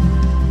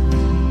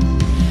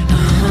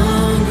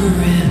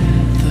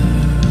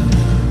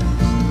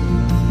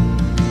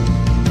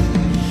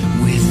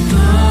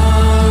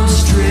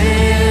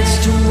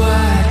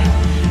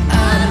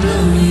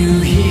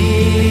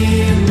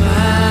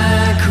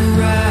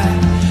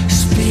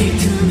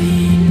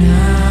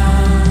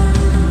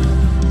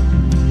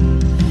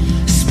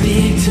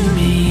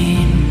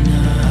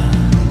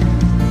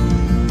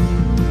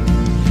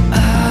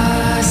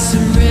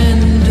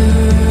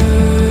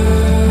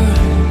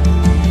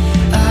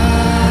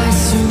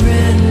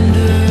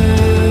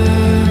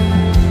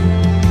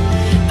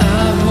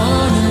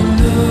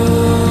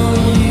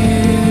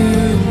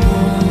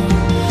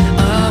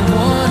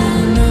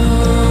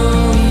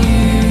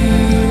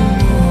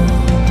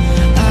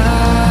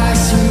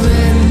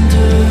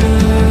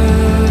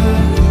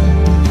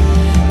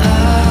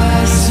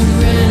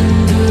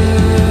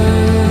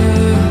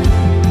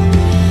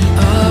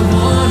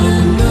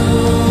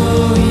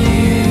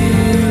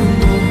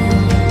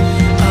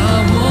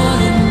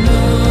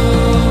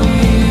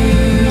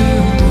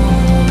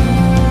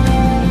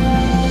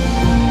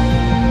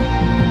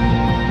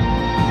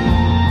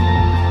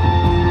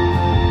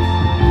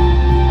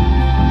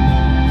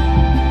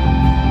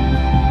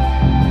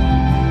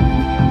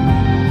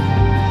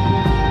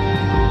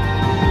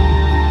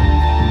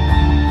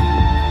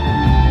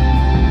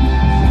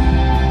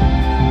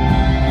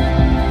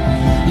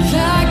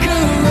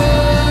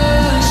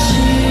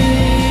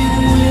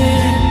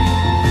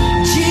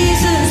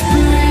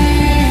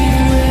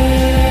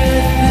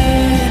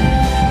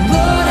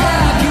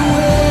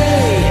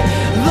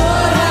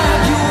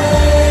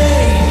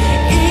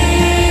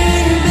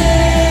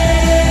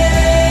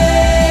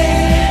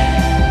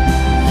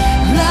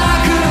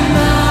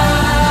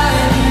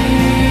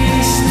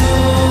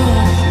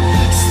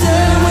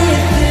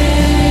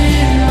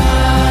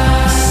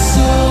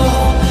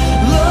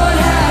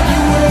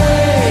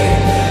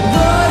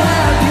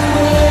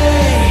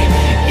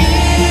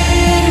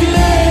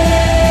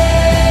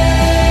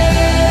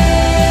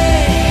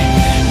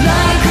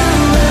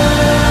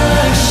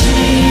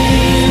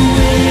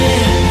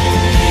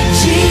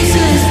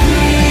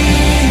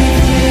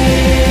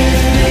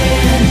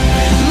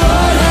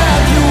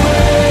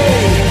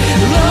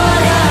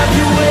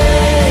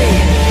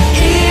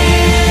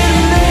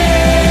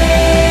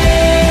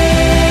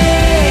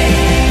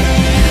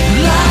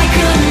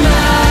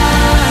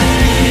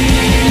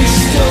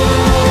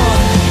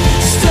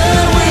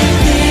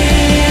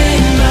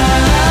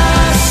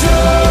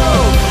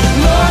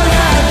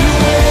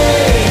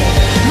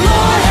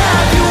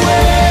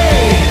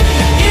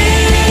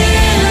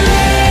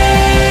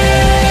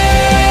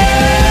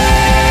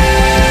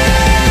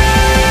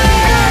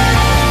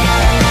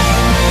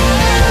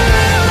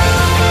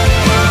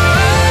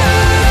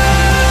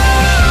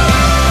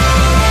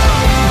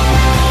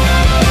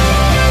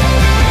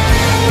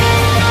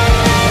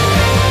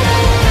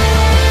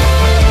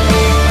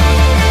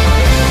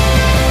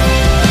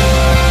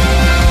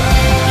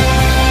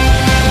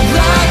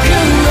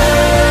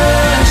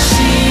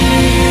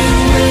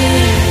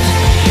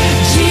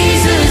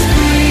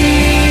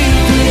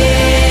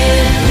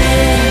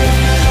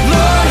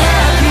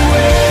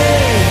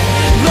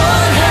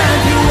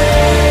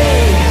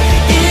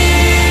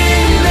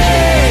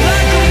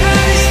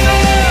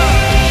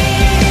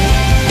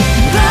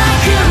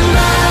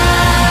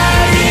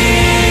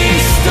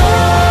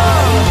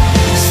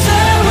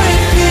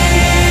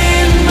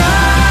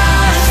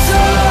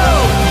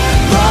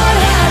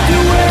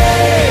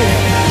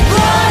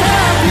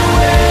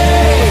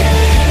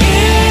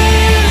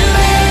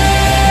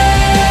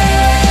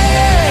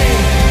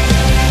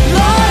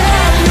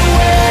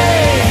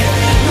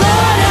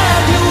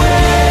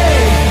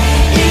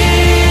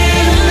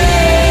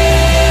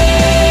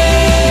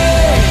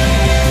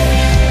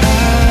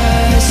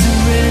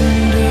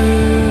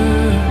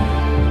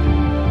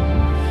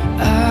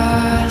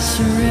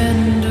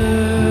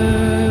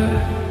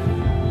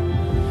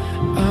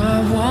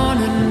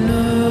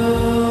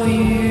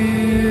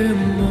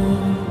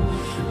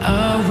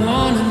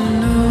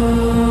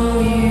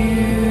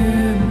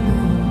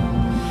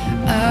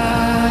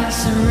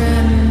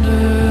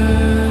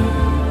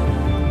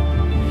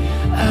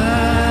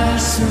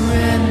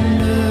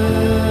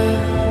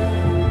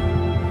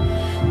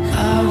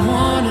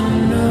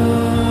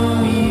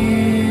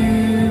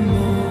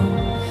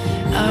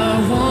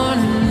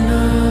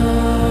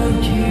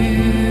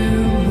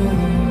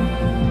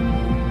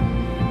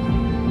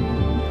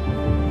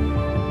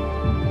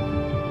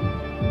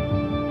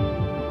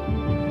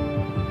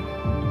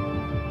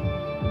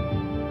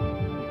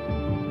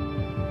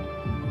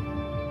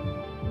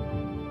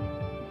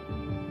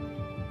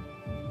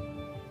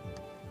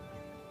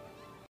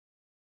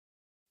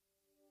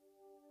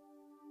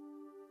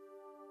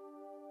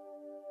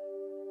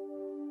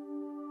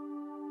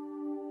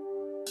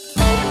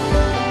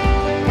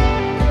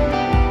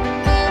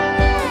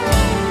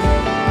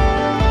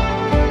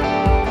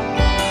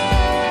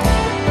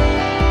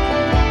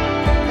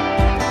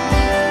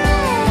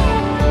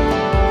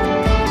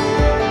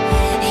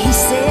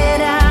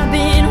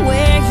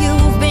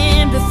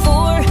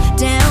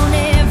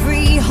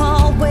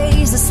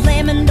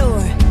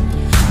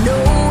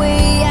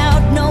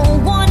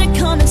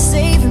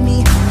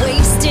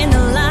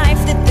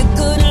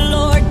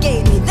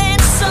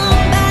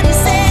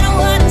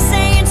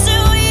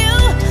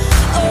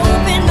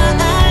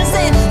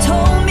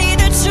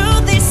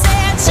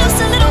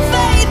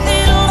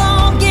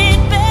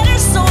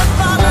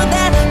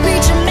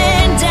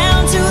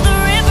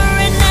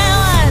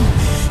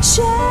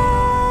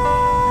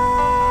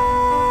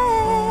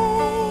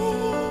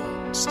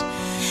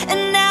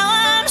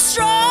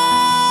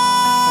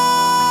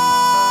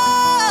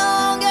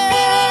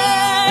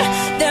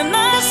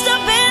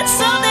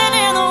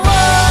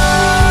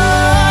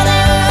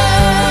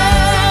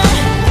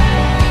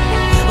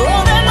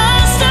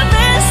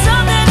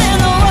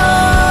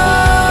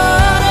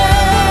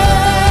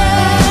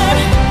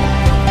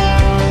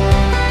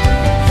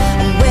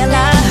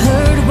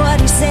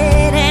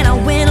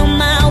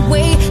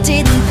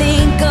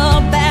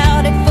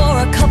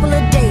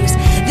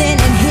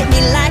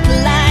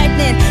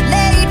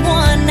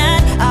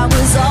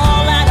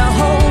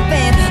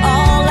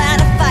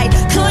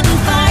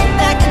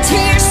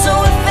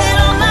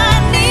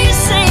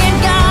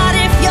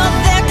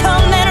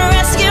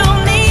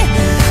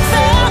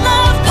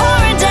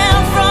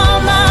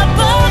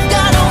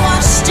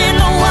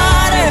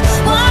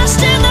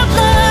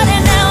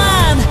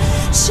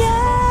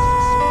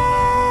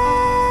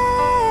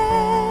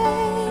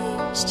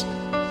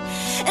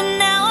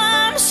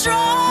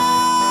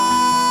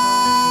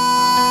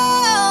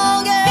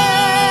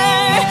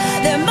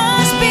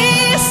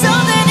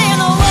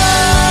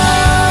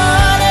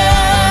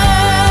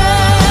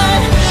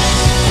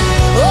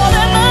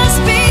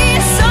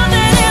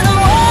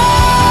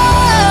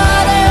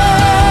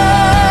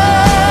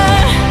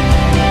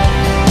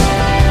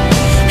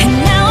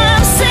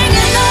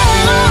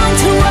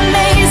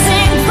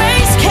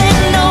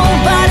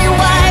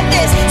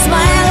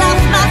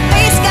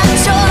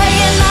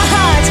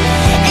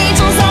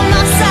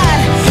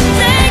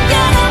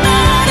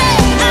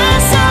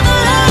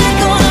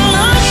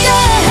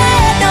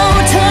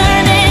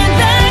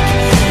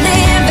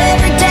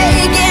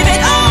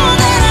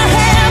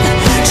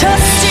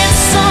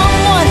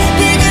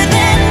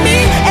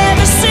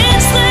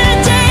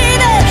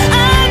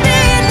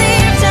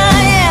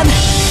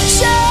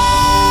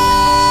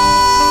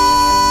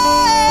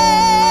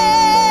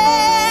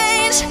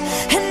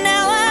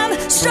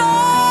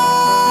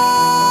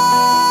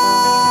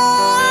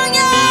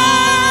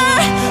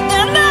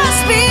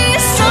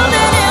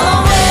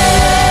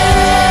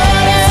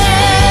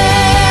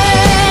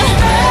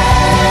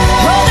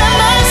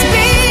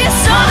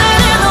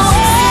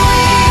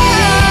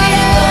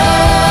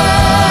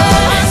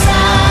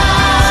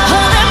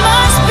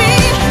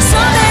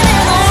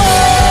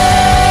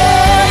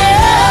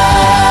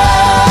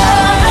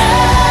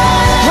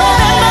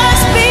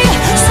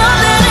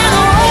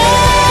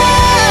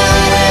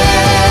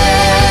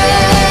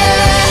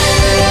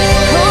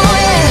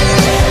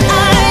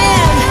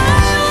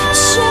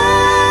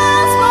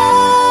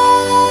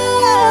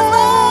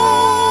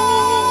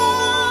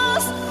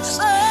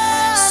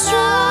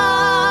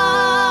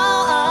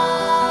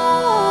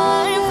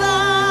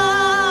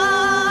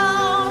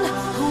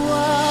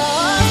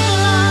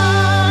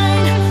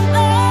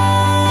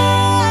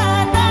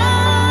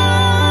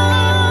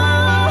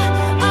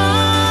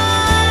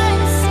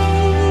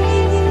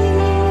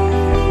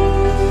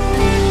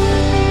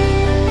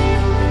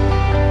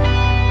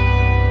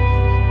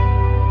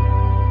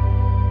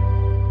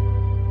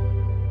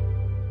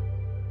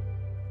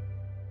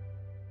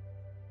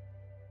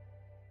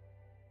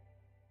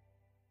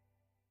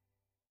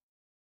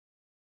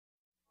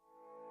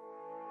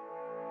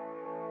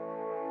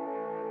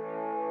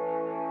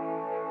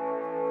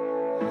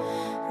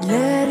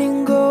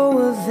 letting go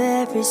of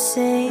every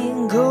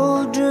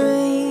single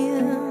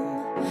dream.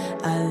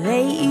 I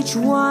lay each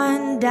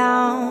one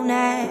down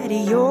at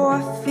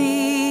your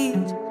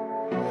feet.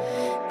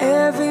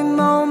 Every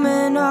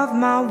moment of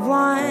my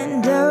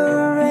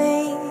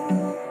wandering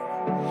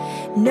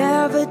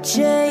never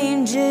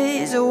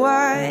changes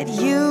what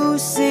you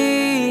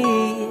see.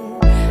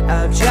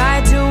 I've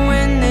tried to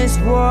win this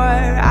war,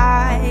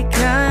 I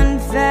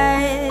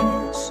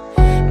confess.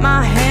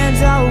 My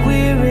hands are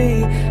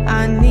weary,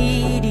 I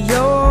need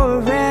your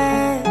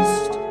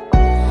rest.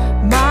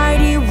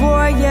 Mighty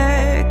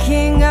warrior,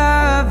 king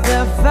of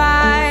the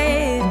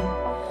fight.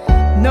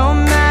 No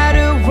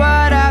matter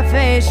what I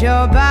face,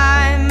 you're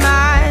by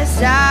my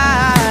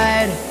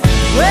side.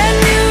 When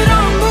you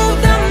don't move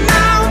the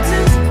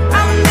mountains,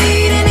 I'm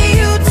needing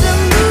you to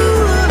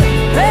move.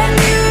 When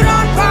you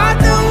don't part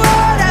the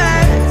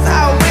waters,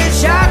 I wish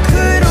I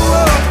could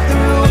walk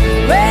through.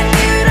 When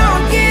you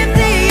don't give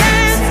the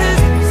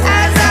answers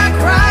as I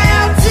cry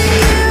out to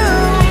you,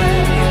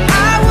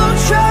 I will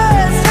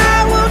trust, I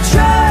will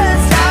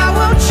trust, I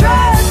will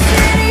trust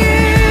in you.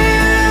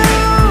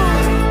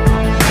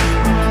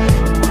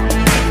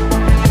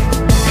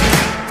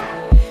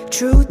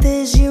 Truth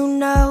is, you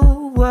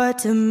know what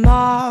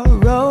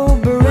tomorrow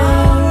brings.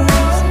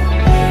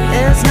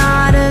 There's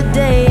not a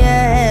day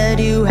ahead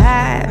you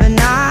have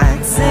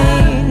not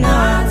seen.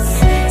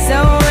 So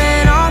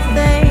in all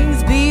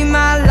things, be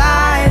my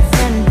life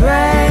and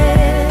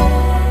bread.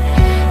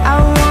 I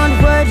want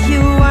what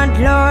you want,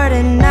 Lord,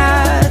 and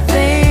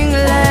nothing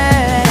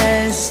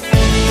less.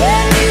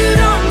 When you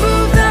don't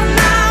move the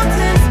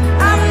mountains,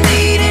 I'm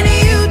needing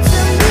you to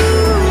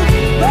move.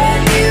 When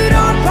you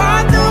don't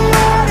part the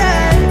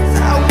waters,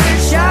 I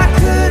wish I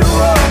could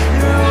walk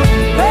through.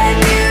 When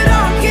you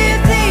don't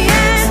give the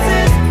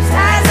answers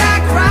as I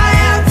cry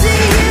out to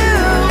you,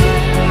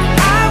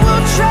 I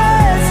will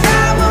trust,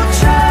 I will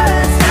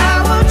trust, I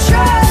will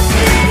trust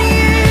in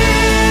you.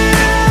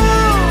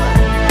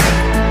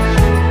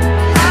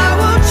 I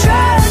will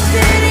trust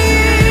in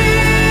you.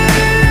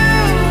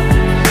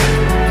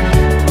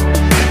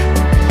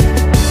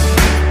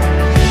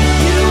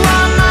 You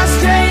are my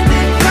strength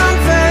and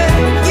comfort.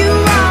 You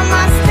are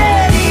my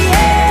steady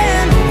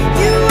hand.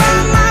 You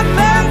are my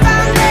firm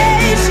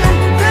foundation,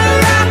 the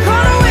rock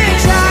on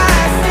which I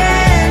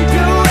stand.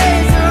 Your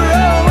ways are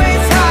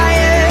always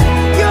higher.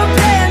 Your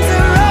plans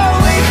are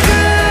always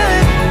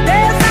good.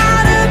 There's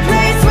not a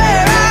place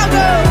where I'll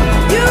go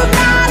you've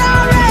not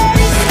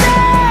already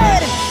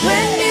said.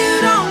 When you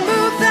don't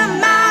move the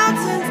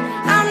mountains,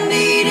 I'm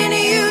needing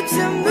you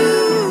to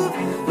move.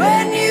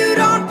 When you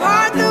don't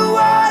part the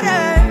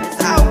waters,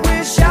 I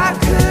wish I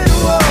could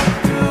walk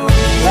through.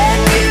 When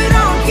you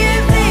don't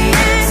give the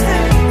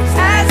answers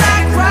as I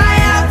cry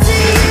out to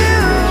you,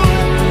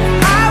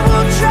 I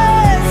will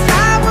trust,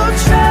 I will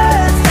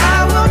trust, I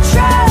will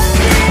trust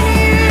in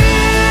you.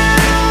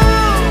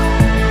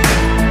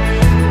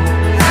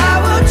 I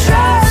will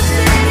trust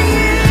in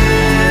you.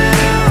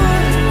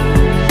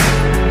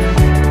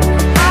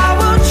 I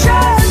will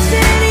trust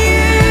in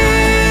you.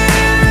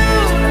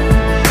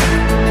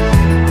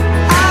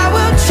 I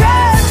will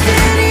trust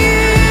in you.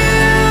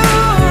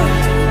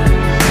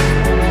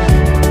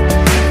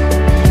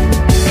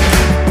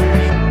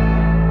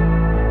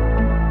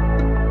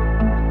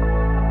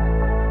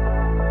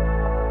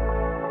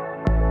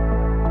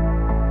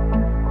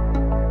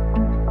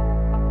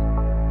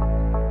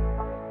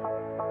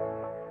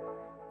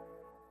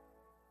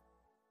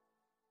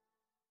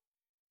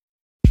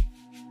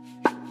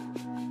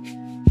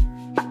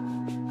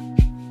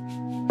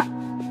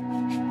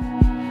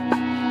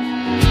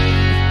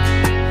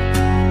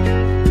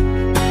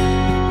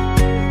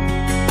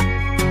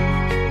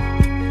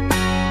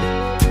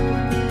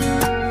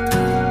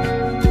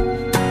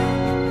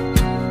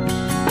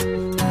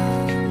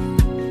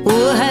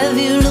 Well, have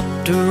you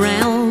looked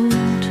around?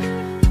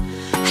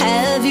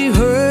 Have you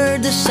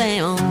heard the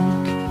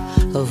sound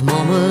of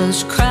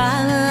mama's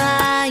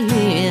crying?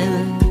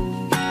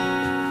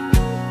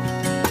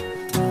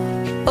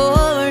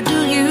 Or do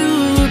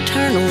you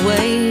turn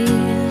away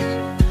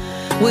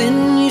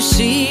when you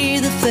see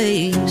the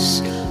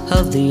face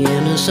of the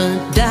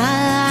innocent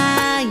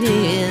dying?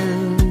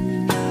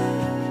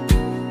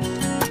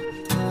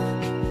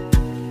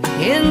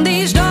 In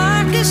these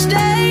darkest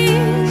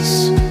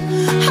days,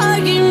 are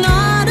you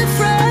not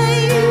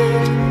afraid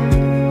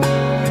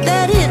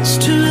that it's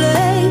too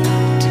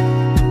late?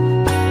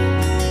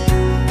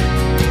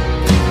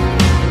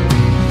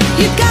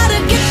 You gotta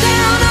get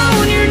down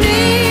on your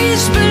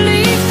knees,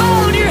 believe,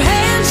 fold your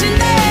hands and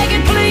beg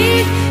and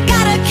plead.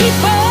 Gotta keep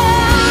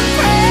on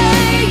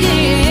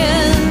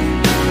praying.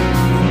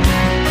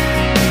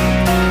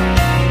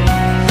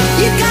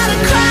 You gotta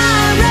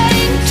cry,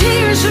 rain,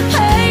 tears of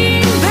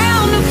pain,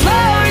 pound the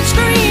floor and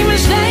scream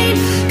his name,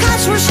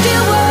 'cause we're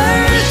still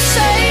worth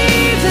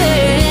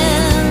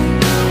saving.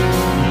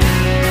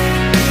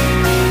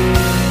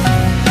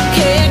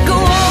 Can't go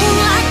on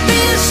like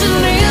this and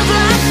live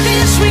like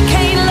this. We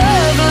can't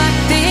love like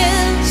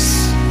this.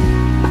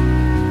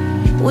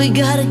 We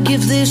gotta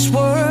give this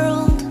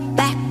world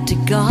back to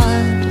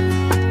God.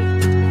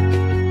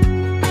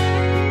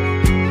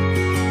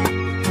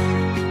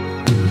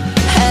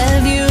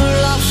 Have you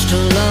lost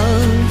a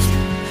love?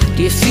 Do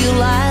you feel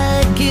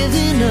like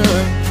giving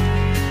up?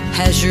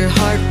 Has your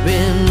heart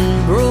been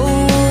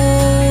broken?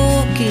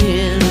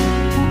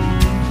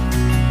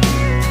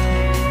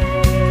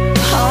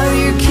 Are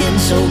your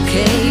kids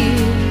okay?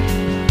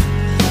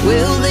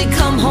 Will they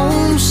come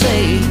home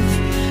safe?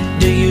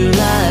 Do you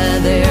lie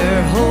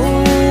there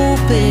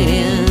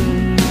hoping?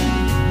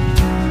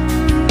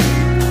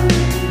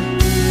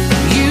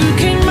 You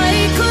can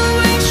make a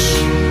wish,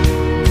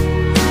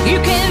 you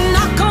can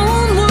knock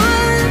on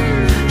wood,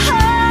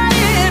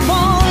 it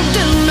won't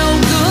do no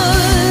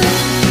good.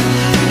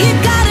 You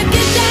gotta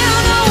get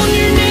down on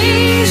your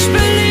knees,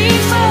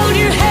 believe, fold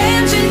your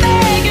hands and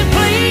beg and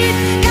plead.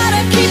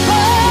 Gotta keep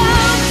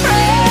on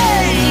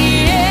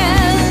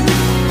praying.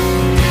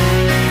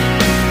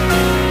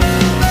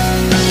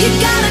 You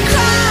gotta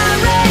cry,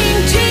 rain,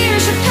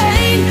 tears of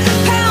pain,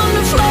 pound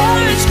the floor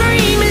and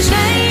scream his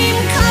name,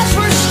 'cause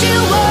we're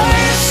still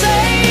worth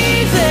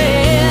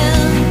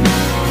saving.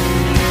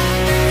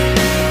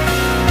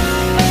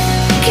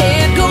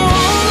 Can't go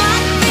on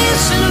like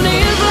this and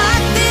live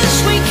like this.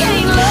 We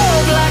can't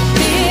love like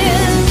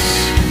this.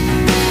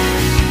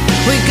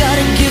 We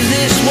gotta give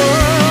this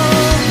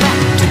world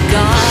back to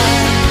God.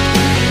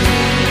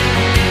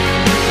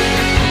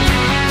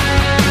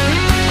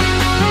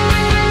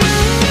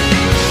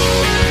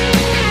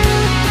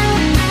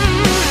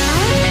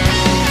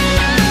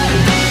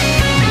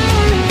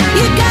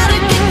 You gotta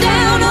get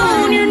down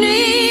on your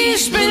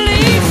knees,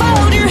 believe,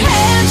 fold your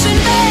hands and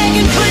beg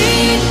and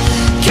plead.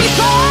 Keep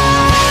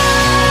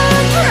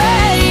on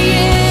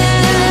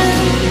praying.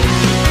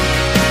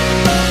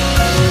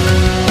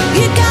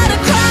 You gotta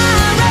cry,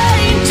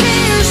 rain,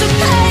 tears of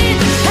pain,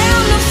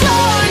 pound the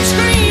floor and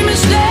scream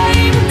his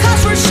name,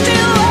 'cause we're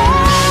still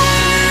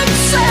worth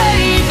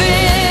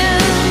saving.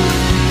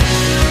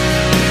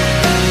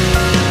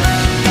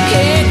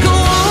 Can't go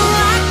on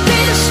like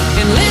this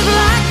and live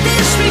like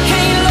this. We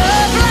can't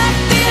love like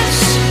this.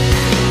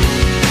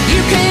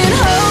 You can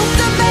hope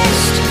the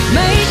best,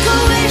 make a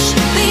wish.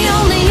 The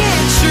only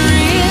answer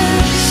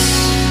is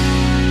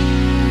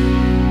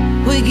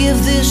we give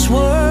this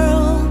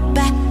world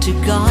back to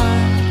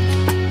God.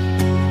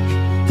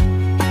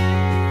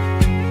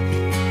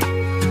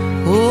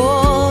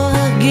 Oh,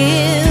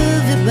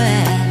 give it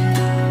back.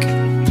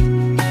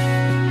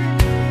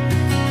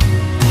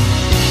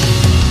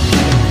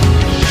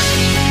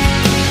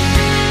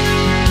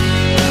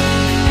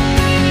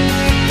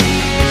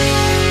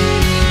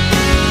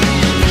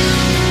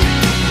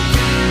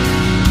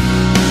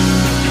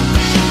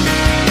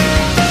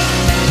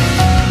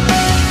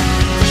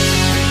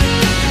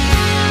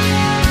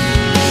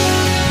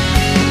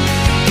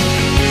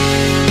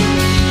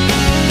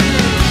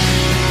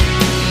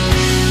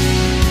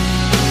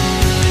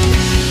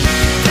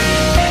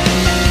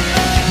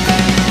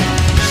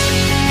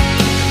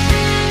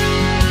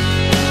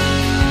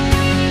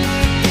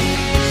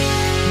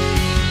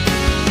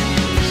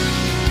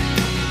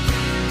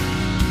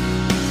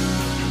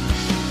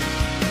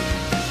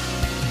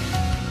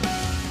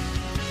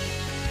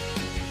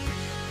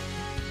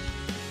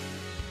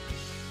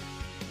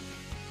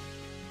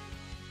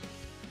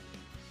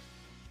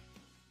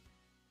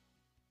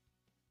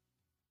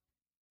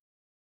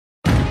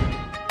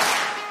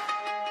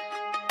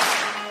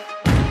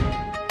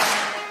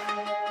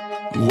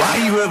 Why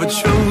you ever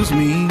chose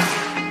me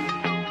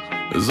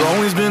has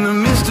always been a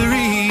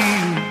mystery.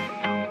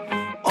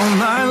 All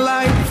my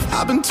life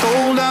I've been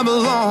told I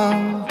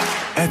belong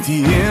at the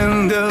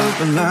end of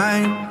the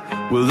line,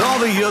 with all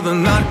the other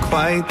not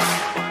quite,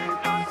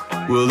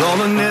 with all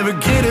that never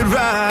get it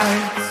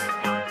right.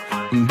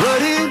 But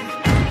it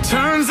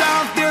turns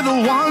out they're the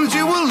ones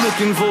you were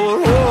looking for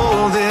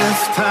all this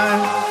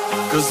time.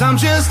 'Cause I'm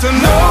just a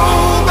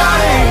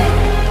nobody,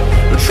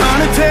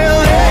 trying to tell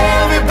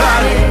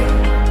everybody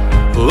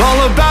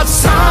all about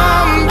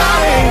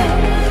somebody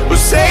who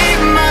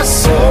saved my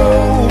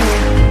soul.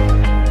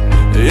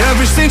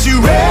 Ever since you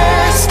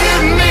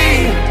rescued me,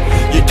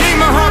 you gave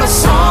my heart a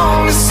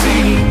song to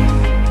sing.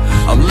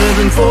 I'm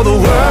living for the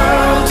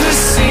world to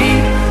see,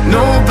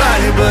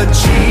 nobody but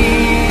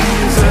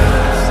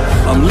Jesus.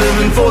 I'm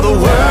living for the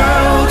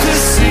world to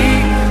see,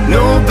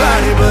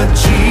 nobody but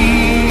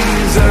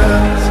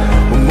Jesus.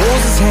 When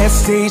Moses had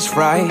stage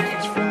fright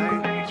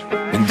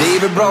and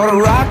David brought a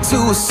rock to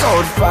a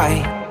sword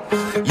fight,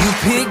 you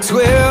picked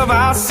 12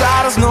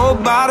 outsiders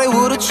nobody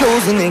would have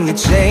chosen, and you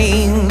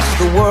changed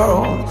the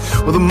world.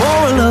 Well, the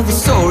moral of the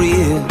story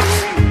is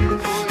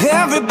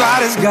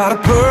everybody's got a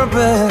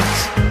purpose.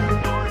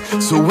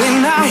 So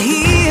when I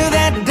hear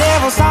that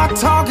devil start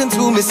talking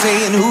to me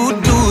saying, who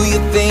do you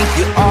think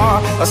you are?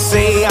 I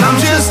say, I'm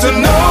just a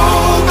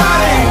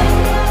nobody,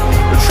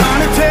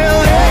 trying to tell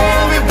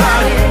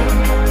everybody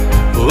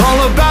all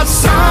about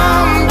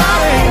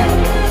somebody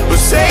who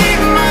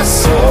saved my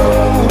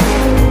soul.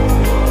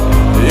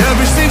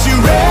 Ever since you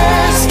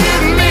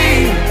rescued me,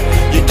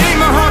 you gave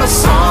my heart a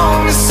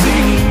song to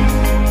sing.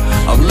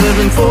 I'm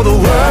living for the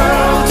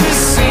world to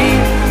see,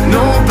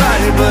 no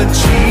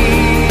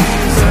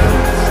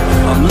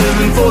I'm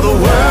living for the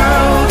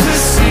world to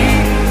see,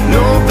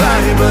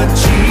 nobody but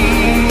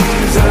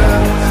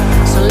Jesus.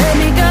 So let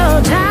me go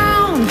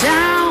down,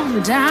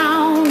 down,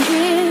 down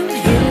in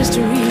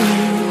history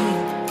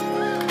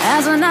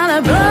as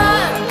another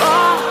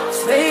blood-bought,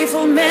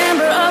 faithful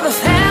member of the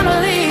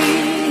family.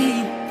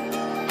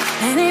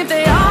 And if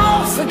they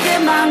all forget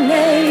my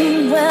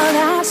name, well,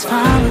 that's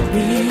fine with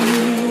me.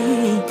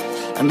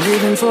 I'm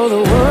living for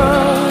the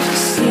world to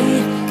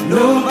see,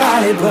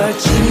 nobody but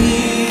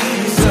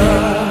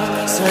Jesus.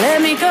 So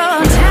let me go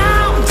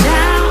down,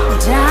 down,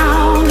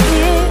 down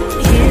in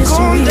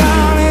history,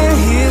 Down in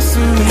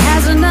history,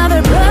 as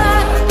another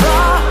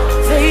blood-bought,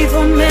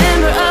 faithful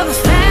member of the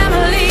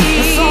family.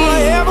 that's all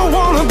I ever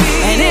wanna be.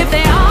 And if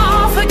they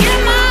all forget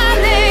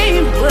my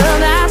name, well,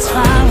 that's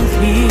fine with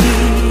me.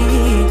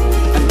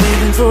 I'm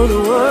living for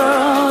the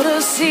world to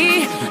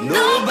see,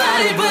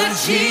 nobody but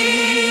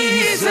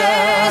Jesus.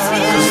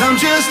 'Cause I'm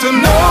just a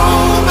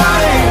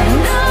nobody,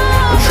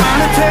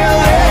 trying to tell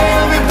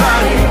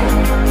everybody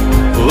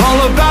all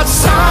about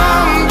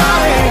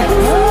somebody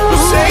who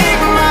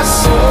saved my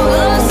soul.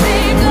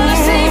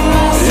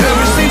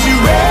 Ever since you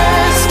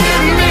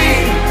rescued me,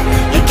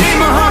 you gave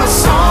my heart a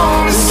song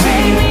to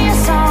sing.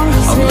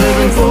 I'm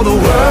living for the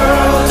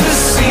world to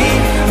see,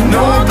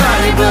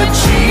 nobody but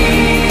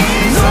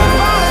Jesus.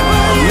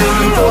 I'm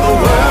living for the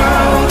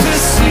world to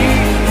see,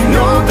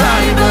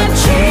 nobody but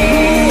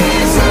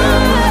Jesus.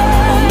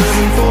 I'm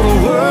living for the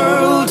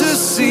world to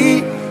see,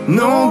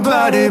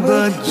 nobody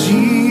but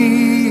Jesus.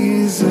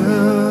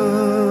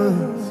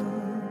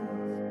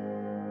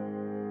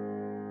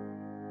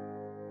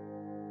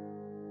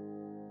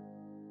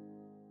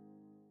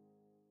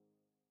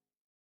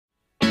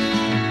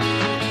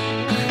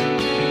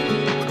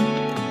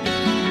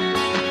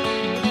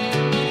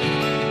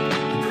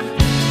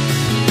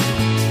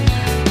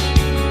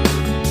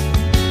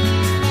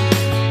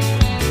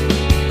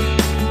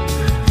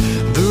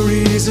 The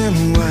reason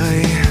why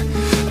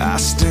I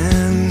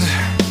stand,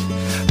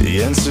 the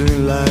answer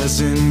lies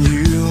in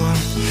you.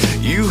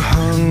 You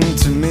hung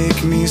to make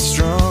me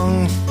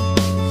strong,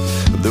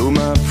 though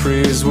my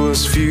praise was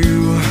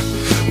few.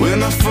 When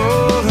I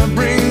fall, I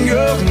bring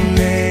your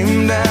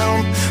name down,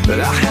 but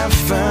I have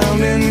found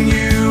in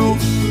you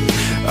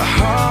a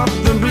heart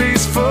that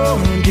bleeds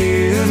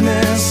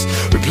forgiveness,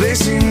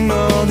 replacing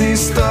all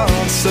these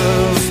thoughts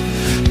of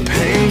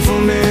painful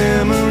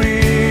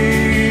memories.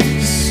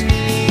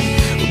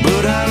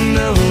 But I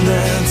know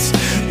that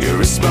your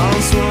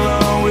response will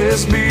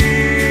always be,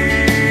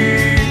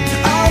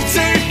 I'll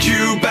take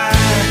you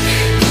back,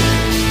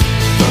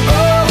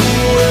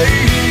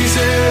 always,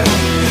 yeah.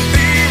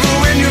 Even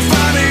when your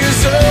fighting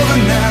is over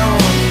now,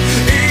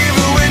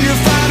 even when your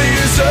fighting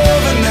is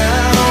over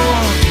now,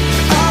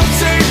 I'll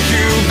take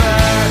you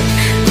back,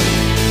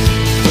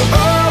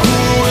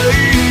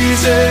 always,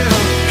 yeah.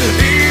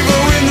 Even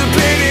when the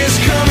pain is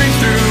coming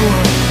through,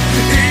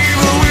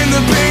 even when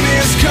the pain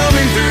is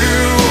coming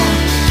through,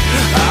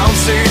 I'll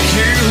take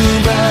you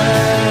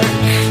back.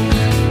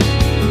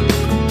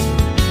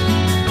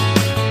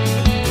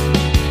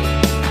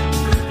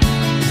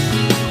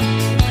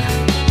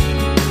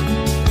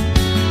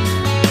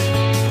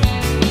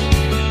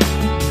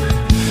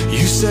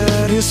 You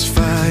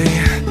satisfy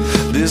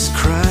this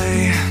cry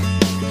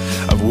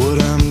of what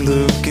I'm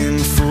looking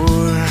for,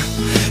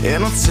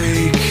 and I'll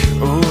take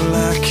all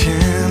I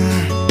can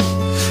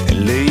and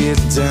lay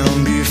it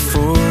down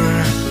before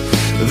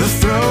the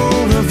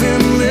throne of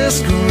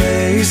endless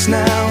grace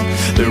now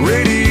that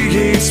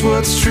radiates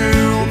what's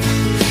true.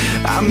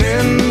 I'm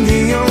in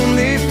the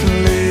only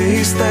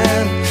place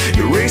that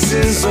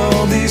erases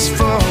all these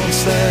faults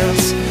that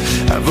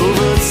have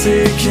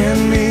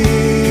overtaken